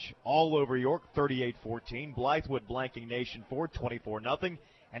Ridge all over York 38-14. Blythewood blanking Nation Ford 24-0.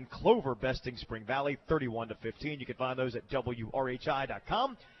 And Clover besting Spring Valley 31-15. You can find those at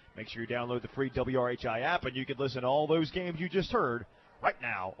WRHI.com. Make sure you download the free WRHI app, and you can listen to all those games you just heard right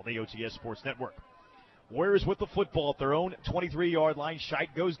now on the OTS Sports Network. Warriors with the football at their own 23-yard line.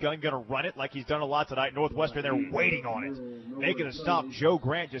 Scheit goes gun, going to run it like he's done a lot tonight. Northwestern, they're waiting on it. Making a stop. Joe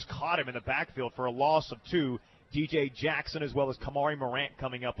Grant just caught him in the backfield for a loss of 2. DJ Jackson as well as Kamari Morant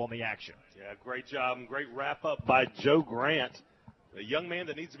coming up on the action. Yeah, great job and great wrap-up by Joe Grant, a young man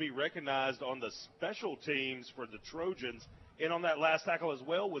that needs to be recognized on the special teams for the Trojans. And on that last tackle as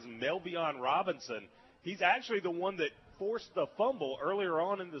well was Melvion Robinson. He's actually the one that forced the fumble earlier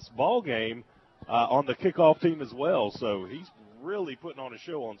on in this ball game on the kickoff team as well. So he's really putting on a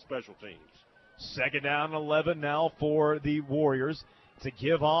show on special teams. Second down and 11 now for the Warriors. To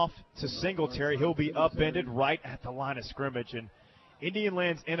give off to Singletary. He'll be upended right at the line of scrimmage. And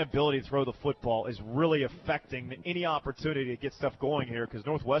Indianland's inability to throw the football is really affecting any opportunity to get stuff going here because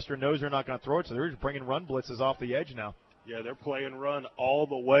Northwestern knows they're not going to throw it, so they're just bringing run blitzes off the edge now. Yeah, they're playing run all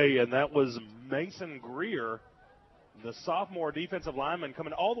the way, and that was Mason Greer, the sophomore defensive lineman,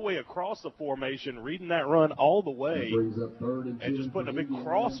 coming all the way across the formation, reading that run all the way, and just putting a big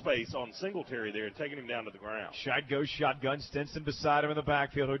cross face on Singletary there and taking him down to the ground. Scheit goes shotgun. Stinson beside him in the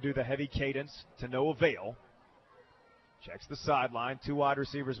backfield. He'll do the heavy cadence to no avail. Checks the sideline. 2 wide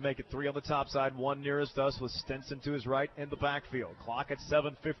receivers make it 3 on the top side. 1 nearest us with Stinson to his right in the backfield. Clock at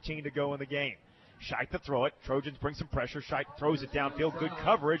 7:15 to go in the game. Scheit to throw it. Trojans bring some pressure. Scheit throws it downfield. Good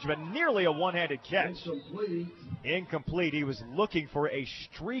coverage, but nearly a one-handed catch. Incomplete. He was looking for a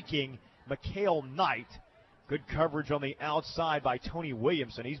streaking Mikhail Knight. Good coverage on the outside by Tony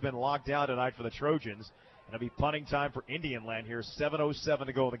Williamson. He's been locked down tonight for the Trojans. And it'll be punting time for Indianland here. 7:07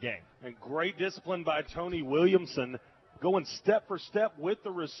 to go in the game. And great discipline by Tony Williamson, going step for step with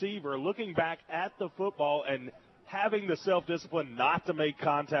the receiver, looking back at the football and having the self-discipline not to make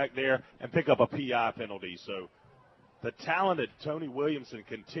contact there and pick up a PI penalty. So the talented Tony Williamson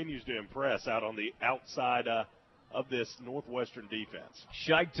continues to impress out on the outside of this Northwestern defense.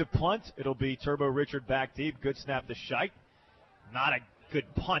 Scheit to punt. It'll be Turbo Richard back deep. Good snap to Scheit. Not a good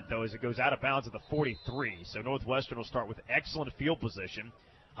punt, though, as it goes out of bounds at the 43. So Northwestern will start with excellent field position.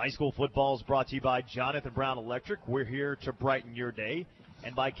 High school football is brought to you by Jonathan Brown Electric. We're here to brighten your day.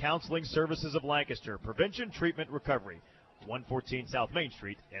 And by Counseling Services of Lancaster. Prevention, treatment, recovery. 114 South Main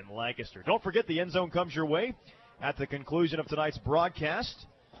Street in Lancaster. Don't forget the end zone comes your way at the conclusion of tonight's broadcast.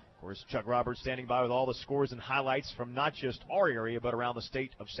 Of course, Chuck Roberts standing by with all the scores and highlights from not just our area, but around the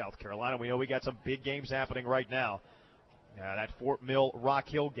state of South Carolina. We know we got some big games happening right now. That Fort Mill Rock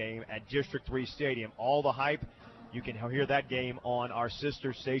Hill game at District 3 Stadium. All the hype. You can hear that game on our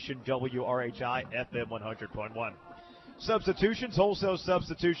sister station, WRHI FM 100.1. Substitutions, wholesale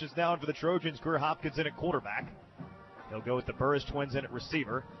substitutions now for the Trojans. Greer Hopkins in at quarterback. He'll go with the Burris twins in at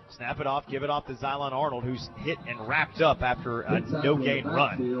receiver. Snap it off, give it off to Zylon Arnold, who's hit and wrapped up after a no-gain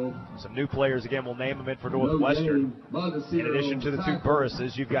run. Some new players, again, we'll name them in for Northwestern. In addition to the 2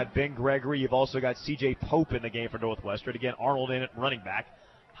 Burrises, you've got Ben Gregory. You've also got C.J. Pope in the game for Northwestern. Again, Arnold in at running back.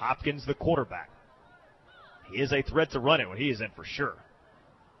 Hopkins the quarterback. He is a threat to run it when he is in for sure.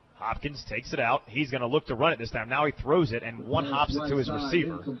 Hopkins takes it out. He's going to look to run it this time. Now he throws it and one hops it to his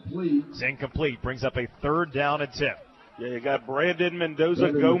receiver. It's incomplete. Brings up a 3rd down and 10. Yeah, you got Brandon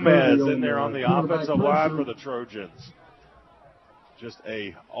Mendoza-Gomez in there on the offensive line for the Trojans. Just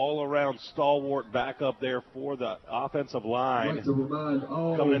a all-around stalwart backup there for the offensive line.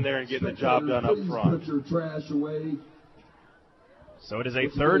 Coming in there and getting the job done up front. So it is a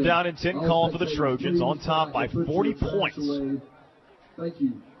 3rd down and 10 call for the Trojans, on top by 40 points. Thank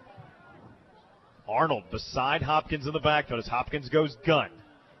you. Arnold beside Hopkins in the backfield as Hopkins goes gun.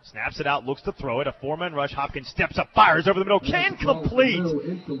 Snaps it out, looks to throw it. A 4-man rush. Hopkins steps up, fires over the middle. Can complete.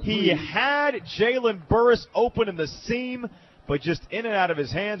 He had Jalen Burris open in the seam, but just in and out of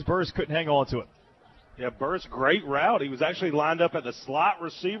his hands. Burris couldn't hang on to it. Yeah, Burris, great route. He was actually lined up at the slot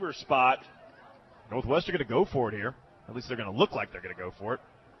receiver spot. Northwestern going to go for it here. At least they're going to look like they're going to go for it.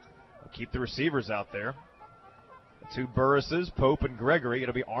 They'll keep the receivers out there. The two Burrises, Pope and Gregory.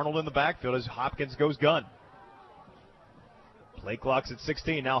 It'll be Arnold in the backfield as Hopkins goes gun. Play clock's at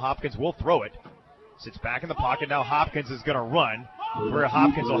 16. Now Hopkins will throw it. Sits back in the pocket. Now Hopkins is going to run. Where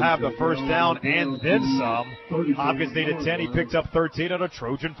Hopkins will have the first down and then some. Hopkins needed 10. He picked up 13 on a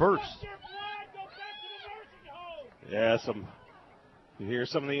Trojan first. Yeah, you hear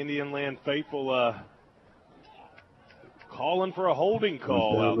some of the Indian Land faithful calling for a holding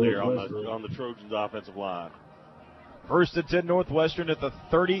call out there on the Trojans' offensive line. First and 10 Northwestern at the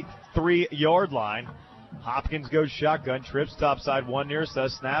 33-yard line. Hopkins goes shotgun, trips topside, one near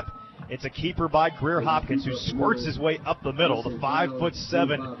says snap. It's a keeper by Greer Hopkins, who squirts his way up the middle. The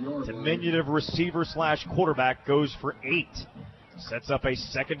 5'7" diminutive receiver / quarterback goes for 8. Sets up a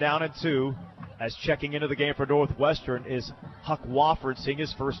 2nd down and 2. As checking into the game for Northwestern is Huck Wofford, seeing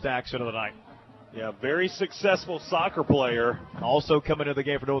his first action of the night. Yeah, very successful soccer player. Also coming into the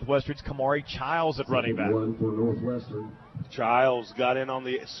game for Northwestern's Kamari Childs at running back. Childs got in on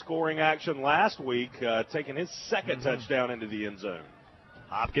the scoring action last week, taking his 2nd touchdown into the end zone.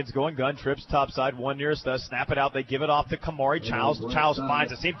 Hopkins going gun, trips topside, one nearest us, snap it out, they give it off to Kamari Childs. Childs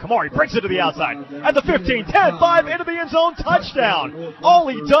finds a seam, Kamari breaks it to the outside, at the 15, 10, 5, into the end zone, touchdown. All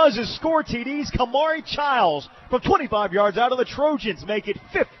he does is score TDs. Kamari Childs from 25 yards out of the Trojans make it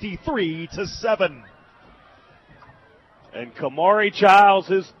 53-7. And Kamari Childs,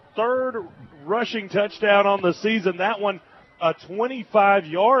 his 3rd rushing touchdown on the season, that one a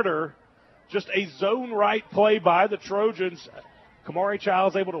 25-yarder, just a zone right play by the Trojans. Kamari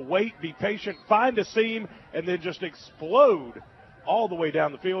Childs able to wait, be patient, find a seam, and then just explode all the way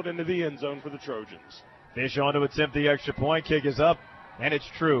down the field into the end zone for the Trojans. Fish on to attempt the extra point. Kick is up, and it's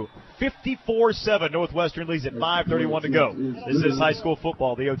true. 54-7. Northwestern leads at 5:31 to go. This is high school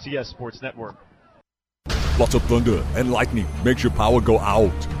football, the OTS Sports Network. Lots of thunder and lightning makes your power go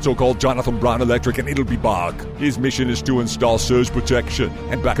out. So call Jonathan Brown Electric and it'll be back. His mission is to install surge protection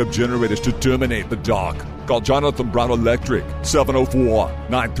and backup generators to terminate the dark. Call Jonathan Brown Electric,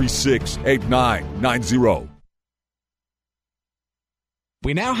 704-936-8990.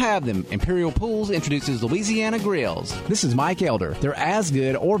 We now have them. Imperial Pools introduces Louisiana Grills. This is Mike Elder. They're as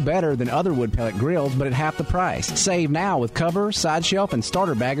good or better than other wood pellet grills, but at half the price. Save now with cover, side shelf, and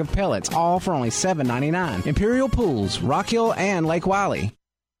starter bag of pellets, all for only $7.99. Imperial Pools, Rock Hill, and Lake Wiley.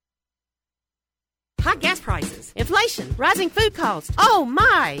 High gas prices, inflation, rising food costs. Oh,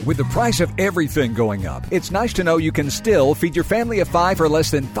 my! With the price of everything going up, it's nice to know you can still feed your family of 5 for less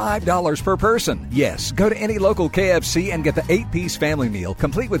than $5 per person. Yes, go to any local KFC and get the 8-piece family meal,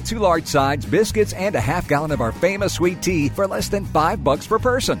 complete with 2 large sides, biscuits, and a half gallon of our famous sweet tea for less than $5 per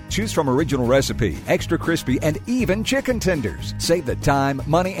person. Choose from original recipe, extra crispy, and even chicken tenders. Save the time,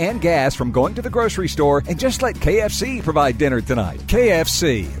 money, and gas from going to the grocery store and just let KFC provide dinner tonight.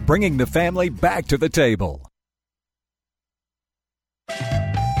 KFC, bringing the family back to the table.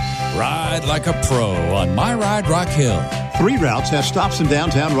 Ride like a pro on My Ride Rock Hill. 3 routes have stops in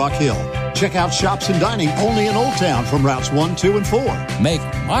downtown Rock Hill. Check out shops and dining only in Old Town from routes 1, 2, and 4. Make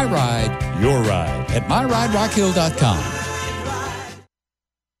My Ride your ride at myriderockhill.com.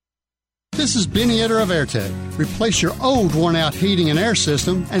 This is Benny Etter of AirTech. Replace your old worn-out heating and air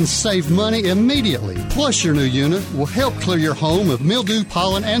system and save money immediately. Plus, your new unit will help clear your home of mildew,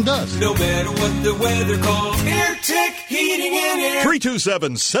 pollen, and dust. No matter what the weather calls, AirTech Heating and Air.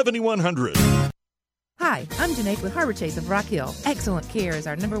 327-7100. Hi, I'm Janae with Harbor Chase of Rock Hill. Excellent care is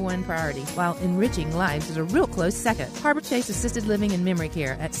our #1 priority, while enriching lives is a real close second. Harbor Chase Assisted Living and Memory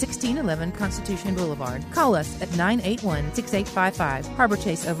Care at 1611 Constitution Boulevard. Call us at 981-6855. Harbor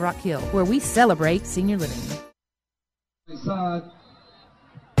Chase of Rock Hill, where we celebrate senior living.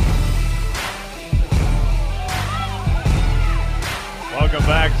 Welcome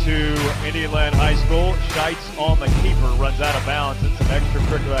back to Indian Land High School. Scheitz on the keeper, runs out of bounds. It's some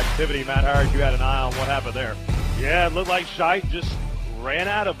extracurricular activity. Matt Hiers, you had an eye on what happened there. Yeah, it looked like Scheitz just ran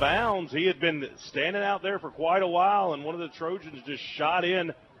out of bounds. He had been standing out there for quite a while, and one of the Trojans just shot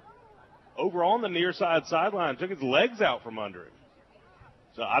in over on the near side sideline, took his legs out from under him.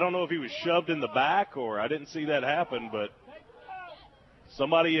 So I don't know if he was shoved in the back or I didn't see that happen, but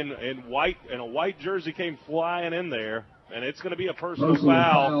somebody in a white jersey came flying in there. And it's going to be a personal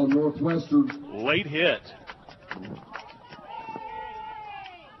foul. Northwestern. Late hit.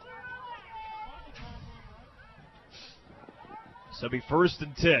 So it'll be 1st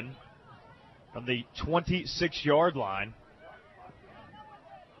and 10 from the 26-yard line.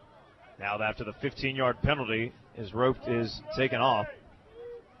 Now after the 15-yard penalty, his rope is taken off.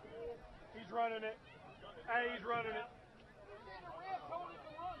 He's running it. Hey, he's running it.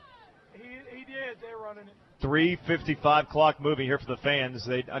 He did. They're running it. 3:55 clock moving here for the fans.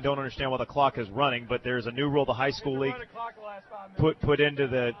 I don't understand why the clock is running, but there's a new rule the high school league put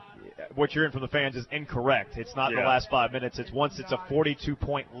into what you're in from the fans is incorrect. It's not the last 5 minutes. It's once it's a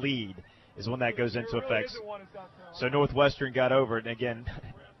 42-point lead is when that goes into effect. So Northwestern got over it, and again,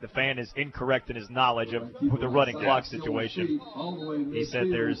 the fan is incorrect in his knowledge of the running clock situation. He said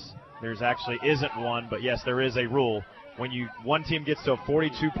there's actually isn't one, but yes, there is a rule. When one team gets to a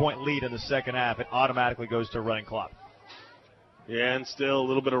 42-point lead in the second half, it automatically goes to a running clock. Yeah, and still a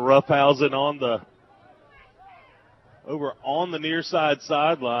little bit of roughhousing over on the near side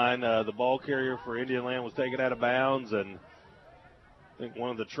sideline. The ball carrier for Indian Land was taken out of bounds, and I think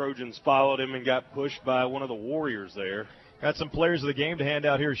one of the Trojans followed him and got pushed by one of the Warriors there. Got some players of the game to hand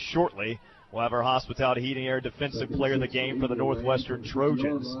out here shortly. We'll have our Hospitality Heating Air Defensive Player of the Game for the Northwestern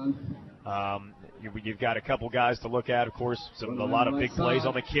Trojans. You've got a couple guys to look at, of course, a lot of big plays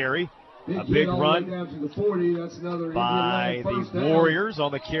on the carry. A big run by the Warriors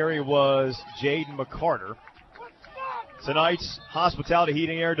on the carry was Jaden McCarter. Tonight's Hospitality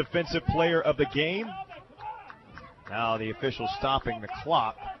Heating Air Defensive Player of the Game. Now the official stopping the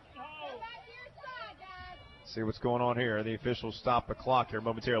clock. See what's going on here. The officials stop the clock here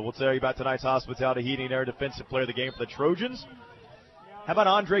momentarily. We'll tell you about tonight's Hospitality Heating and Air Defensive Player of the Game for the Trojans. How about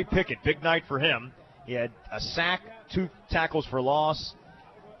Andre Pickett? Big night for him. He had a sack, 2 tackles for loss,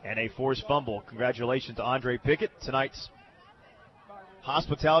 and a forced fumble. Congratulations to Andre Pickett, tonight's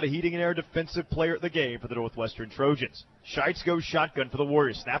Hospitality Heating and Air Defensive Player of the Game for the Northwestern Trojans. Scheitz goes shotgun for the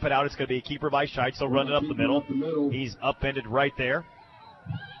Warriors. Snap it out. It's going to be a keeper by Scheitz. They'll run it up the middle. He's upended right there.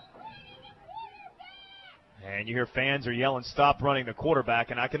 And you hear fans are yelling, stop running the quarterback,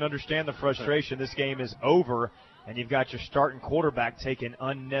 and I can understand the frustration. This game is over, and you've got your starting quarterback taking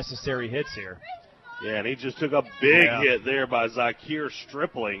unnecessary hits here. Yeah, and he just took a big hit there by Zakir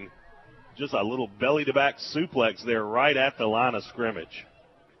Stripling. Just a little belly-to-back suplex there right at the line of scrimmage.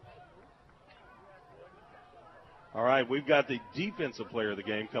 All right, we've got the defensive player of the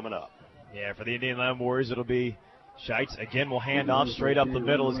game coming up. Yeah, for the Indian Land Warriors, it'll be Scheitz. Again, will hand off straight up the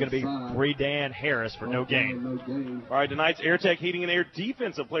middle. Is going to be Bredan Harris for no gain. All right, tonight's AirTech Heating and Air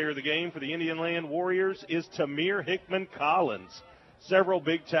defensive player of the game for the Indian Land Warriors is Tamir Hickman Collins. Several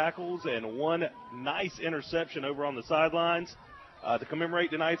big tackles and one nice interception over on the sidelines. To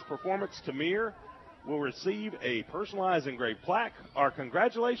commemorate tonight's performance, Tamir will receive a personalized engraved plaque. Our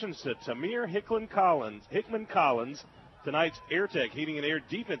congratulations to Tamir Hickman Collins, tonight's AirTech Heating and Air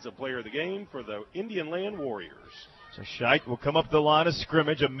defensive player of the game for the Indian Land Warriors. So Scheidt will come up the line of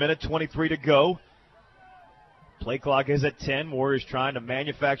scrimmage, 1:23 to go. Play clock is at 10. Warriors trying to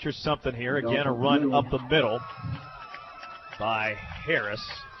manufacture something here. Again, a run up the middle by Harris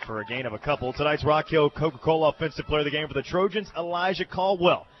for a gain of a couple. Tonight's Rock Hill Coca-Cola offensive player of the game for the Trojans, Elijah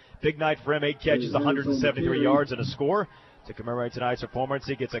Caldwell. Big night for him, 8 catches, 173 yards, and a score. To commemorate tonight's performance,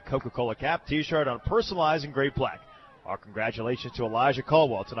 he gets a Coca-Cola cap, T-shirt, on a personalized engraved plaque. Our congratulations to Elijah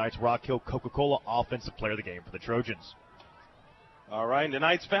Caldwell, tonight's Rock Hill Coca-Cola offensive player of the game for the Trojans. All right, and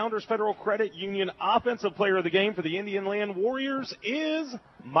tonight's Founders Federal Credit Union offensive player of the game for the Indian Land Warriors is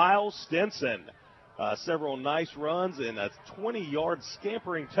Miles Stinson. Several nice runs and a 20-yard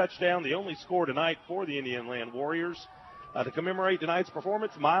scampering touchdown, the only score tonight for the Indian Land Warriors. To commemorate tonight's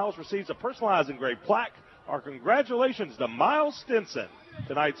performance, Miles receives a personalized engraved plaque. Our congratulations to Miles Stinson,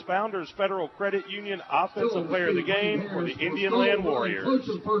 tonight's Founders Federal Credit Union offensive player of the game for the Indian Land Warriors.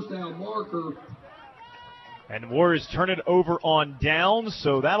 And the Warriors turn it over on downs,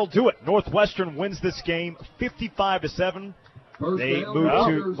 so that'll do it. Northwestern wins this game 55-7. They move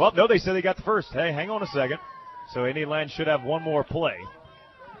to, well, no, they said they got the first. Hey, hang on a second. So Indian Land should have one more play.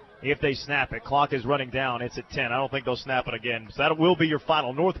 If they snap it, clock is running down. It's at 10. I don't think they'll snap it again. So that will be your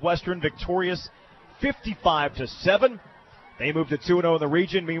final. Northwestern victorious 55-7. They move to 2-0 in the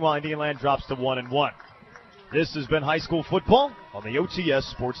region. Meanwhile, Indian Land drops to 1-1. This has been high school football on the OTS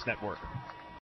Sports Network.